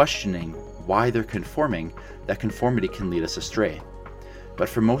stop questioning why they're conforming, that conformity can lead us astray. But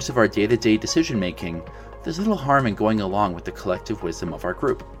for most of our day-to-day decision-making, there's little harm in going along with the collective wisdom of our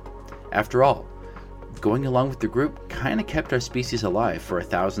group. After all, going along with the group kinda kept our species alive for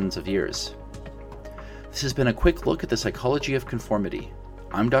thousands of years. This has been a quick look at the psychology of conformity.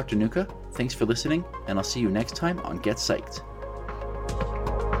 I'm Dr. Nuka, thanks for listening, and I'll see you next time on Get Psyched.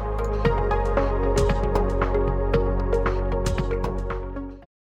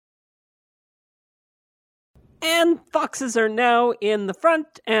 And foxes are now in the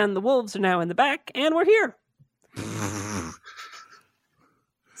front, and the wolves are now in the back, and we're here.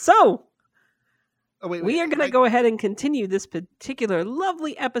 So, we are going to go ahead and continue this particular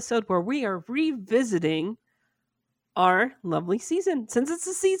lovely episode where we are revisiting our lovely season, since it's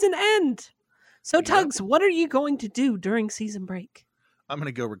the season end. So, Tugs, what are you going to do during season break? I'm going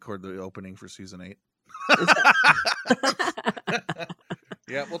to go record the opening for season 8.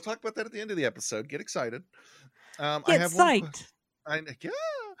 Yeah, we'll talk about that at the end of the episode. Get excited. Get I have psyched.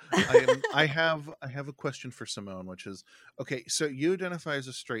 I have a question for Simone, which is, okay, so you identify as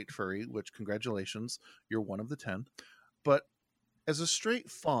a straight furry, which congratulations, you're one of the 10. But as a straight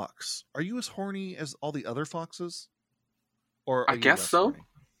fox, are you as horny as all the other foxes? Or I guess so. Horny?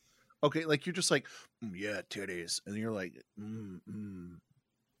 Okay, like you're just like, yeah, titties, and you're like,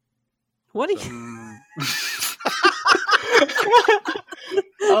 What are you?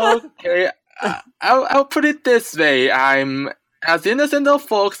 Okay, I'll put it this way. I'm as innocent of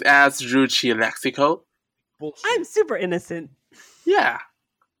folks as Ruchi Lexico. Bullshit. I'm super innocent. Yeah.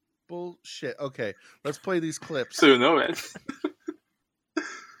 Bullshit. Okay, let's play these clips. So you know it. I'm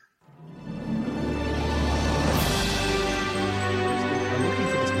looking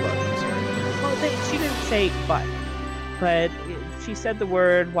for this button. I'm sorry. Well, she didn't say but she said the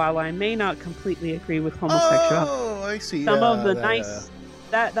word. While I may not completely agree with homosexuality, oh, I see. Some of the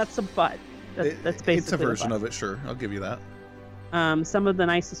that's a but. That's basically it's a version of it. Sure, I'll give you that. Some of the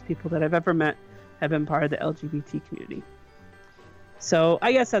nicest people that I've ever met have been part of the LGBT community. So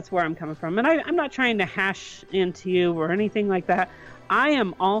I guess that's where I'm coming from. And I'm not trying to hash into you or anything like that. I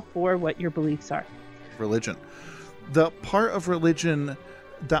am all for what your beliefs are. Religion. The part of religion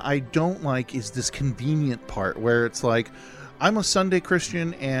that I don't like is this convenient part where it's like, I'm a Sunday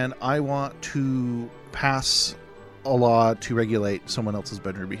Christian and I want to pass a law to regulate someone else's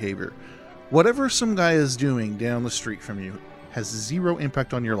bedroom behavior. Whatever some guy is doing down the street from you has zero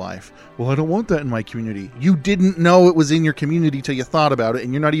impact on your life. Well, I don't want that in my community. You didn't know it was in your community till you thought about it,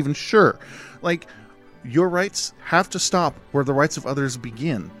 and you're not even sure. Like, your rights have to stop where the rights of others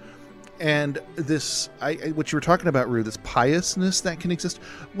begin. And this, what you were talking about, Rue, this piousness that can exist.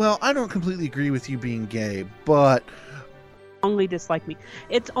 Well, I don't completely agree with you being gay, but strongly dislike me.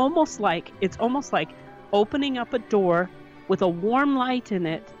 It's almost like opening up a door with a warm light in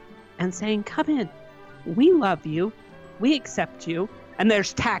it and saying, come in, we love you, we accept you, and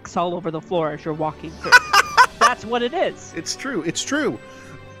there's tacks all over the floor as you're walking through. That's what it is. It's true.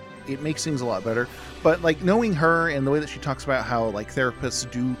 It makes things a lot better. But like knowing her and the way that she talks about how like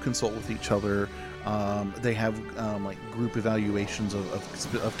therapists do consult with each other, they have like group evaluations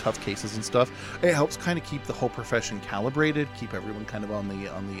of tough cases and stuff. It helps kind of keep the whole profession calibrated, keep everyone kind of on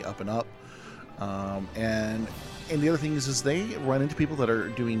the up and up. And the other thing is they run into people that are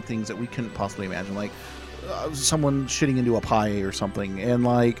doing things that we couldn't possibly imagine, like someone shitting into a pie or something, and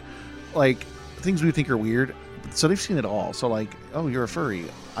like things we think are weird So they've seen it all. So like, oh, you're a furry.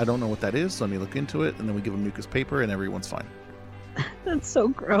 I don't know what that is. Let me look into it. And then we give them mucus paper and everyone's fine. That's so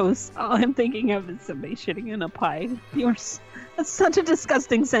gross. All I'm thinking of is somebody shitting in a pie. That's such a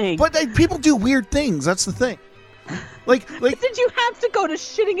disgusting saying. But people do weird things. That's the thing. Like, did you have to go to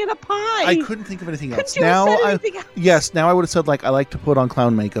shitting in a pie? I couldn't think of anything else. Couldn't you have said anything else? Yes, now I would have said like I like to put on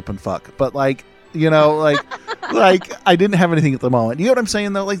clown makeup and fuck. But like, you know, like I didn't have anything at the moment. You know what I'm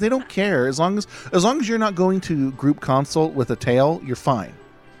saying though? Like they don't care as long as you're not going to group consult with a tail, you're fine.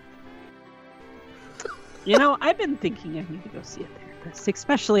 You know, I've been thinking I need to go see a therapist,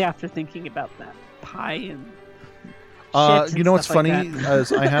 especially after thinking about that pie and shit and you know what's stuff like funny? that.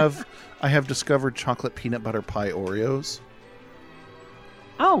 As I have discovered chocolate peanut butter pie Oreos.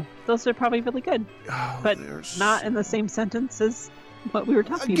 Oh, those are probably really good. But not in the same sentence as what we were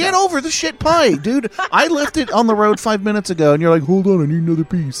talking Get about. over the shit pie, dude. I left it on the road 5 minutes ago, and you're like, hold on, I need another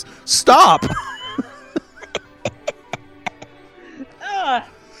piece. Stop.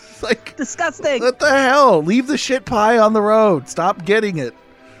 Like, disgusting. What the hell? Leave the shit pie on the road. Stop getting it.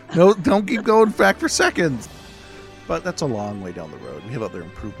 No, don't keep going back for seconds. But that's a long way down the road. We have other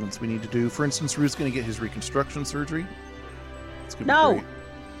improvements we need to do. For instance, Ruth's going to get his reconstruction surgery. It's gonna be great.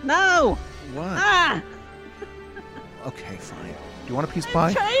 No. What? Ah. Okay, fine. Do you want a piece of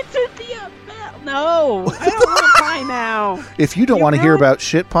pie? Trying to be a no. I don't want pie now. If you don't want to hear about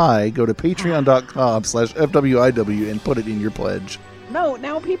shit pie, go to patreon.com/FWIW and put it in your pledge. No,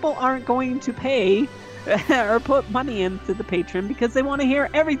 now people aren't going to pay or put money into the Patreon because they want to hear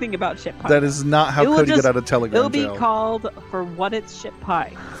everything about shit pie. That is not how Cody got out of Telegram It'll be jail. called For What It's Shit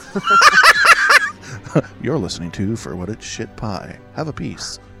Pie. You're listening to For What It's Shit Pie. Have a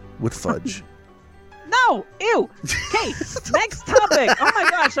piece with fudge. No! Ew! Okay, next topic. Oh my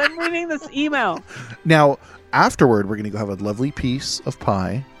gosh, I'm reading this email. Now, afterward, we're going to go have a lovely piece of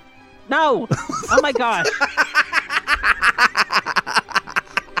pie. No! Oh my gosh.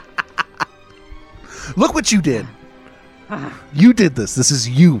 Look what you did. You did this. This is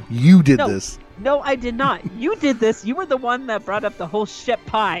you. You did this. No, I did not. You did this. You were the one that brought up the whole shit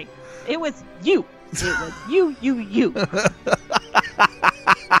pie. It was you. It was you.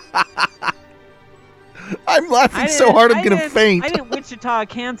 I'm laughing so hard I'm going to faint. I didn't Wichita,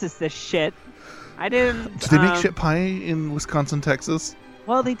 Kansas this shit. I didn't... Do they make shit pie in Wisconsin, Texas?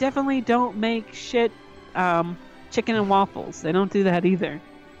 Well, they definitely don't make shit chicken and waffles. They don't do that either.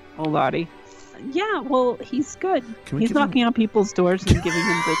 Oh, Lottie. Yeah, well, he's good. He's knocking on people's doors and giving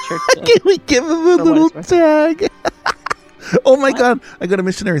them the church. Can we give him a little tag? Oh my God! I got a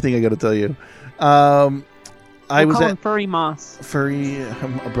missionary thing I got to tell you. I was call at him Furry Moss. Furry,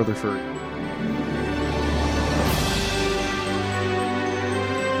 a brother Furry.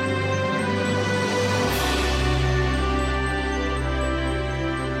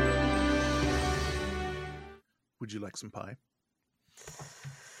 Would you like some pie?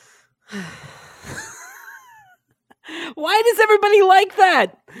 Why does everybody like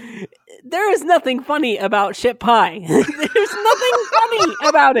that? There is nothing funny about shit pie. There's nothing funny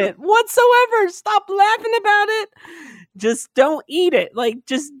about it whatsoever. Stop laughing about it. Just don't eat it. Like,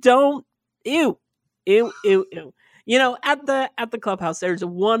 just don't. Ew. You know, at the clubhouse, there's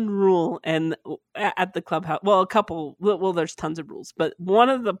one rule, and at the clubhouse, well, a couple. Well, there's tons of rules, but one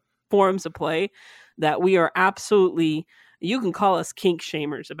of the forms of play that we are absolutely. You can call us kink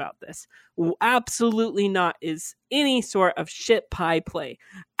shamers about this. Absolutely not is any sort of shit pie play.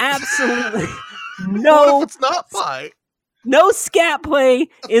 Absolutely no. What if it's not pie? No scat play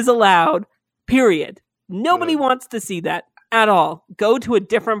is allowed. Period. Nobody wants to see that at all. Go to a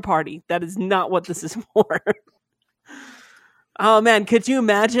different party. That is not what this is for. Oh man, could you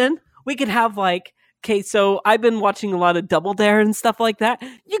imagine? We could have like. Okay, so I've been watching a lot of Double Dare and stuff like that.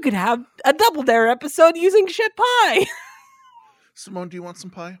 You could have a Double Dare episode using shit pie. Simone, do you want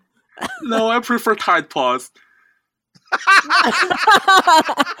some pie? No, I prefer Tide Paws.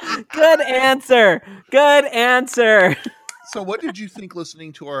 Good answer. Good answer. So what did you think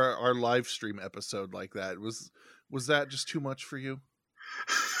listening to our live stream episode like that? Was that just too much for you?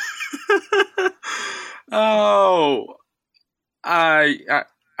 Oh, I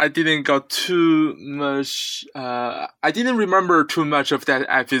didn't go too much. I didn't remember too much of that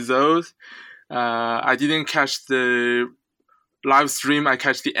episode. I didn't catch the live stream. I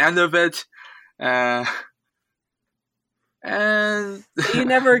catch the end of it. And you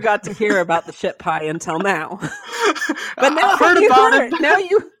never got to hear about the shit pie until now. But now I heard you about heard. it. Now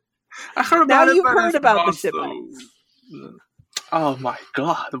you. I heard now about it. you've but heard it's about the not shit so- pie. Oh my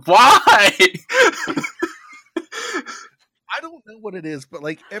God! Why? I don't know what it is, but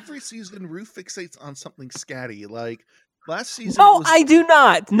like every season, Ruth fixates on something scatty. Like last season, No, I do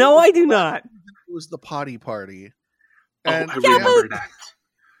not. No, I do not. It it was the potty party. Oh, And I remember that.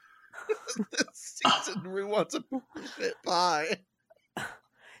 This season we want some shit pie.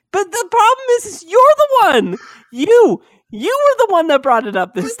 But the problem is you're the one. You were the one that brought it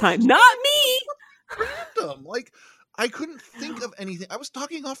up this time, not me. Random. Like, I couldn't think of anything. I was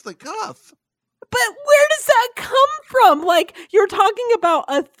talking off the cuff. But where does that come from? Like, you're talking about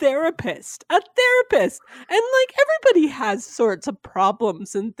a therapist. And like, everybody has sorts of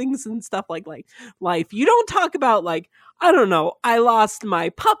problems and things and stuff like life. You don't talk about, like, I don't know, I lost my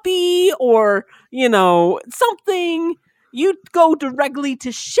puppy or, you know, something. You go directly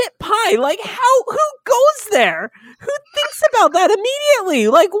to shit pie. Like, who goes there? Who thinks about that immediately?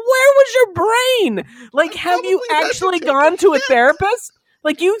 Like, where was your brain? Like, have you actually gone to a therapist?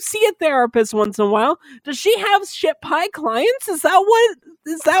 Like, you see a therapist once in a while. Does she have shit pie clients? Is that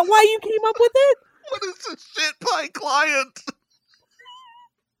why you came up with it? What is a shit pie client?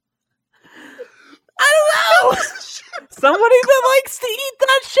 I don't know. Somebody that likes to eat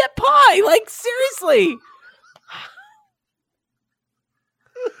that shit pie. Like, seriously.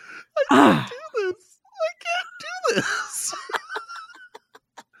 I can't do this.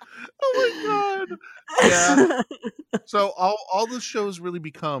 Oh my god. Yeah. So all the shows really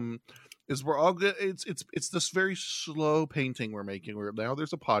become is we're all good. It's this very slow painting we're making where now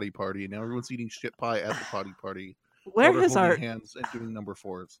there's a potty party and now everyone's eating shit pie at the potty party. Where is is our hands and doing number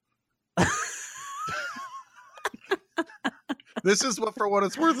 4s? This is what For What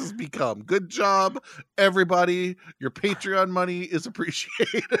It's Worth has become. Good job, everybody. Your Patreon money is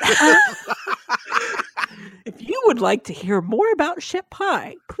appreciated. If you would like to hear more about shit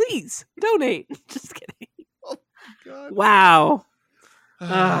pie, please donate. Just kidding. Oh my god. Wow.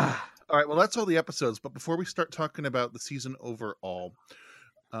 All right, well that's all the episodes, but before we start talking about the season overall,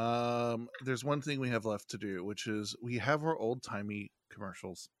 there's one thing we have left to do, which is we have our old-timey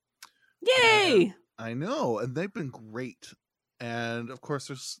commercials. Yay! I know, and they've been great. And of course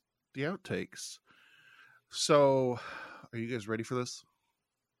there's the outtakes. So, are you guys ready for this?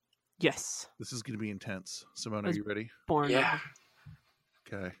 Yes. This is going to be intense. Simone, are you ready? Yeah.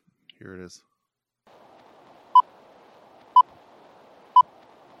 Okay, here it is.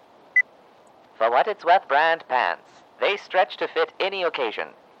 For What It's Worth brand pants. They stretch to fit any occasion.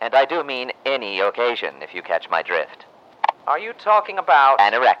 And I do mean any occasion, if you catch my drift. Are you talking about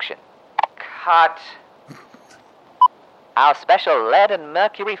an erection? Cut. Our special lead and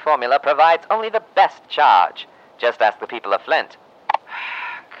mercury formula provides only the best charge. Just ask the people of Flint.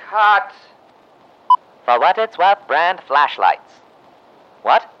 Cut. For What It's Worth brand flashlights.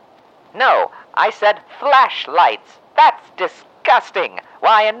 What? No, I said flashlights. That's disgusting.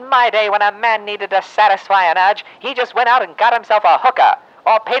 Why, in my day when a man needed to satisfy an urge, he just went out and got himself a hooker.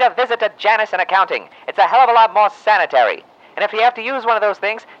 Or paid a visit to Janice in accounting. It's a hell of a lot more sanitary. And if you have to use one of those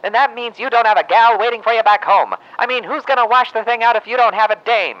things, then that means you don't have a gal waiting for you back home. I mean, who's gonna wash the thing out if you don't have a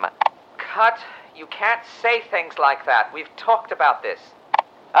dame? Cut. You can't say things like that. We've talked about this.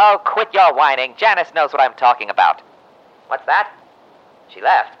 Oh, quit your whining. Janice knows what I'm talking about. What's that? She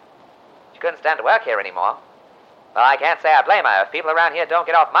left. She couldn't stand to work here anymore. Well, I can't say I blame her. If people around here don't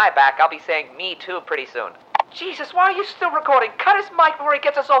get off my back, I'll be saying me too pretty soon. Jesus, why are you still recording? Cut his mic before he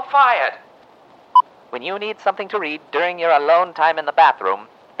gets us all fired. When you need something to read during your alone time in the bathroom,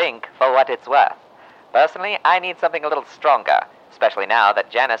 think For What It's Worth. Personally, I need something a little stronger, especially now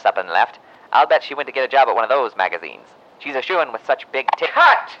that Janice up and left. I'll bet she went to get a job at one of those magazines. She's a shoo-in with such big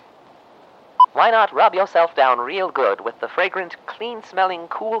Cut! Why not rub yourself down real good with the fragrant, clean-smelling,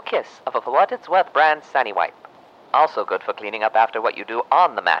 cool kiss of a For What It's Worth brand Sunny Wipe. Also good for cleaning up after what you do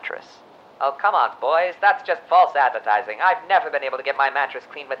on the mattress. Oh, come on, boys. That's just false advertising. I've never been able to get my mattress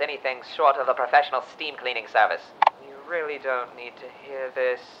cleaned with anything short of a professional steam cleaning service. You really don't need to hear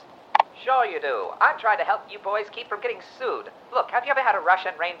this. Sure you do. I'm trying to help you boys keep from getting sued. Look, have you ever had a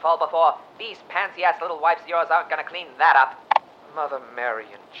Russian rainfall before? These pansy-ass little wipes of yours aren't gonna clean that up. Mother Mary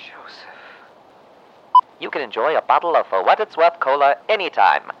and Joseph. You can enjoy a bottle of For What It's Worth cola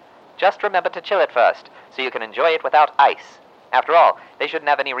anytime. Just remember to chill it first, so you can enjoy it without ice. After all, they shouldn't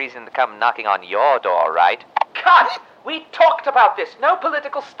have any reason to come knocking on your door, right? Cut! We talked about this. No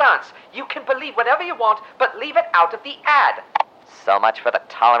political stance. You can believe whatever you want, but leave it out of the ad. So much for the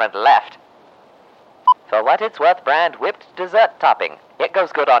tolerant left. For What It's Worth brand whipped dessert topping. It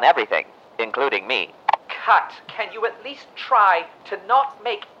goes good on everything, including me. Cut! Can you at least try to not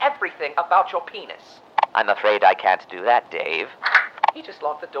make everything about your penis? I'm afraid I can't do that, Dave. He just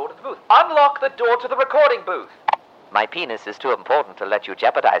locked the door to the booth. Unlock the door to the recording booth. My penis is too important to let you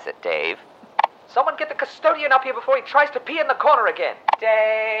jeopardize it, Dave. Someone get the custodian up here before he tries to pee in the corner again.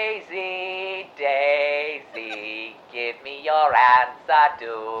 Daisy, Daisy, give me your answer,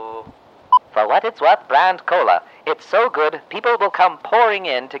 do. For What It's Worth brand cola. It's so good, people will come pouring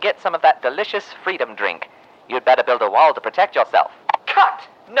in to get some of that delicious freedom drink. You'd better build a wall to protect yourself. Cut!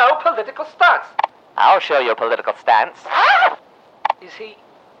 No political stunts! I'll show you a political stance. Is he...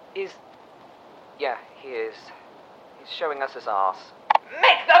 Yeah, he is. He's showing us his arse.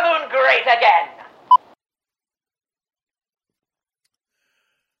 Make the moon great again!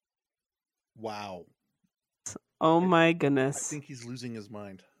 Wow. Oh my I goodness. think he's losing his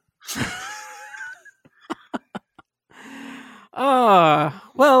mind.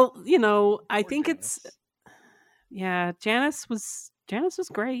 Well, you know, I think it's Janice was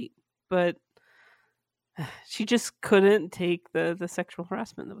great, but she just couldn't take the sexual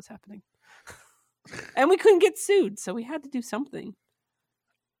harassment that was happening. And we couldn't get sued, so we had to do something.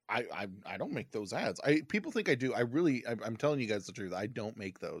 I don't make those ads. People think I do. I'm telling you guys the truth. I don't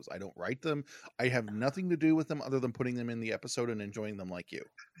make those. I don't write them. I have nothing to do with them other than putting them in the episode and enjoying them like you.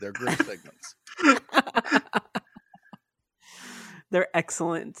 They're great segments. They're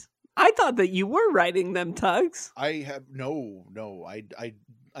excellent. I thought that you were writing them, Tugs. I have no.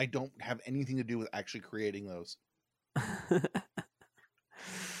 I don't have anything to do with actually creating those.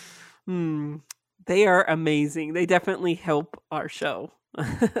 They are amazing. They definitely help our show. Oh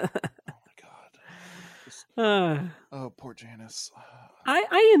my god. Oh, poor Janice.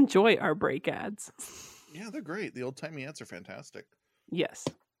 I enjoy our break ads. Yeah, they're great. The old-timey ads are fantastic. Yes.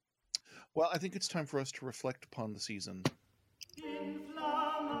 Well, I think it's time for us to reflect upon the season.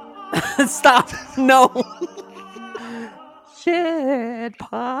 Stop. No. Shit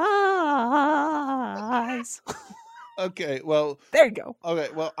pies. Okay, well, there you go. Okay,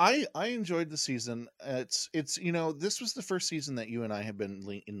 well, I enjoyed the season. It's this was the first season that you and I have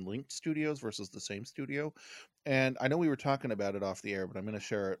been in linked studios versus the same studio, and I know we were talking about it off the air, but I'm going to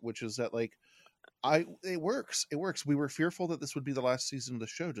share it, which is that it works. It works. We were fearful that this would be the last season of the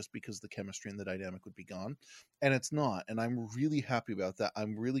show just because the chemistry and the dynamic would be gone, and it's not. And I'm really happy about that.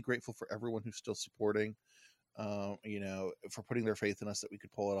 I'm really grateful for everyone who's still supporting. For putting their faith in us that we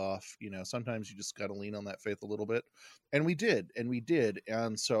could pull it off. Sometimes you just got to lean on that faith a little bit, and we did.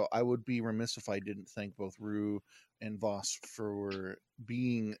 And so I would be remiss if I didn't thank both Rue and Voss for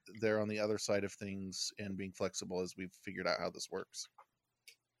being there on the other side of things and being flexible as we've figured out how this works.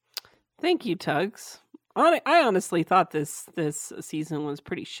 Thank you, Tugs. I honestly thought this season was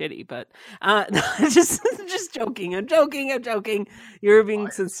pretty shitty, but just joking. I'm joking. You're being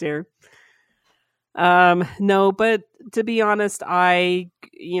sincere. No, but to be honest,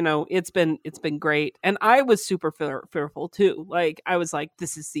 it's been great, and I was super fearful too. Like, I was like,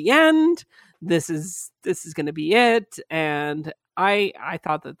 this is the end. This is going to be it, and I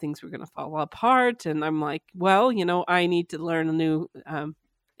thought that things were going to fall apart. And I'm like, well, I need to learn a new.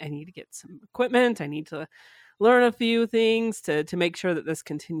 I need to get some equipment. I need to learn a few things to make sure that this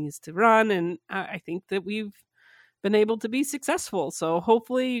continues to run. And I think that we've been able to be successful. So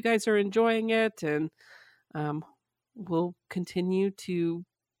hopefully you guys are enjoying it, and we'll continue to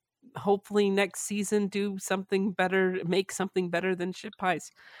hopefully next season do something better, make something better than shit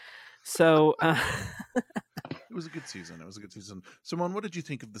pies. So it was a good season. Simone, what did you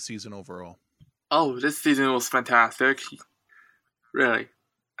think of the season overall? Oh, this season was fantastic. Really.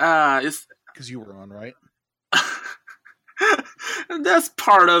 It's because you were on, right? That's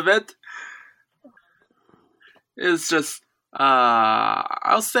part of it. It's just,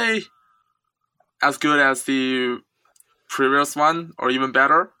 I'll say, as good as the previous one, or even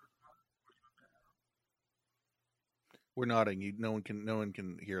better. We're nodding. No one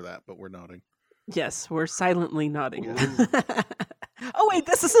can hear that, but we're nodding. Yes, we're silently nodding. Oh wait,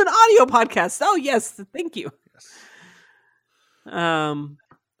 this is an audio podcast. Oh yes, thank you. Yes.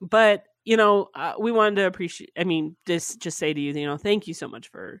 But we wanted to appreciate. I mean, just say to you, thank you so much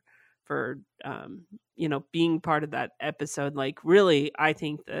for being part of that episode. Like, really, I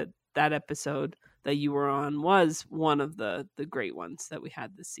think that episode that you were on was one of the great ones that we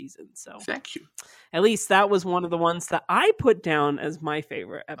had this season. So thank you. At least that was one of the ones that I put down as my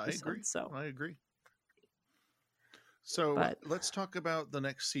favorite episode. I agree. So let's talk about the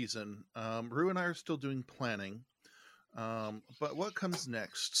next season. Rue and I are still doing planning. But what comes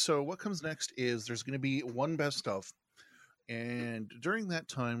next? So what comes next is there's going to be one best of. And during that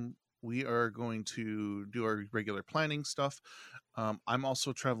time, we are going to do our regular planning stuff. I'm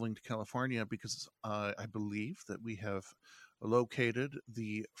also traveling to California because I believe that we have located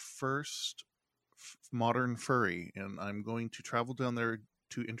the first modern furry, and I'm going to travel down there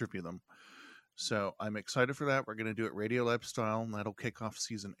to interview them. So I'm excited for that. We're going to do it Radiolab style, and that'll kick off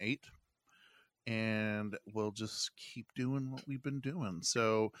season 8. And we'll just keep doing what we've been doing.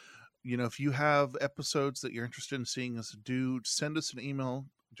 So, if you have episodes that you're interested in seeing us do, send us an email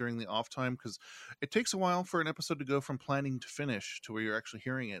during the off time, because it takes a while for an episode to go from planning to finish to where you're actually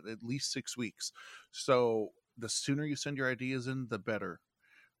hearing it, at least 6 weeks. So the sooner you send your ideas in, the better.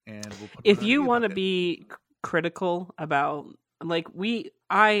 And we'll put if you want to be critical about, like, wow,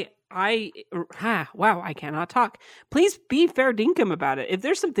 I cannot talk. Please be fair dinkum about it. If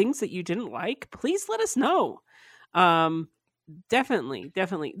there's some things that you didn't like, please let us know. Definitely.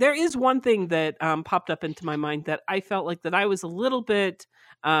 There is one thing that popped up into my mind that I felt like that I was a little bit,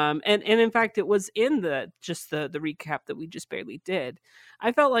 and in fact, it was in the recap that we just barely did.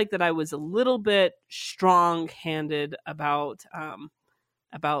 I felt like that I was a little bit strong-handed about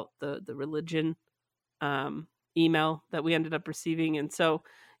the religion email that we ended up receiving, and so,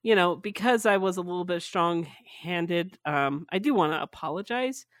 you know, because I was a little bit strong-handed, I do want to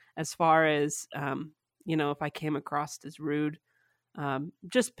apologize as far as you know, if I came across as rude,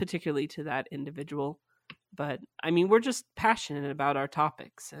 just particularly to that individual. But I mean, we're just passionate about our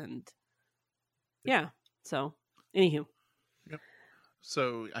topics, and yeah. So, anywho. Yep.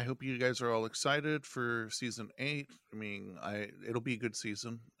 So I hope you guys are all excited for season 8. I mean, it'll be a good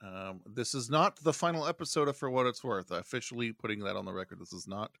season. This is not the final episode of For What It's Worth. Officially putting that on the record. This is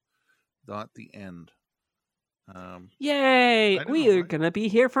not the end. Yay! We're gonna be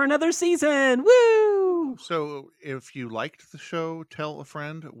here for another season. Woo! So if you liked the show, tell a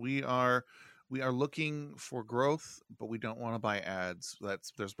friend. We are looking for growth, but we don't want to buy ads.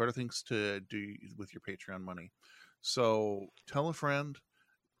 There's better things to do with your Patreon money. So tell a friend.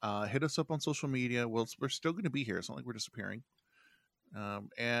 Hit us up on social media. We're still going to be here. It's not like we're disappearing.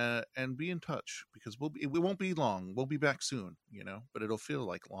 And be in touch, because it won't be long. We'll be back soon, you know, but it'll feel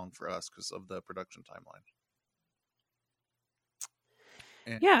like long for us because of the production timeline.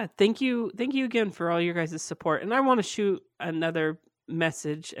 Yeah, thank you again for all your guys' support. And I want to shoot another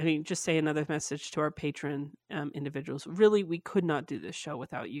message. I mean, just say another message to our patron individuals. Really, we could not do this show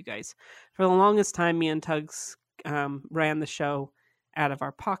without you guys. For the longest time, me and Tugs ran the show out of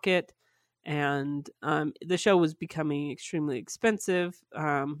our pocket, and the show was becoming extremely expensive.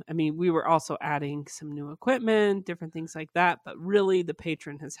 I mean, we were also adding some new equipment, different things like that. But really, the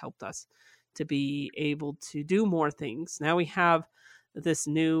patron has helped us to be able to do more things. Now we have this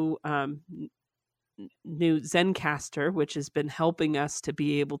new Zencastr, which has been helping us to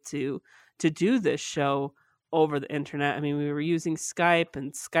be able to do this show over the internet. I mean, we were using Skype,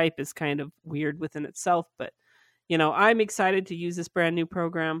 and Skype is kind of weird within itself, but you know, I'm excited to use this brand new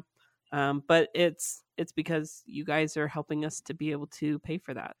program. But it's because you guys are helping us to be able to pay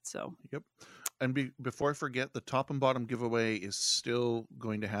for that. So yep. And before I forget, the top and bottom giveaway is still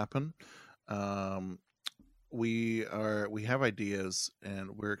going to happen. We have ideas,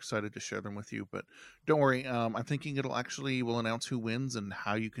 and we're excited to share them with you, but don't worry. I'm thinking we'll announce who wins and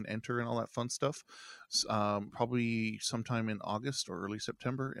how you can enter and all that fun stuff. Probably sometime in August or early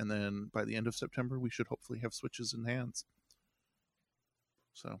September. And then by the end of September, we should hopefully have Switches in hands.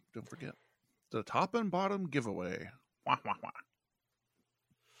 So don't forget the top and bottom giveaway. Wah, wah, wah.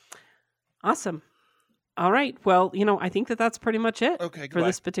 Awesome. All right. Well, you know, I think that's pretty much it for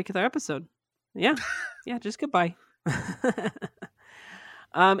this particular episode. Yeah. Yeah, just goodbye.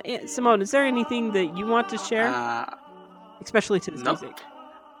 Simone, is there anything that you want to share? Especially to this music.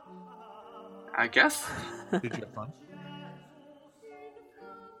 I guess. Did you have fun?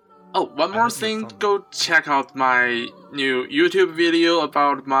 Oh, one more thing. Go check out my new YouTube video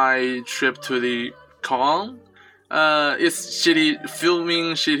about my trip to the con. It's shitty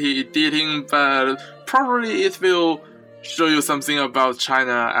filming, shitty editing, but probably it will show you something about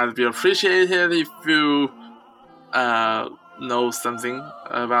China and be appreciated if you know something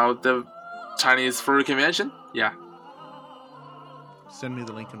about the Chinese furry convention. Yeah. Send me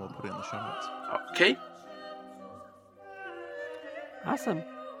the link and we'll put it in the show notes. Okay. Awesome.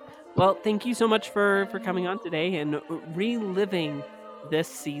 Well, thank you so much for coming on today and reliving this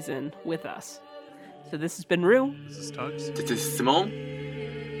season with us. So this has been Rue. This is Tugs. This is Simone.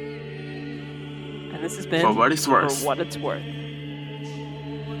 And this has been For What It's Worth. For What It's Worth.